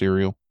being a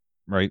cereal.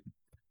 Right.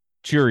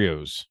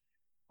 Cheerios.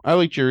 I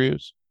like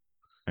Cheerios.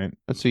 Right.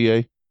 That's a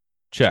yay.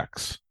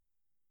 Chex.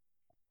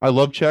 I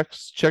love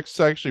Chex.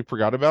 Chex I actually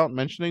forgot about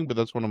mentioning, but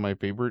that's one of my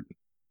favorite.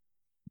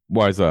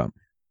 Why is that?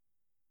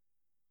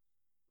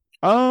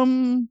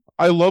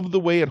 I love the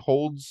way it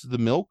holds the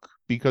milk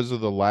because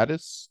of the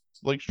lattice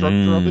like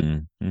structure of it.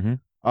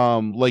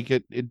 Mm-hmm. Like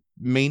it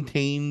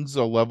maintains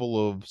a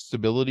level of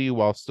stability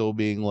while still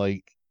being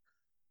like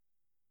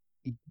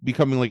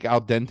becoming like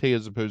al dente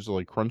as opposed to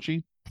like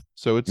crunchy.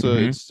 So it's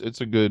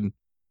a good,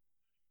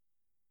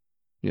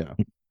 yeah.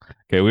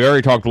 Okay, we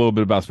already talked a little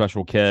bit about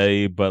Special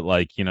K, but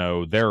like,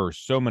 there are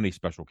so many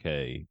Special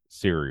K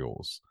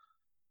cereals.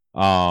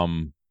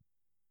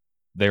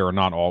 They are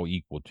not all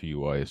equal to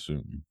you, I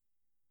assume.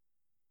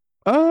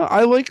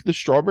 I like the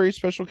strawberry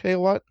Special K a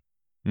lot,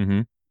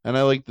 Mm-hmm. and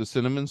I like the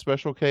cinnamon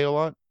Special K a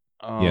lot.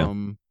 Yeah,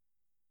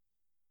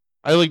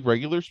 I like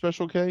regular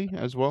Special K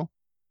as well.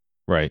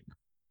 right.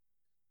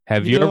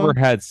 Have You you ever know,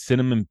 had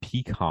cinnamon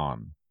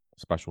pecan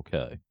Special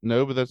K?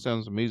 no, but that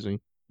sounds amazing.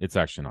 It's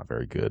actually not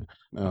very good.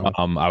 No.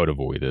 I would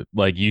avoid it.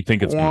 Like you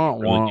think it's gonna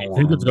be Wah, really, wah, you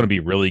think it's wah. gonna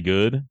be really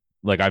good.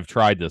 Like I've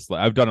tried this.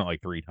 I've done it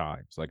like 3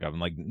 times. Like I'm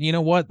like, you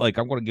know what? Like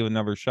I'm gonna give it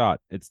another shot.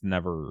 It's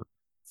never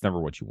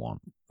what you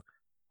want.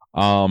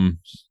 Um,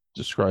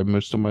 Describe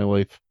most of my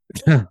life.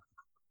 uh,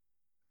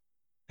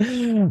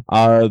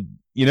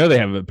 they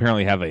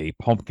apparently have a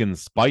pumpkin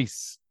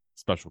spice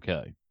Special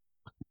K.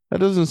 That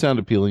doesn't sound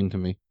appealing to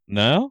me.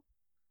 No.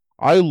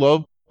 I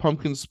love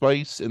pumpkin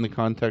spice in the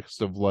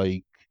context of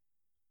like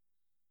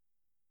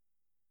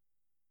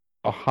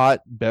a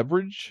hot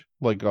beverage,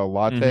 like a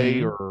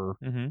latte Mm-hmm. or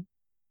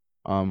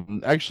Mm-hmm.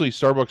 actually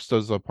Starbucks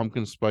does a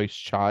pumpkin spice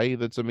chai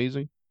that's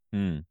amazing.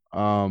 Hmm.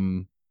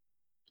 Um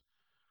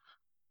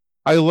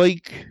I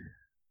like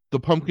the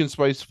pumpkin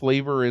spice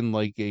flavor in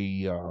like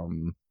a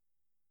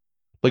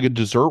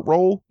dessert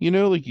roll,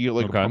 like you get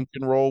like a Okay.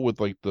 pumpkin roll with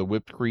like the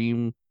whipped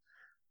cream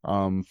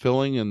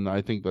filling, and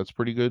I think that's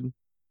pretty good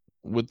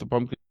with the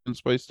pumpkin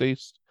spice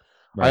taste.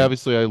 Right.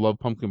 I love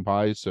pumpkin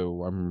pie,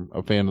 so I'm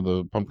a fan of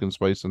the pumpkin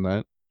spice in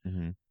that.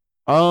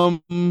 Mm-hmm.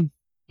 Um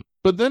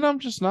but then I'm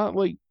just not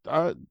like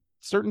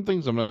certain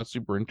things I'm not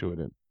super into it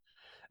in.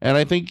 And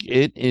I think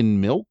it in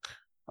milk,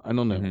 I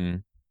don't know. Mm-hmm.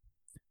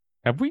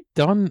 Have we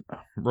done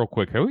real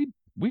quick?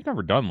 We've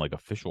never done like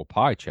official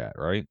pie chat,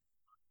 right?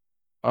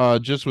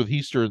 Just with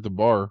Easter at the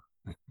bar.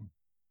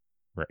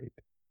 Right.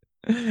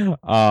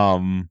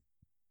 Um,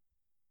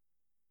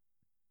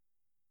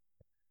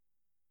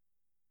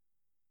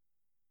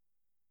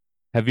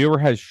 have you ever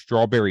had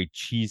strawberry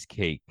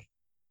cheesecake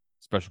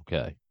Special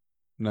K?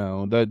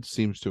 No, that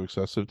seems too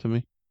excessive to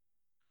me.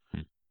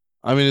 Hmm.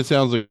 I mean, it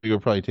sounds like it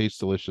would probably taste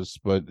delicious,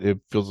 but it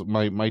feels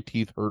my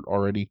teeth hurt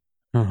already.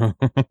 um,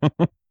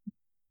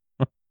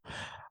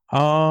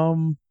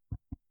 I'm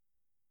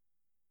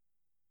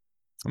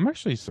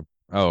actually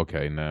oh,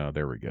 okay, no,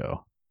 there we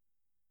go.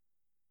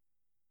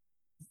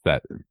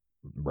 That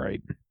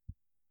right.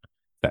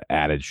 That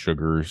added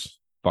sugars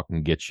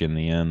fucking get you in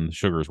the end. The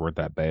sugars weren't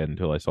that bad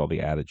until I saw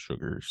the added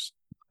sugars,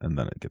 and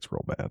then it gets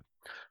real bad.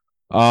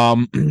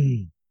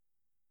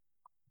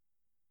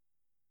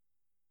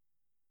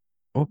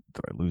 Oh,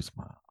 did I lose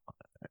my?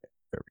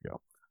 There we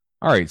go.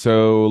 All right,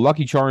 so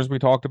Lucky Charms we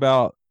talked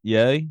about.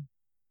 Yay.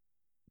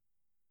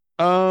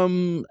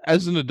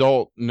 As an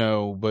adult,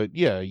 no, but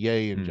yeah,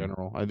 yay in Hmm.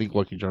 general. I think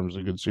Lucky Charms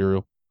is a good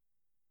cereal.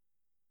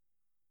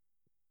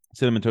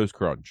 Cinnamon Toast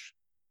Crunch.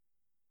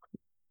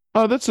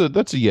 Oh, that's a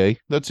yay.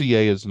 That's a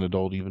yay as an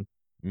adult even.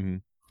 Mm-hmm.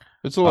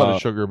 It's a lot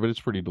of sugar, but it's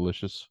pretty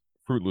delicious.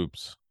 Fruit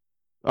Loops.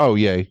 Oh,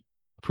 yay.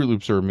 Fruit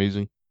Loops are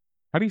amazing.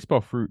 How do you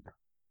spell fruit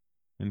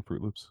in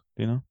Fruit Loops?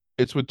 Do you know?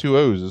 It's with two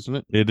O's, isn't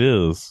it? It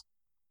is.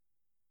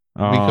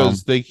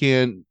 Because they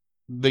can't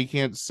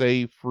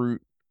say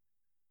fruit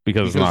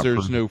Because it's because not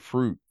there's fruit. no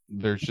fruit.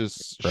 There's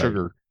just Right.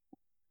 sugar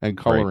and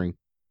coloring.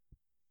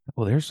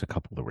 Well, there's a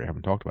couple that we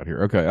haven't talked about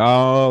here. Okay.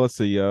 Let's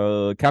see.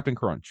 Captain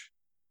Crunch.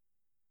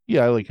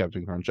 Yeah, I like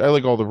Captain Crunch. I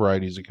like all the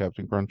varieties of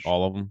Captain Crunch.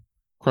 All of them.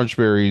 Crunch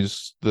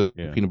berries, the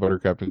Yeah. peanut butter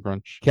Captain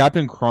Crunch.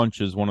 Captain Crunch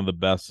is one of the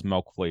best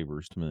milk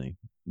flavors to me.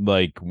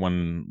 Like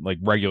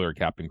regular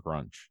Captain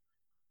Crunch,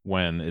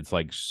 when it's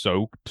like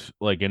soaked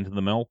like into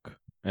the milk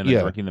and then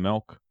Yeah. drinking the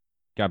milk.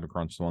 Captain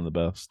Crunch is one of the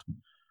best.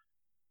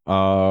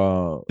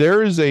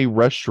 There is a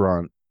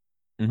restaurant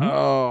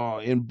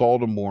Mhm. in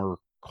Baltimore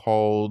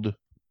called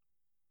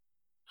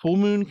Full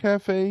Moon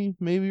Cafe,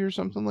 maybe, or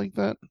something like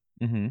that.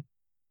 Mm-hmm.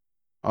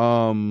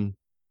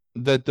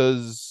 That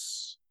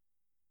does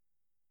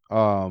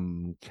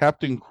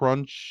Captain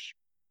Crunch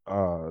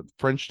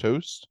French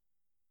toast,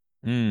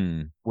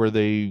 Mm. where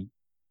they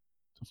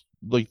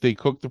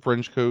cook the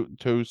French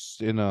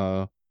toast in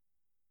a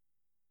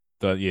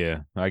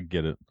Yeah, I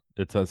get it.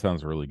 That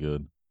sounds really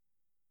good.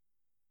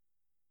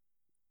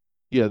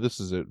 yeah, this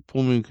is it.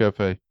 Full Moon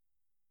Cafe.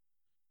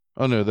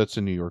 Oh no, that's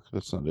in New York.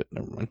 That's not it.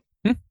 Never mind.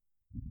 Hmm.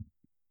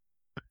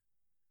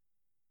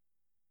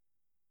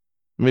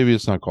 Maybe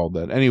it's not called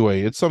that.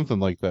 Anyway, it's something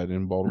like that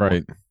in Baltimore.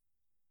 Right.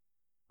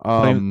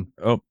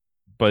 Oh,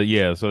 but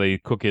yeah, so they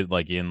cook it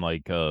like in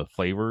like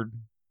flavored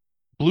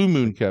Blue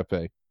Moon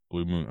Cafe.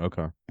 Blue Moon.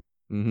 Okay.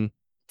 Mm-hmm.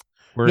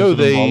 Where is No, it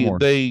in Baltimore?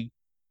 they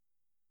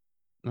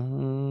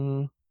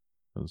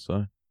Let's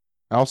say.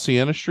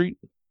 Alciana Street.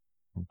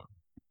 Okay.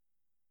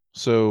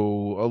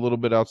 So a little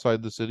bit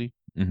outside the city.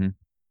 Mm-hmm.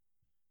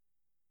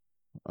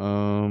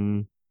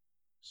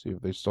 See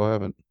if they still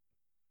have it.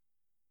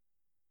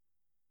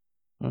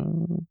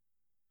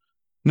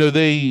 No,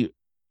 they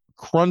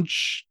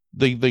crunch.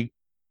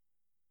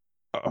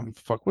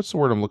 Fuck. What's the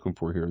word I'm looking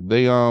for here?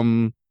 They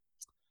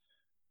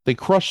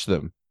crush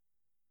them.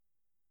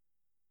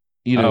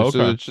 Oh,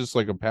 So okay. it's just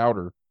like a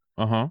powder,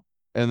 Uh-huh.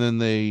 and then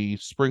they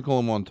sprinkle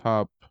them on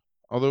top.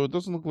 Although it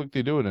doesn't look like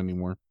they do it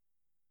anymore.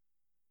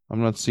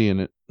 I'm not seeing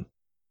it.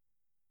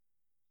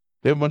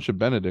 They have a bunch of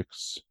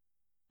Benedicts, a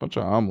bunch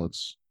of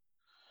omelets.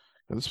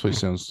 Yeah, this place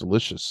sounds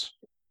delicious.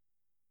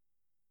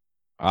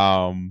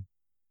 Um,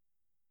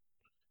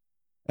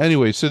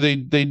 Anyway, so they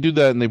do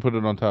that and they put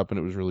it on top, and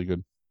it was really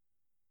good.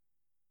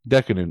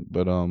 Decadent,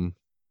 but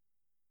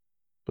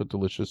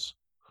delicious.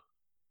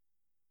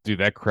 dude,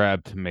 that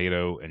crab,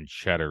 tomato, and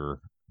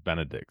cheddar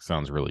Benedict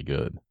sounds really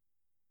good.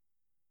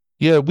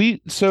 Yeah,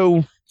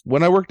 so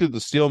when I worked at the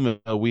steel mill,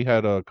 we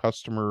had a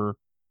customer.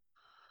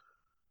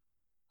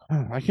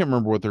 I can't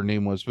remember what their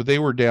name was, but they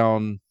were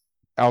down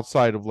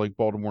outside of like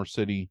Baltimore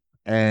City,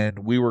 and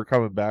we were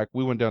coming back.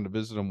 We went down to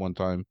visit them one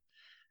time,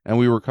 and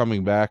we were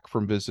coming back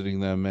from visiting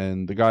them,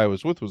 and the guy I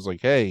was with was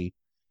like, "Hey,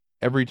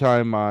 every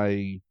time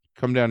I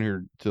come down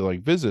here to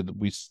like visit,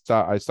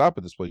 I stop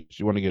at this place.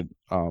 You want to get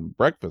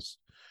breakfast?"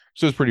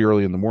 So it's pretty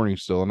early in the morning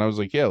still, and I was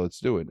like, "Yeah, let's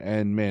do it."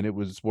 And man, it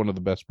was one of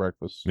the best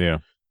breakfasts. Yeah,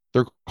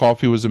 Their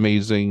coffee was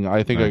amazing.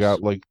 I think I nice.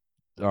 got like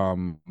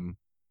um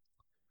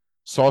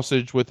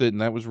sausage with it,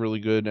 and that was really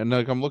good. And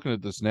like I'm looking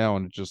at this now,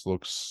 and it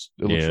looks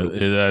Yeah, really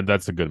good.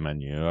 that's a good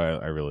menu.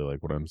 I really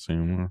like what I'm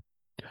seeing.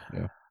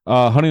 Yeah.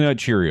 Honey Nut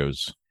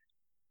Cheerios.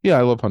 Yeah,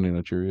 I love Honey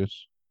Nut Cheerios.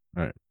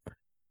 All right.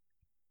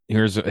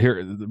 Here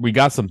we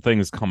got some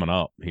things coming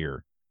up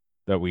here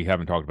that we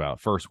haven't talked about.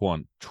 First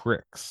one,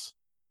 Trix.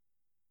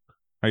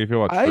 How you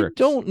feel about I Trix?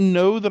 don't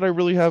know that I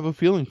really have a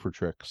feeling for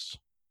Trix.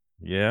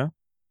 Yeah.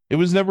 It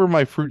was never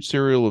my fruit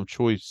cereal of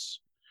choice.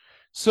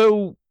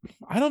 So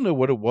I don't know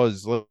what it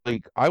was.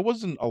 Like I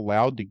wasn't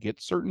allowed to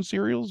get certain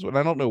cereals, and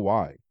I don't know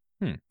why.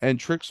 Hmm. And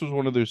Trix was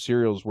one of those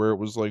cereals where it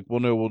was like, well,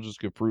 no, we'll just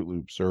get Fruit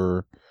Loops,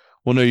 or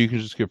well, no, you can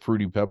just get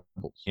Fruity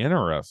Pebbles.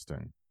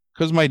 Interesting.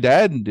 Because my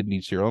dad didn't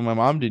eat cereal, and my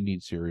mom didn't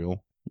eat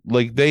cereal.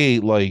 Like they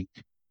ate like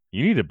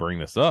You need to bring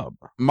this up.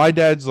 my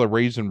dad's a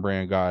Raisin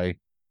Bran guy,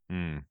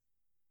 Hmm.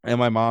 and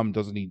my mom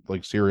doesn't eat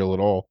like cereal at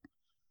all.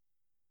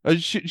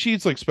 She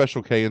eats like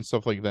Special K and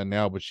stuff like that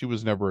now, but she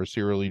was never a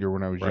cereal eater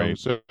when I was young. Right.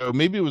 So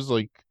maybe it was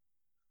like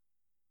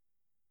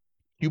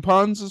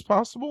coupons is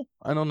possible.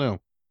 I don't know.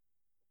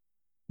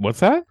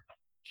 What's that?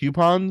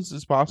 Coupons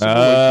is possible. Like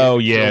Oh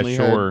maybe they yeah, only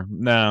had sure.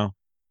 No,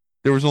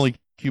 there was only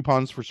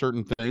coupons for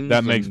certain that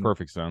things, makes and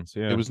perfect sense.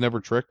 it Yeah. was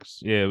never Tricks.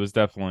 Yeah, it was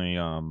definitely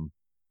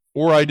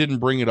Or I didn't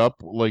bring it up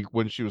like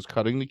when she was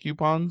cutting the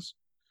coupons,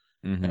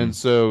 mhm, and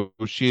so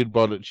she had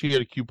bought it. She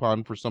had a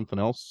coupon for something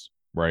else.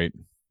 right.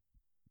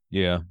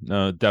 Yeah.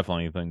 No,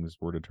 definitely things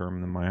were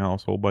determined in my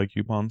household by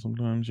coupons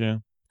sometimes, yeah.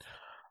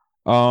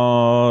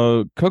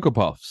 Cocoa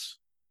Puffs.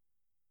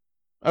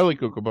 I like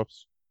Cocoa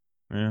Puffs.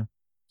 Yeah.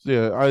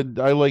 Yeah,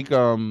 I like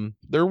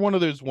they're one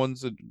of those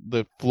ones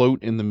that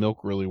float in the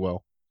milk really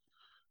well.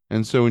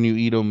 And so when you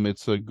eat them,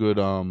 it's a good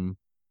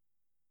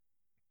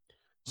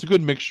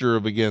mixture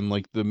of again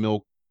like the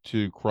milk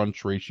to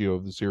crunch ratio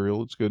of the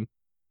cereal. It's good.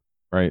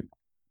 Right.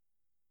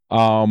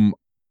 Um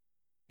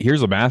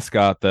Here's a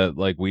mascot that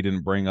like we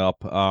didn't bring up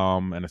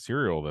and a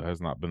cereal that has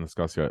not been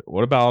discussed yet.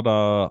 What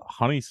about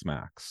Honey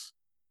Smacks?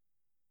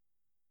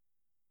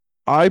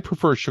 I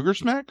prefer Sugar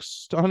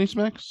Smacks to Honey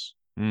Smacks.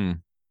 Hmm.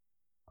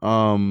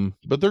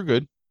 But they're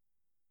good.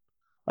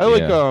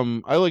 Yeah.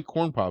 I like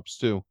Corn Pops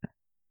too.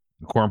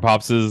 Corn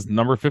Pops is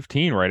number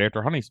 15 right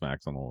after Honey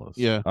Smacks on the list.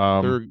 Yeah,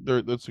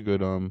 they're that's a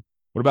good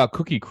What about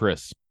Cookie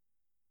Crisp?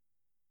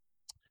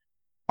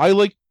 I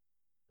like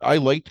I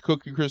liked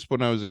Cookie Crisp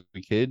when I was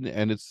a kid,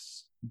 and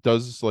it's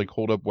does like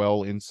hold up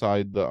well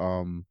inside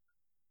the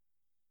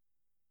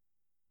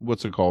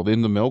what's it called,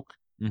 in the milk.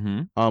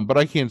 Mm-hmm. But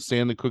I can't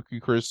stand the Cookie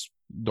Crisp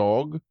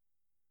dog.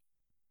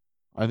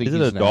 I think Is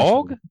it a he's an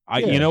dog?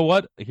 asshole. You Yeah, know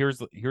what?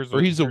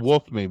 or he's a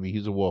wolf. Maybe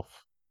he's a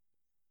wolf.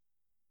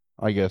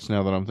 I guess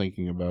now that I'm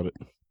thinking about it,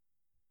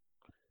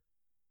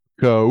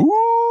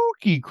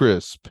 Cookie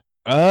Crisp.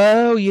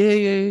 Oh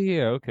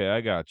yeah. Okay,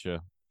 I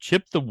gotcha.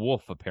 Chip the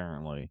Wolf,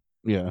 apparently.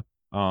 Yeah,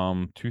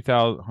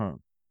 2000. Huh.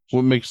 well,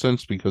 it makes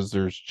sense because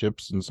there's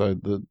chips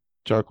inside the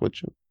chocolate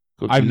chip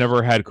I've cookies.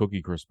 never had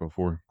Cookie Crisp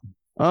before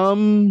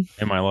Um,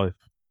 in my life.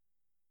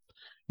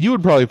 you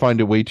would probably find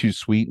it way too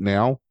sweet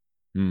now.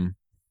 Hmm.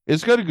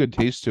 It's got a good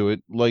taste to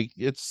it. Like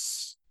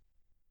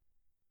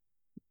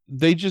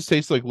they just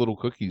taste like little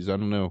cookies. I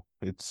don't know.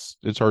 It's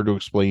hard to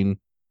explain,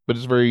 but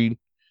it's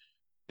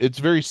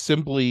very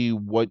simply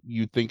what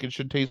you think it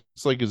should taste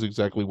like is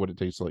exactly what it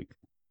tastes like.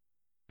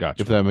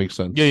 Gotcha. If that makes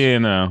sense. Yeah,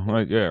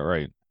 no. Yeah,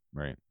 right.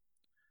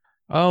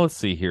 Oh, let's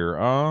see here.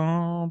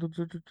 All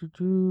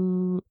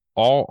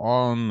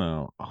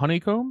on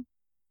honeycomb.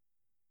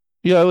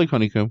 Yeah, I like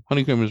honeycomb.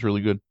 Honeycomb is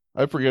really good.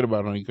 I forget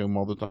about honeycomb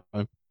all the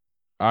time.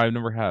 I've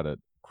never had it.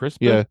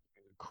 Yeah.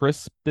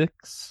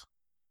 Crispix.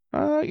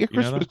 Yeah, You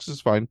know that? Crispix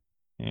is fine.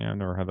 Yeah, I've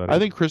never had that. I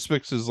think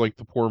Crispix is like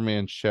the poor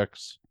man's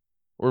checks,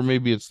 or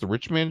maybe it's the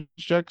rich man's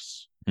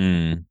checks.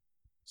 Mm.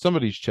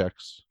 Somebody's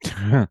checks.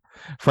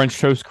 French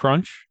toast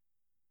crunch.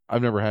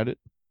 I've never had it.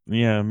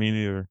 Yeah, me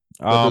neither.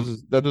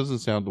 That doesn't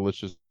sound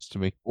delicious to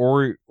me.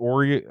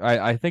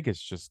 I think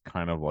it's just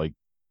kind of like,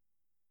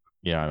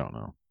 yeah, I don't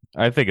know.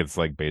 I think it's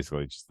like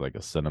basically just like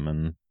a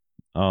cinnamon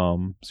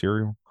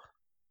cereal.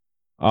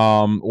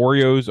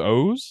 Oreos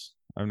O's.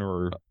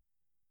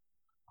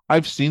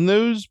 I've seen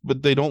those,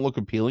 but they don't look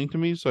appealing to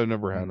me, so I've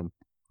never had them.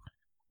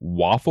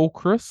 Waffle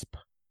crisp.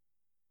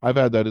 I've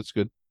had that. It's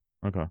good.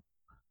 Okay.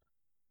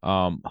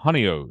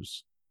 Honey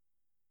O's.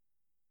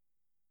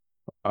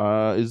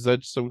 Is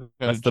that some kind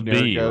That's of the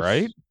generic B, guess?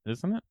 right?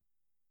 Isn't it?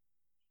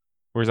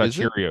 Or is that Is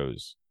it?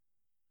 Cheerios?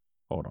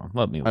 Hold on,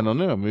 let me I look. don't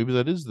know. Maybe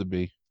that is the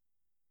B.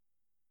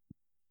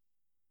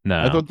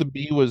 No, I thought the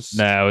B was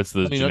no, it's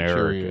the Honey Nut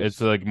generic. Cheerios.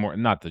 It's like more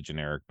not the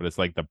generic, but it's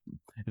like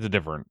it's a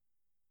different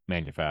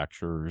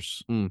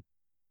manufacturers. Mm.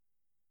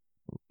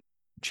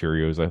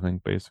 Cheerios, I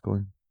think,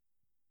 basically.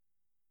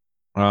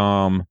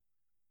 Um.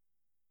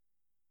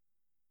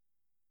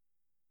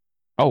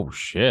 Oh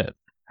shit!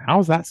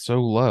 How's that so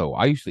low?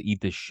 I used to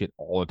eat this shit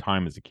all the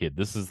time as a kid.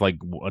 This is like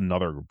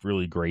another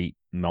really great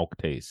milk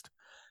taste.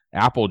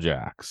 Apple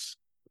Jacks.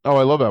 Oh,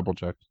 I love Apple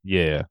Jacks.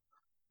 Yeah,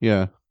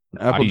 Yeah,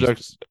 I Apple used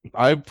Jacks.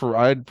 I'd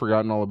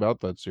forgotten all about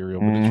that cereal,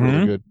 but it's really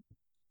Mhm. good.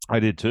 I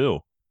did too.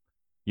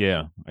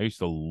 Yeah, I used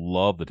to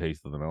love the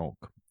taste of the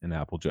milk in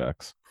Apple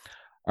Jacks.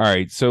 All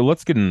right, so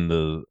let's get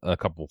into a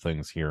couple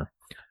things here.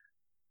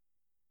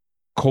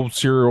 Cold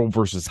cereal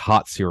versus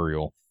hot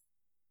cereal.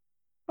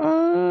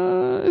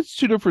 It's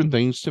two different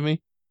things to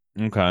me.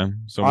 Okay,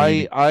 so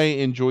I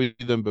enjoy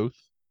them both.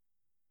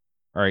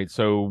 all right,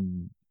 so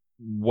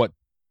what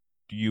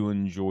do you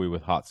enjoy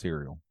with hot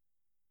cereal?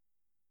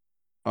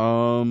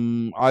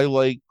 I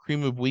like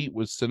cream of wheat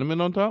with cinnamon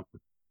on top.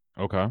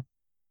 Okay.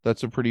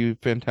 That's a pretty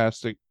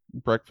fantastic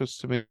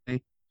breakfast to me.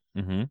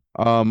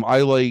 Mm-hmm.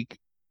 I like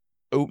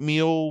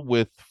oatmeal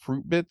with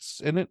fruit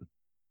bits in it.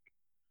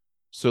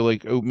 So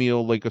like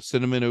oatmeal, like a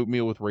cinnamon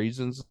oatmeal with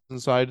raisins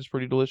inside is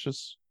pretty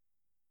delicious.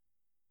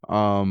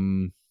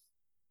 Um,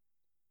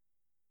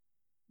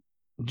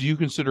 do you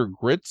consider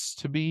grits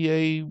to be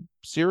a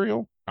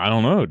cereal? I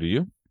don't know. Do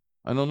you?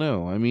 I don't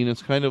know. I mean,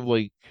 it's kind of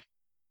like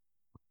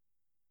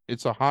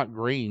it's a hot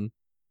grain.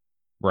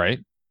 Right.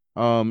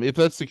 If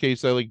that's the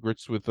case, I like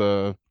grits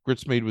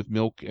made with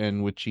milk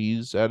and with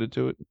cheese added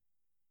to it.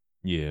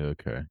 Yeah.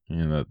 Okay.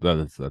 Yeah.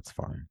 That's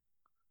fine.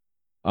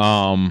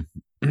 Um,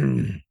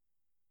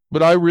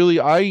 But I grits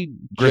by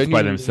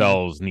genuinely,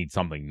 themselves need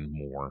something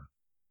more.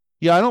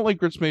 yeah, I don't like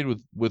grits made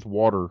with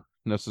water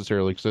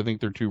necessarily because I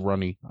think they're too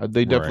runny.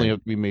 They definitely Right. have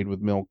to be made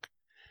with milk.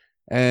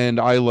 And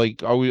I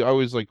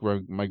always like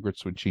my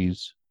grits with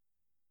cheese.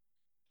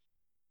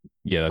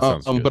 Yeah, that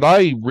sounds good. But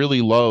I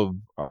really love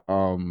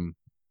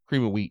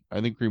cream of wheat.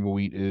 I think cream of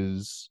wheat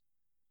is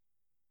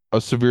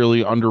a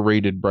severely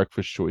underrated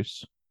breakfast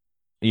choice.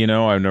 You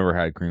know, I've never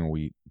had cream of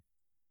wheat.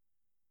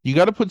 You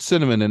got to put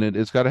cinnamon in it.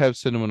 It's got to have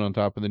cinnamon on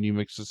top, and then you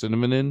mix the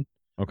cinnamon in.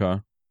 Okay.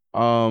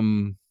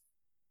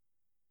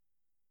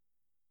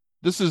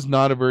 This is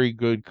not a very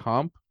good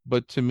comp,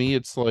 but to me,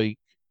 it's like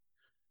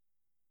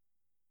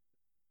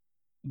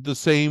the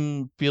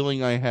same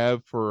feeling I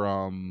have for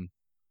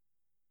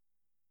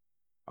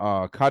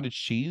cottage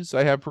cheese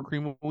I have for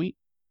cream of wheat.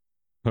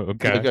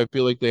 Okay. Like I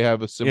feel like they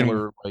have a In,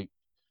 similar like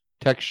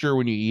texture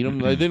when you eat them.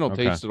 They don't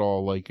okay. taste at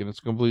all like, and it's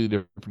a completely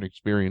different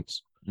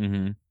experience.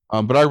 Mm-hmm.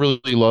 But I really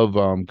love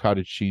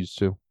cottage cheese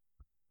too.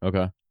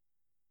 Okay.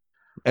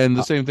 And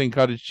the same thing,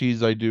 cottage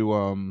cheese, I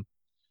do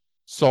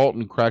salt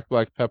and cracked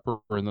black pepper,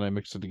 and then I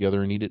mix it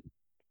together and eat it.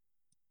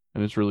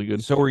 And it's really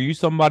good. So are you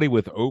somebody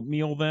with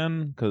oatmeal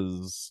then?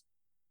 Because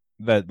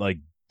that like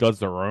does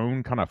their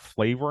own kind of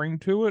flavoring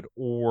to it,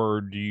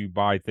 or do you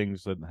buy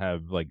things that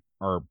have like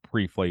are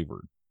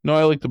pre-flavored? No,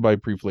 I like to buy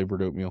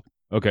pre-flavored oatmeal.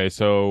 Okay,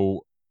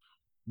 so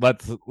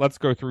let's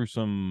go through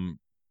some.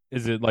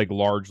 Is it like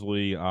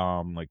largely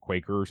like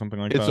Quaker or something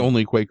like It's that?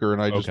 only Quaker,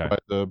 and I just Okay.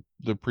 buy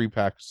the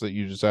pre-packs that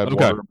you just add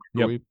Okay.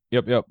 water.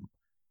 Yep.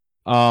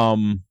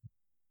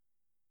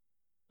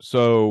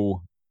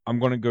 So I'm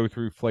going to go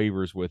through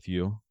flavors with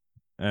you,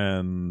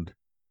 and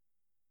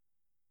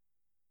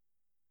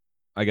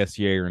I guess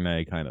yay or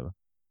nay, kind of.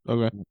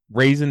 Okay,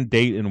 Raisin,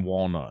 date, and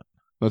walnut.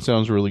 that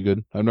sounds really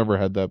good. I've never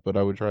had that, but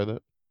I would try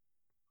that.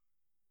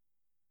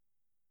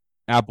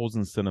 Apples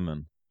and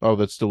cinnamon. Oh,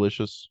 that's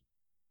delicious.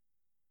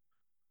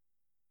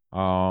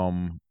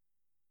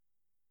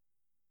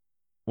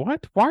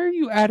 What? Why are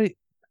you adding?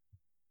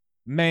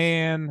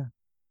 Man,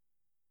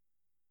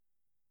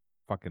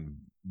 fucking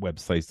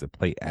websites that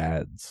play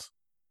ads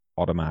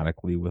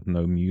automatically with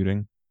no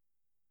muting.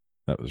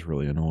 That was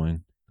really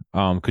annoying.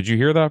 Could you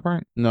hear that,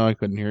 Frank? No, I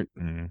couldn't hear it.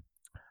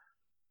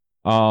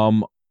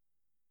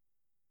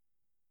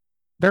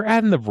 They're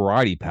adding the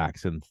variety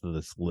packs into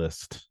this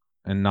list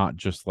and not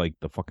just like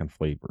the fucking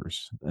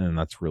flavors, and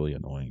that's really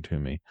annoying to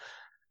me.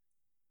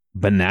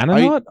 Banana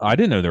nut? I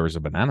didn't know there was a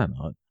banana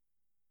nut.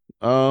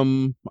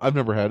 I've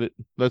never had it.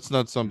 That's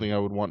not something I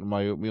would want in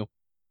my oatmeal.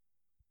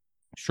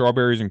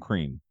 Strawberries and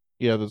cream.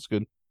 Yeah, that's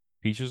good.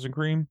 Peaches and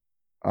cream?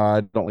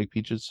 I don't like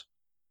peaches.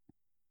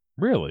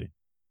 Really?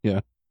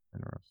 Yeah.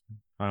 Interesting.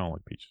 I don't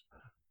like peaches.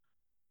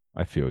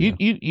 I feel You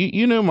you. you you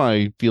you know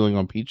my feeling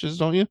on peaches,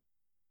 don't you?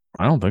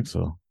 I don't think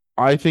so.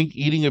 I think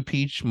eating a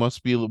peach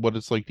must be what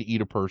it's like to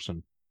eat a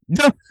person.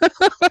 A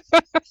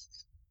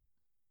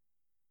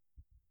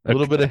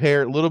little bit of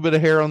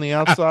hair on the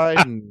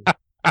outside and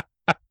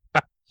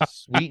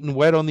sweet and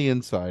wet on the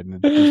inside, and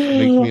it just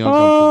makes me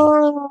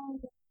uncomfortable.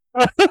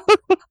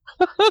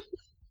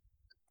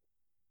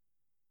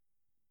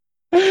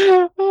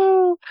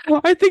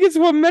 I think it's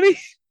what many.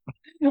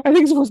 I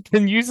think it's what's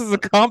been used as a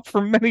comp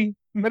for many,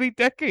 many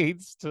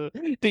decades to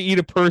eat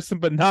a person,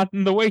 but not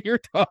in the way you're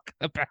talking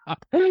about.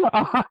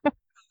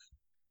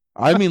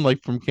 I mean,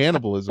 like from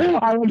cannibalism.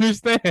 I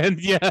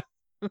understand. Yeah.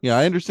 Yeah,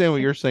 I understand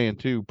what you're saying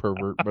too,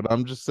 pervert. But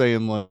I'm just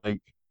saying,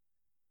 like,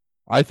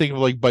 I think of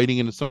like biting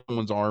into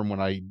someone's arm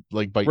when I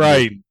like bite into a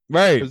Right. peach.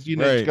 Right. Because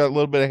it's got a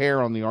little bit of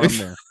hair on the arm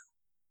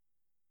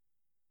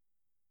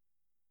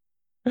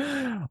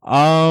there.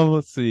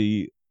 Let's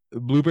see.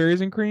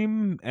 Blueberries and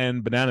cream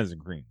and bananas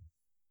and cream.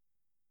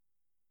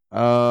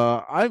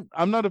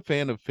 I'm not a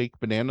fan of fake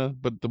banana,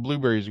 but the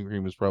blueberries and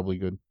cream is probably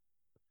good.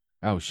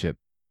 Oh shit.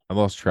 I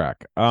lost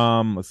track.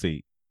 Let's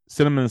see.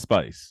 Cinnamon and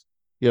spice.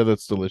 Yeah,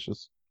 that's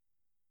delicious.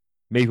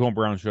 Maple and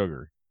brown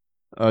sugar.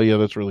 Yeah,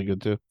 that's really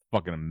good too.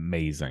 Fucking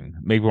amazing.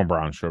 Maple and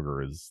brown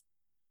sugar is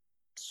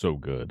so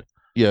good.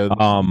 Yeah,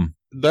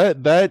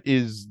 that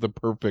is the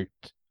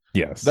perfect.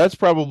 Yes. That's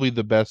probably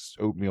the best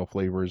oatmeal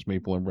flavor is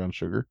maple and brown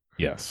sugar.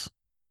 Yes.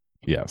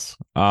 Yes.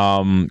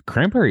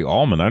 Cranberry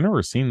almond. I've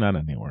never seen that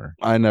anywhere.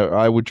 I know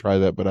I would try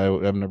that, but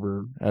I've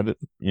never had it.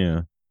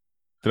 Yeah.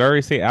 Did I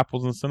already say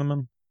apples and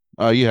cinnamon?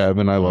 You have,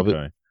 and I love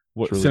it.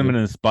 What really cinnamon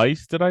good. and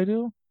spice did I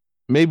do?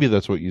 Maybe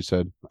that's what you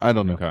said. I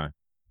don't know. Okay.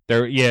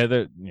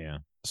 Yeah.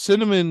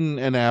 Cinnamon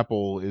and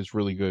apple is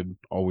really good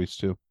always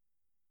too.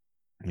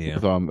 Yeah.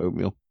 With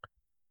oatmeal.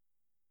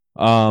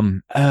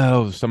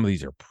 Oh, some of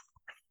these are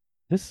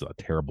this is a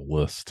terrible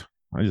list.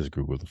 I just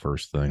Googled the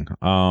first thing.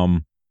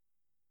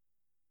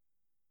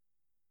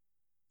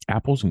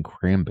 Apples and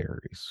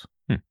cranberries.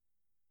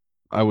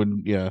 I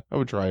would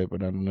try it,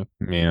 but I don't know.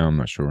 Yeah, I'm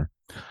not sure.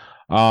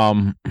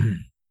 All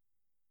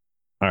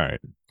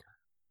right.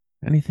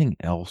 Anything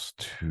else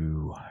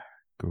to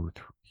go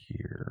through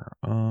here?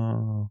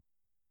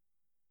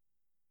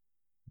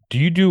 Do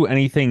you do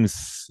anything?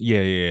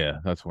 Yeah.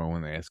 That's what I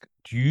want to ask.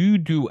 Do you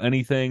do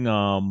anything?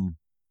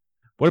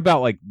 What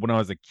about like when I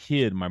was a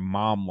kid? My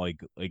mom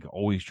like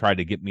always tried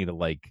to get me to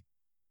like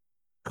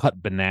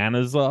cut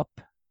bananas up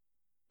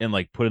and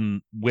like put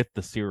them with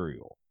the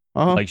cereal.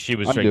 Like she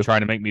was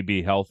trying to make me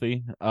be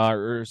healthy,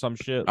 or some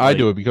shit. I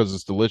do it because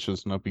it's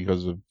delicious, not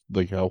because of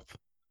like health.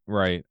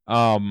 Right.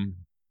 I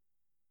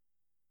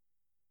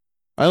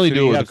only So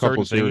do you it with a have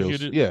couple certain things you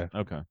cereals. do? Yeah.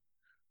 Okay.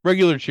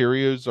 Regular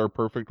Cheerios are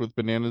perfect with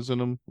bananas in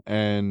them,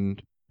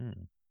 and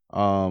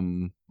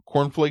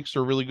cornflakes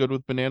are really good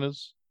with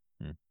bananas.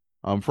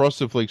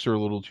 Frosted Flakes are a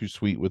little too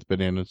sweet with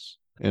bananas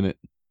in it.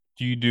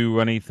 Do you do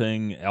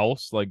anything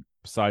else like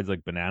besides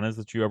like bananas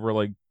that you ever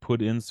like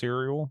put in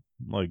cereal?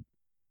 Like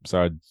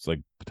besides like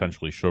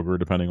potentially sugar,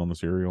 depending on the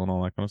cereal and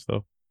all that kind of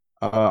stuff?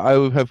 I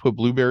have put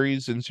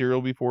blueberries in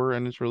cereal before,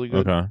 and it's really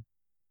good. Okay.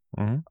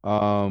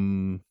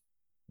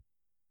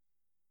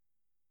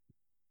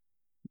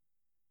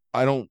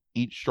 I don't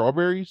eat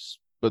strawberries,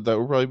 but that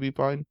would probably be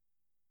fine.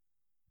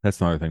 That's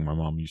another thing my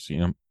mom used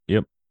to.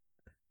 Yep.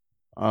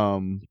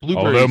 Blueberries.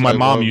 Although my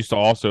mom used to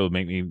also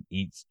make me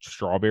eat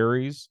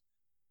strawberries,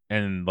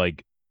 and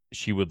like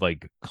she would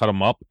like cut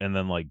them up and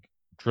then like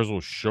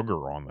drizzle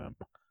sugar on them,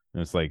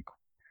 and it's like,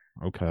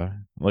 okay,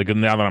 like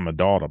now that I'm an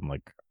adult, I'm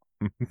like,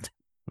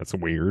 that's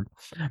weird,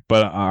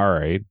 but all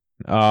right.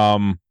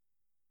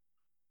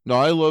 No,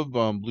 I love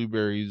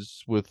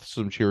blueberries with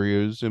some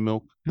Cheerios and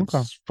milk.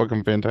 It's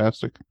fucking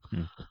fantastic.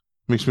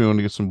 Makes me want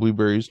to get some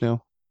blueberries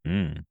now.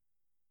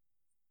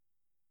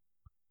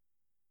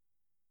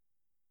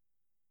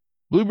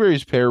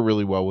 Blueberries pair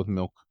really well with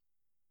milk.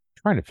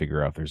 Trying to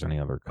figure out if there's any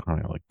other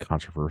kind of like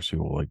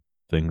controversial like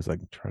things I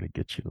can try to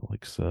get you to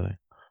like say.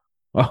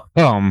 Like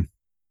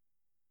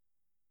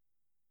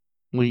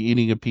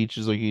eating a peach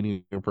is like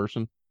eating a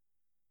person.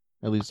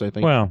 At least I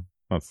think. Well,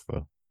 it's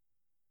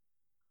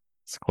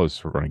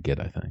close we're going to get,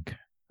 I think.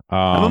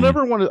 I don't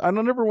ever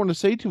want to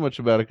say too much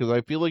about it because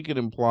I feel like it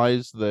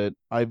implies that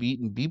I've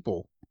eaten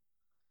people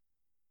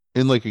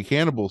in like a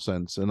cannibal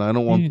sense, and I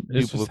don't want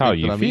people to think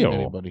that I'm eating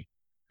anybody.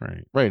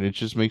 Right. It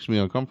just makes me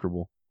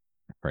uncomfortable.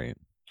 Right.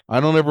 I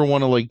don't ever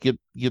want to like get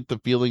the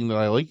feeling that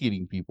I like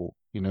eating people,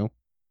 you know?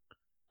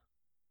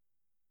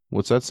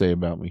 What's that say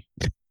about me?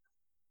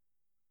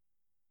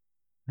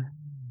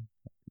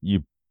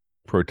 You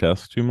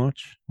protest too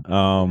much? I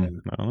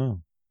don't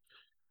know.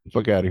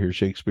 Fuck out of here,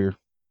 Shakespeare.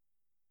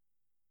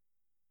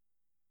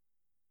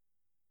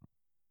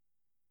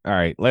 All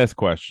right, last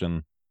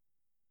question.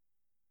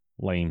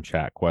 Lame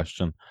chat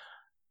question.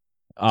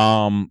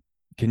 Can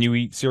you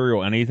eat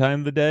cereal any time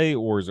of the day,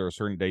 or is there a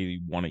certain day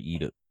you want to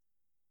eat it?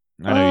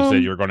 I know you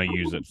said you're going to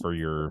use it for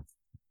your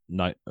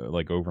night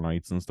like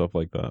overnights and stuff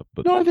like that.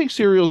 But No, I think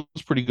cereal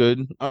is pretty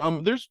good.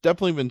 There's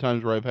definitely been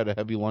times where I've had a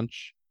heavy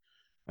lunch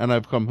and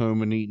I've come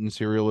home and eaten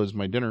cereal as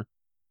my dinner.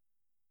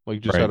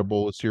 Like just had right, a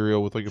bowl of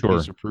cereal with like a sure,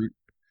 piece of fruit.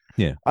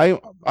 yeah, I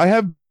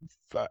have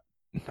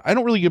I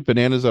don't really get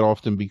bananas that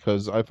often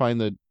because I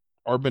find that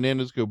our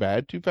bananas go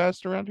bad too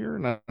fast around here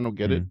and I don't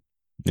get it. mm,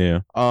 yeah,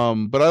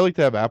 But I like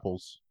to have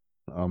apples.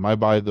 I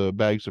buy the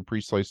bags of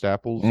pre-sliced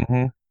apples.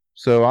 mm-hmm.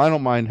 So I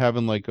don't mind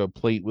having like a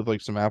plate with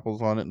like some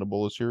apples on it and a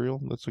bowl of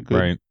cereal. That's a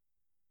Right,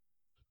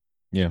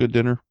 yeah, good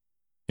dinner.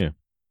 yeah.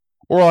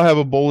 Or I'll have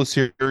a bowl of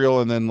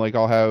cereal and then like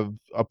I'll have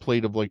a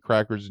plate of like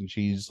crackers and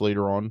cheese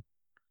later on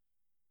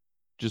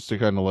just to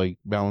kind of like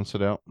balance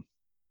it out.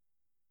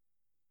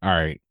 All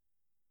right.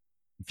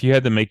 If you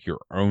had to make your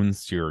own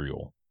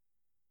cereal,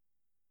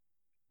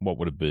 what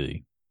would it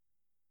be?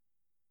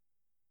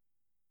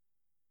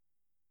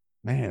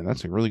 Man,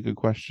 that's a really good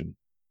question.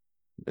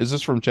 Is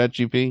this from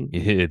ChatGPT?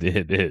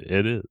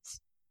 It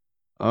is.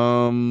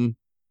 Um,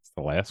 It's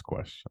the last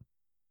question.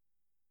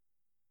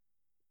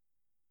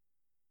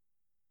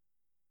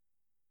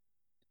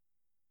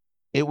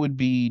 it would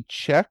be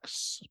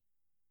Chex,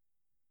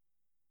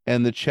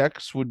 and the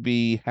Chex would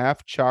be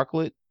half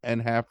chocolate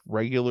and half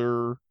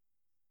regular,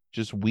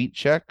 just wheat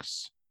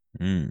Chex.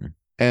 Mm.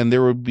 And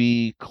there would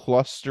be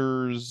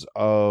clusters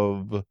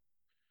of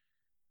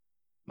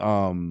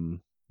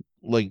um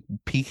like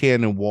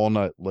pecan and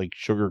walnut like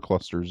sugar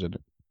clusters in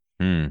it.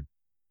 Mm.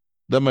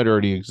 That might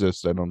already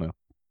exist. I don't know.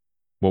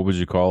 What would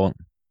you call it?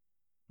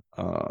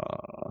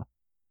 Uh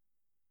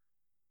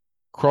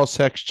Cross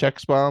hex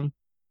Chex bomb.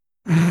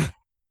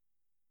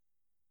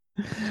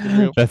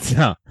 Cereal.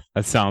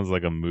 That sounds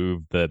like a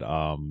move that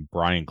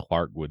Brian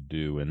Clark would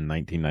do in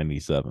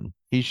 1997.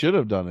 He should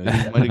have done it.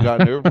 He might have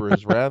gotten over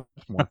his wrath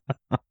more.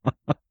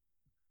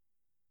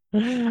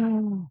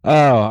 Oh,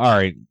 all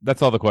right.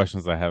 That's all the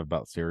questions I have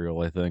about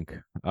cereal, I think.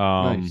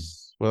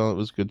 Nice. Well, it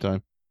was a good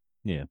time.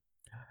 Yeah.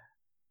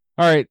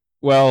 All right.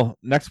 Well,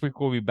 next week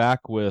we'll be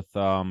back with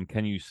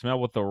Can You Smell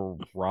What the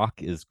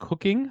Rock is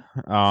Cooking?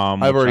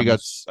 I've already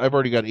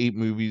got 8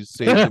 movies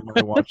saved in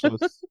my watch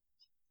list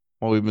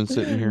while we've been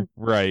sitting here.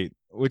 Right.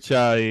 Which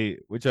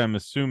I'm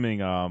assuming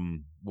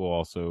will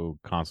also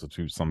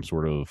constitute some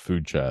sort of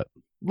food chat.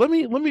 Let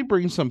me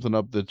bring something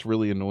up that's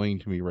really annoying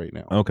to me right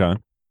now. Okay.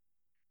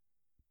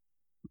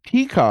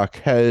 Peacock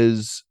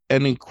has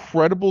an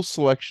incredible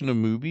selection of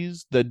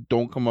movies that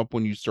don't come up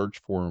when you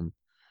search for them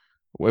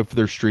if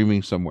they're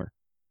streaming somewhere.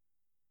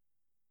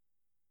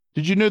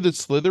 Did you know that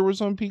Slither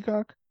was on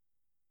Peacock?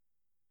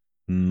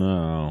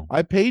 No.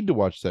 I paid to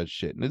watch that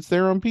shit, and it's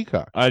there on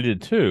Peacock. I did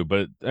too,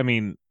 but I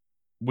mean,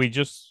 we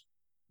just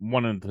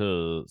went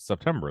into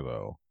September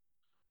though.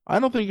 I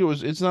don't think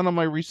it's not on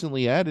my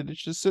recently added.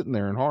 It's just sitting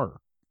there in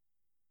horror.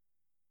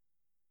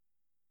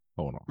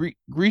 Hold on.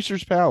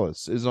 Greaser's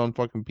Palace is on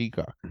fucking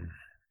Peacock.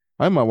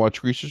 I might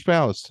watch Greaser's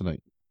Palace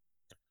tonight.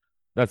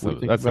 That's What do you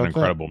think that's an about that?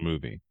 incredible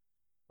movie.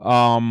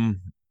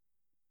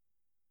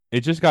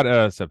 It just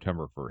got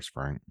September 1st,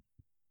 Frank.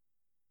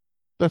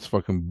 That's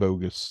fucking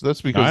bogus.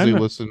 That's because I they know.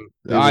 listen.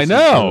 I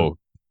know.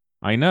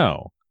 I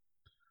know.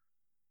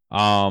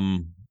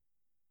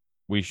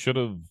 We should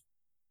have.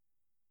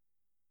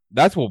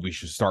 That's what we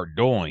should start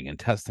doing and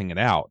testing it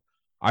out.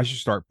 I should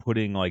start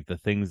putting like the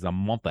things a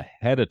month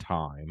ahead of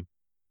time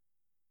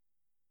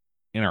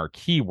in our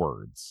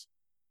keywords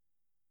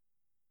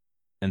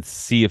and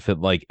see if it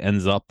like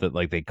ends up that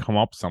like they come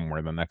up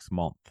somewhere the next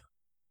month.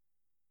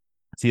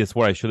 See, that's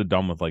what I should have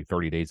done with like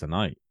 30 Days a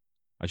Night.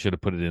 I should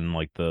have put it in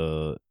like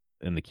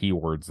in the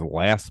keywords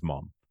last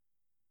month.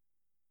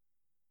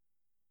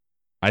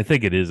 I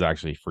think it is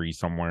actually free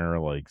somewhere,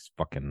 like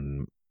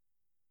fucking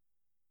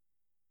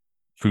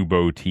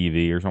Fubo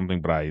TV or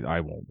something, but I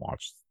won't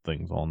watch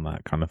things on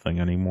that kind of thing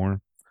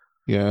anymore.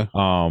 Yeah.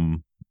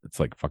 It's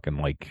like fucking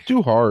like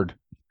Too hard.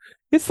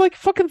 it's like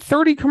fucking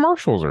 30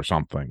 commercials or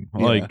something.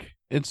 Yeah. Like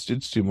It's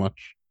too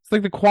much. it's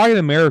like The Quiet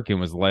American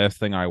was the last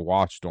thing I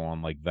watched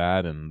on like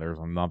that, and there's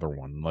another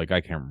one. Like I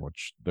can't remember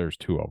which. There's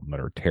 2 of them that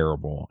are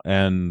terrible,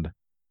 and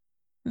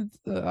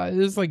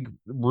it's like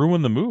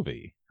ruined the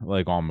movie,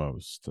 like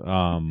almost.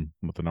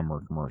 With the number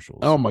of commercials.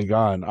 Oh my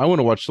god, I want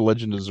to watch The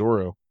Legend of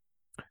Zorro.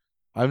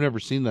 I've never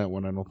seen that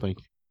one. I don't think.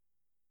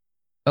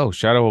 Oh,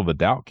 Shadow of a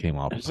Doubt came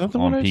up Is that the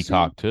one on I've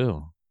Peacock seen?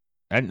 too,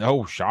 and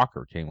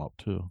Shocker came up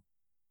too.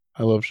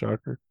 I love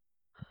Shocker.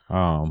 We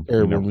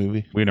Terrible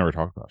movie. never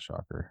talked about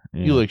Shocker.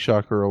 Yeah. You like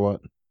Shocker a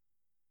lot.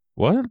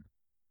 What?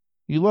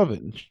 You love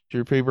it. It's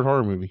your favorite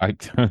horror movie. I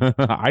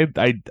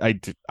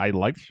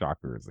liked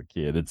Shocker as a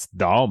kid. It's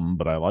dumb,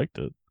 but I liked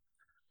it.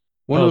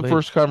 One of the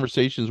first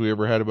conversations we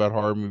ever had about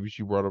horror movies,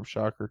 you brought up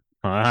Shocker.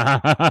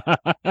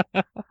 I've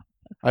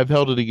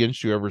held it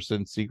against you ever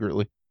since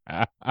secretly.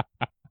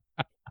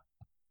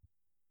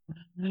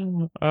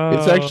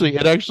 It's actually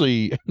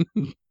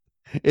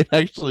it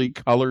actually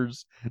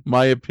colors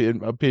my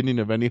opinion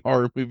of any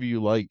horror movie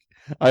you like.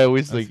 I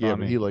always That's think, yeah, but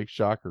funny. he likes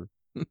Shocker.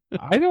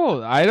 I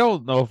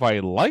don't know if I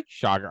like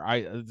Shocker.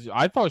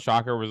 I thought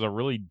Shocker was a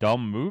really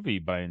dumb movie,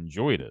 but I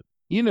enjoyed it.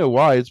 You know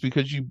why? It's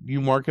because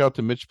you mark out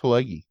to Mitch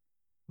Pileggi.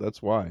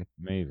 That's why.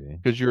 Maybe.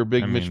 Because you're a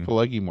big I Mitch mean,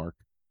 Pileggi mark.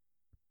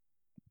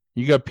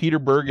 You got Peter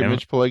Berg and am,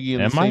 Mitch Pileggi in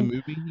the am I? same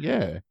movie?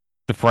 Yeah.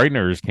 The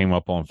Frighteners came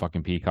up on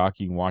fucking Peacock.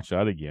 You can watch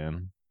that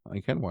again. I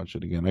can watch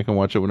it again. I can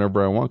watch it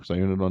whenever I want because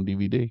I own it on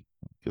DVD.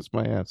 Kiss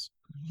my ass.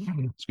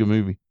 It's a good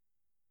movie.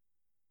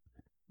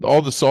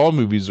 All the Saw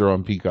movies are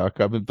on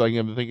Peacock. I've been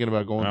thinking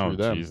about going Oh through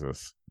them.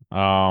 Jesus.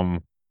 Yeah,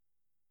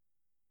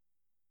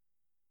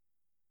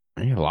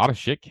 a lot of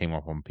shit came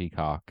up on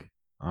Peacock.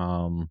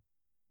 On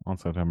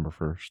September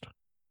 1st.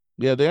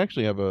 Yeah, they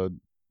actually have a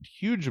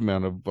huge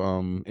amount of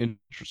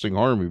interesting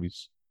horror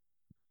movies.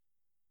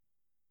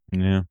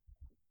 Yeah,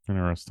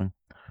 interesting.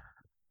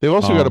 They've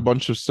also got a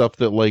bunch of stuff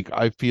that like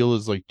I feel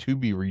is like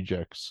Tubi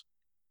rejects.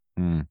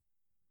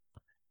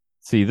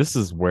 See, this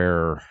is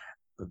where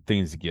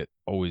things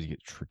always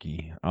get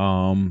tricky.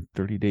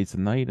 30 Days a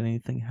Night,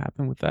 anything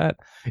happen with that?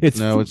 It's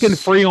No, fucking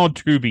it's free on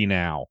Tubi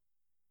now.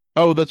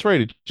 Oh, that's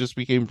right. It just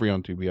became free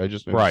on Tubi. I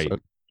just noticed Right. that.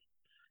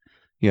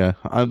 Yeah,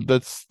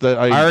 that's that.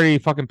 I already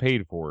fucking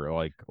paid for it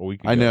like a week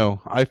ago. I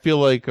know. I feel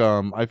like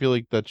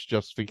that's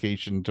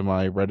justification to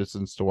my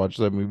reticence to watch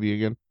that movie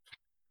again.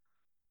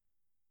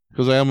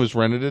 Because I almost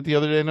rented it the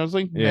other day and I was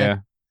like, Yeah.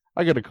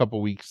 I got a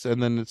couple weeks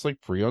and then it's like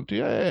free on Tubi.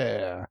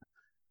 Yeah.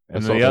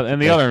 And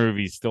the other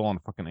movie's still on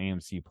fucking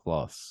AMC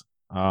Plus.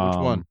 Which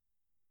one?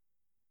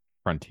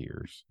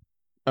 Frontiers.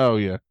 Oh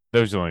yeah.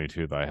 Those are the only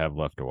two that I have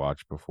left to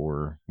watch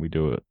before we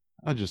do it.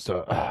 I just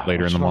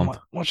later in the month.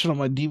 Watch it on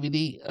my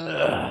DVD.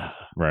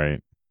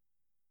 Right.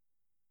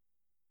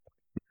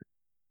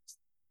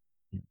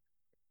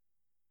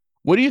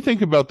 What do you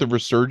think about the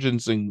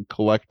resurgence in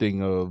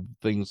collecting of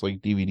things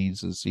like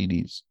DVDs and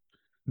CDs?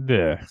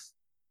 Yeah.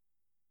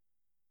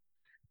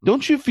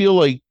 Don't you feel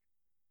like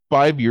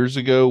 5 years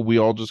ago we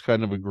all just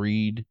kind of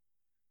agreed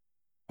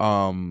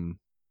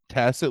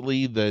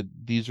tacitly that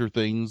these are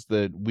things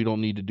that we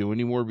don't need to do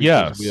anymore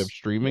because we have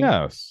streaming?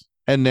 Yes.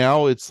 And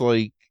now it's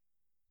like,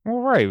 well,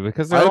 right,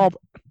 because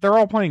they're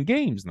all playing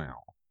games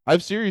now.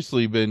 I've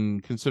seriously been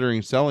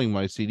considering selling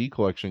my CD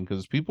collection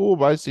because people will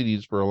buy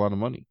CDs for a lot of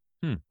money.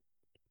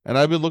 And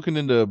I've been looking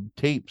into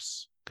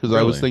tapes because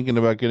I was thinking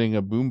about getting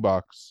a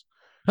boombox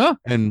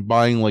and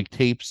buying like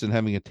tapes and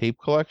having a tape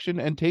collection.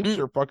 And tapes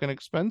are fucking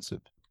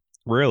expensive.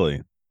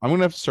 Really? I'm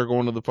gonna have to start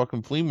going to the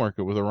fucking flea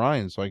market with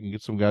Orion so I can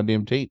get some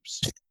goddamn tapes.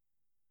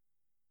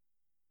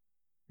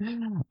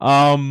 Yeah,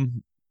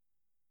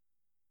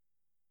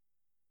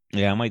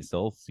 I might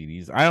sell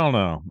CDs. I don't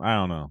know.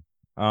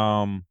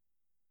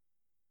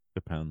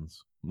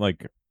 Depends.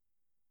 Like,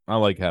 I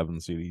like having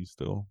CDs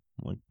still.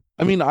 Like,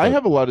 I mean, I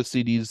have a lot of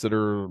CDs that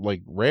are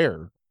like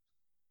rare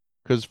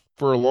because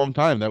for a long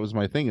time that was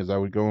my thing. Is I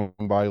would go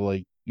and buy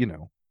like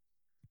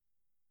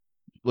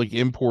like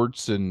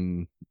imports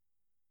and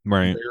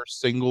rare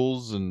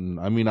singles, and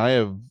I mean, I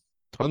have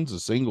tons of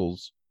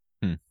singles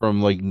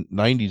from like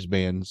 '90s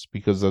bands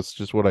because that's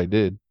just what I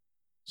did.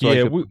 So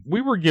yeah,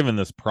 we were given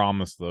this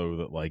promise though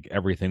that like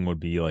everything would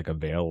be like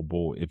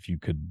available if you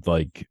could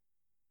like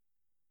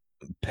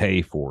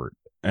pay for it,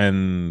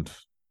 and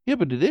yeah,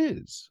 but it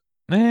is.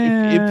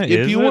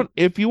 If you want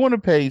to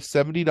pay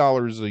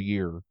 $70 a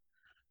year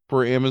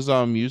for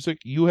Amazon Music,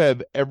 you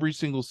have every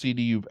single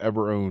CD you've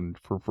ever owned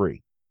for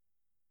free.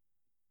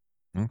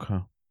 Okay.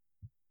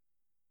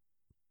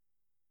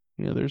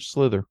 Yeah, there's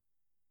Slither.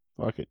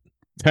 Fuck it.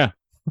 Yeah.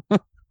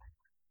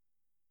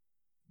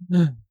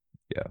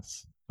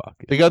 Yes. Fuck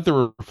it. They got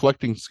the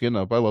reflecting skin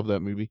up. I love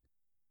that movie.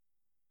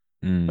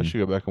 I should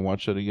go back and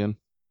watch that again.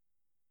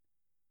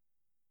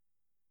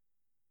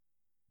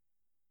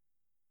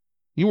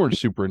 You weren't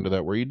super into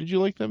that, were you? Did you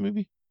like that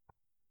movie?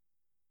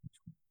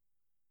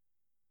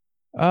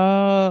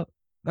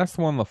 That's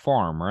the one on the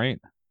farm, right?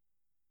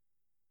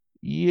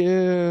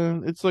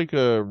 Yeah, it's like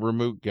a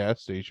remote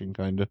gas station,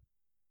 kind of.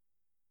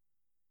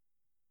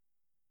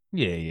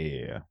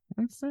 Yeah.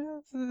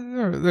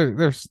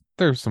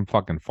 There's some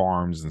fucking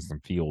farms and some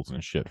fields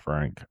and shit,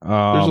 Frank.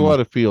 There's a lot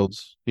of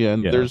fields. Yeah,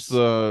 and there's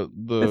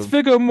it's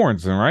Viggo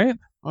Mortensen, right?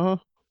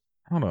 Hold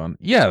on.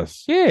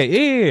 Yes.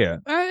 Yeah.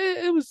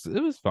 It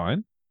was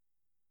fine.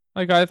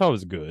 Like, I thought it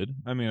was good.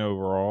 I mean,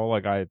 overall,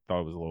 like, I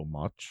thought it was a little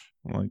much.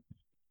 Like,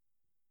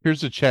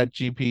 here's a Chat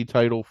GP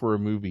title for a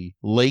movie: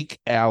 Lake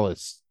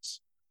Alice.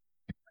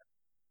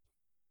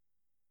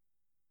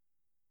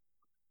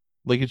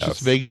 Like, it's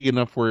just vague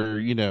enough where,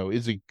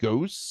 is it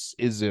ghosts?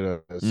 Is it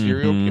a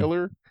serial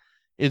killer?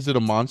 Is it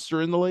a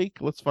monster in the lake?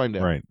 Let's find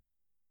out. Right.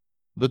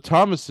 The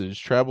Thomases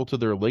travel to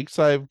their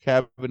lakeside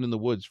cabin in the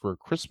woods for a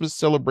Christmas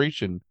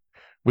celebration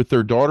with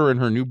their daughter and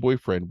her new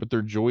boyfriend, but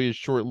their joy is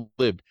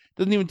short-lived.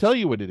 Doesn't even tell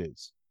you what it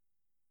is.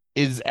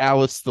 Is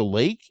Alice the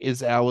lake?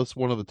 Is Alice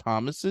one of the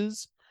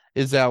Thomases?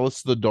 Is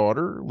Alice the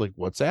daughter? Like,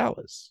 what's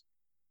Alice?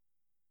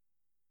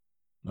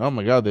 Oh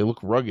my God, they look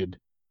rugged.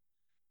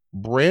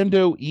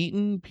 Brando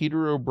Eaton,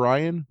 Peter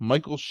O'Brien,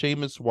 Michael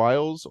Seamus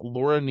Wiles,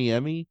 Laura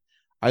Niemi,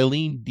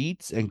 Eileen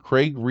Dietz, and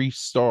Craig Reese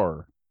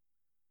Starr.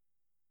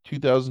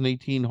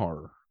 2018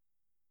 horror.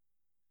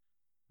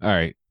 All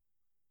right.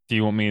 Do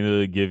you want me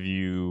to give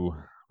you,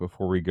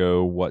 before we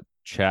go, what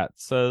chat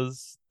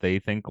says they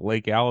think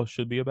Lake Alice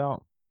should be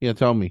about? Yeah,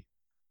 tell me.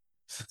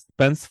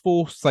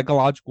 Suspenseful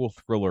psychological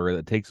thriller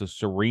that takes a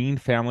serene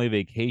family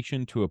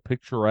vacation to a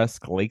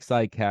picturesque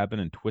lakeside cabin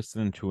and twists it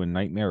into a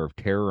nightmare of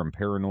terror and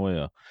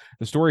paranoia.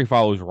 The story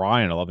follows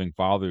Ryan, a loving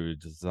father who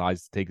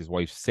decides to take his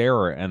wife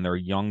Sarah and their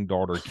young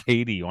daughter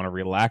Katie on a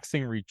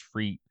relaxing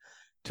retreat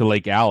to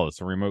Lake Alice,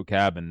 a remote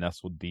cabin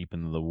nestled deep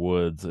into the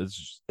woods.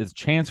 It's a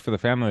chance for the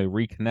family to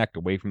reconnect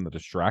away from the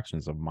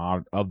distractions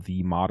of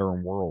the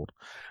modern world.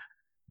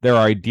 Their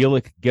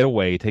idyllic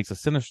getaway takes a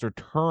sinister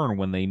turn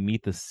when they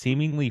meet the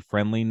seemingly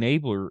friendly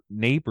neighbors,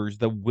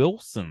 the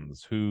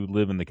Wilsons, who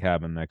live in the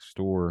cabin next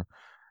door.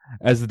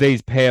 As the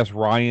days pass,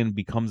 Ryan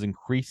becomes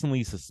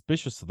increasingly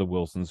suspicious of the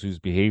Wilsons, whose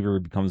behavior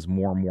becomes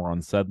more and more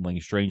unsettling.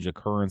 Strange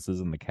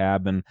occurrences in the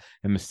cabin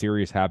and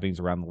mysterious happenings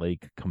around the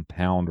lake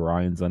compound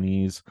Ryan's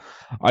unease.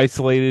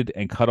 Isolated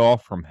and cut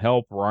off from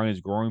help,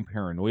 Ryan's growing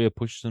paranoia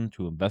pushes him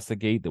to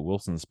investigate the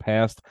Wilsons'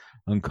 past,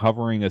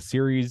 uncovering a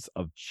series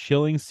of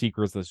chilling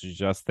secrets that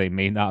suggest they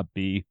may not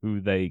be who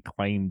they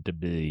claim to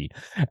be.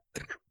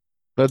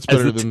 That's As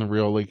better the than the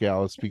real Lake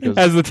Alice because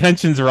As the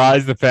tensions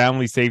rise, the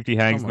family safety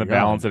hangs Oh in my the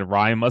balance, God. and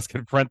Ryan must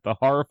confront the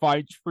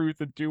horrifying truth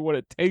and do what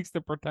it takes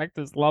to protect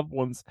his loved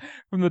ones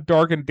from the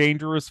dark and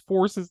dangerous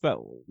forces that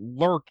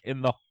lurk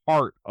in the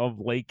heart of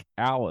Lake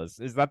Alice.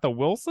 Is that the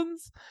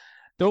Wilsons?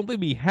 Don't leave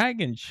me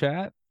hanging,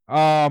 chat.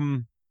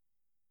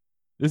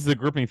 This is a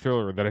gripping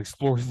thriller that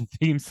explores the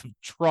themes of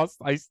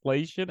trust,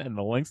 isolation, and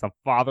the lengths a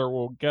father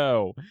will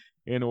go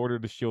in order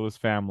to shield his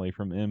family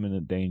from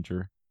imminent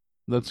danger.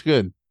 that's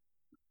good.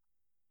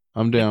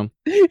 I'm down.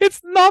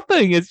 It's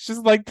nothing. It's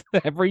just like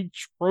every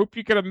trope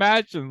you can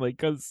imagine. Like,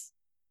 because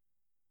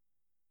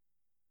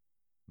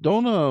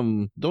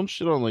Don't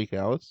shit on Lake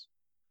Alice.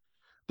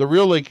 The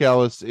real Lake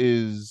Alice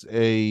is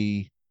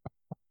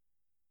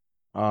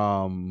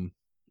um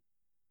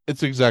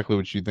it's exactly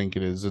what you think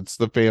it is. It's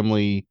the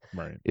family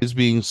right, is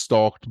being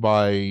stalked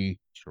by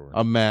sure,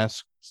 a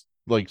masked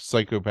like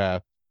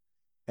psychopath.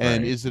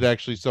 And right, is it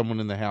actually someone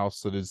in the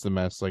house that is the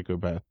masked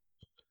psychopath?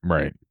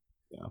 right,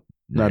 Yeah.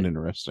 Not right.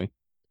 interesting.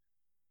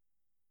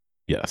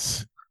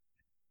 Yes.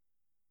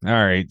 All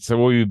right. So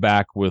we'll be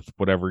back with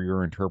whatever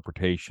your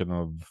interpretation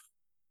of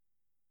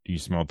 "Do You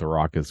Smell What the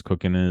Rock Is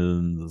Cooking"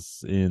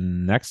 is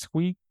in next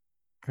week,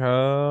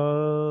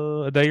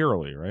 a day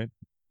early, right?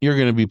 You're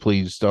gonna be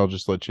pleased. I'll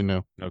just let you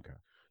know. Okay.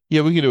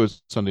 Yeah, we can do it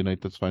Sunday night.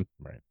 That's fine.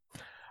 Right.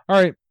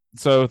 All right.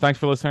 So thanks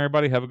for listening,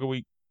 everybody. Have a good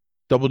week.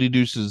 Double D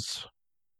deuces.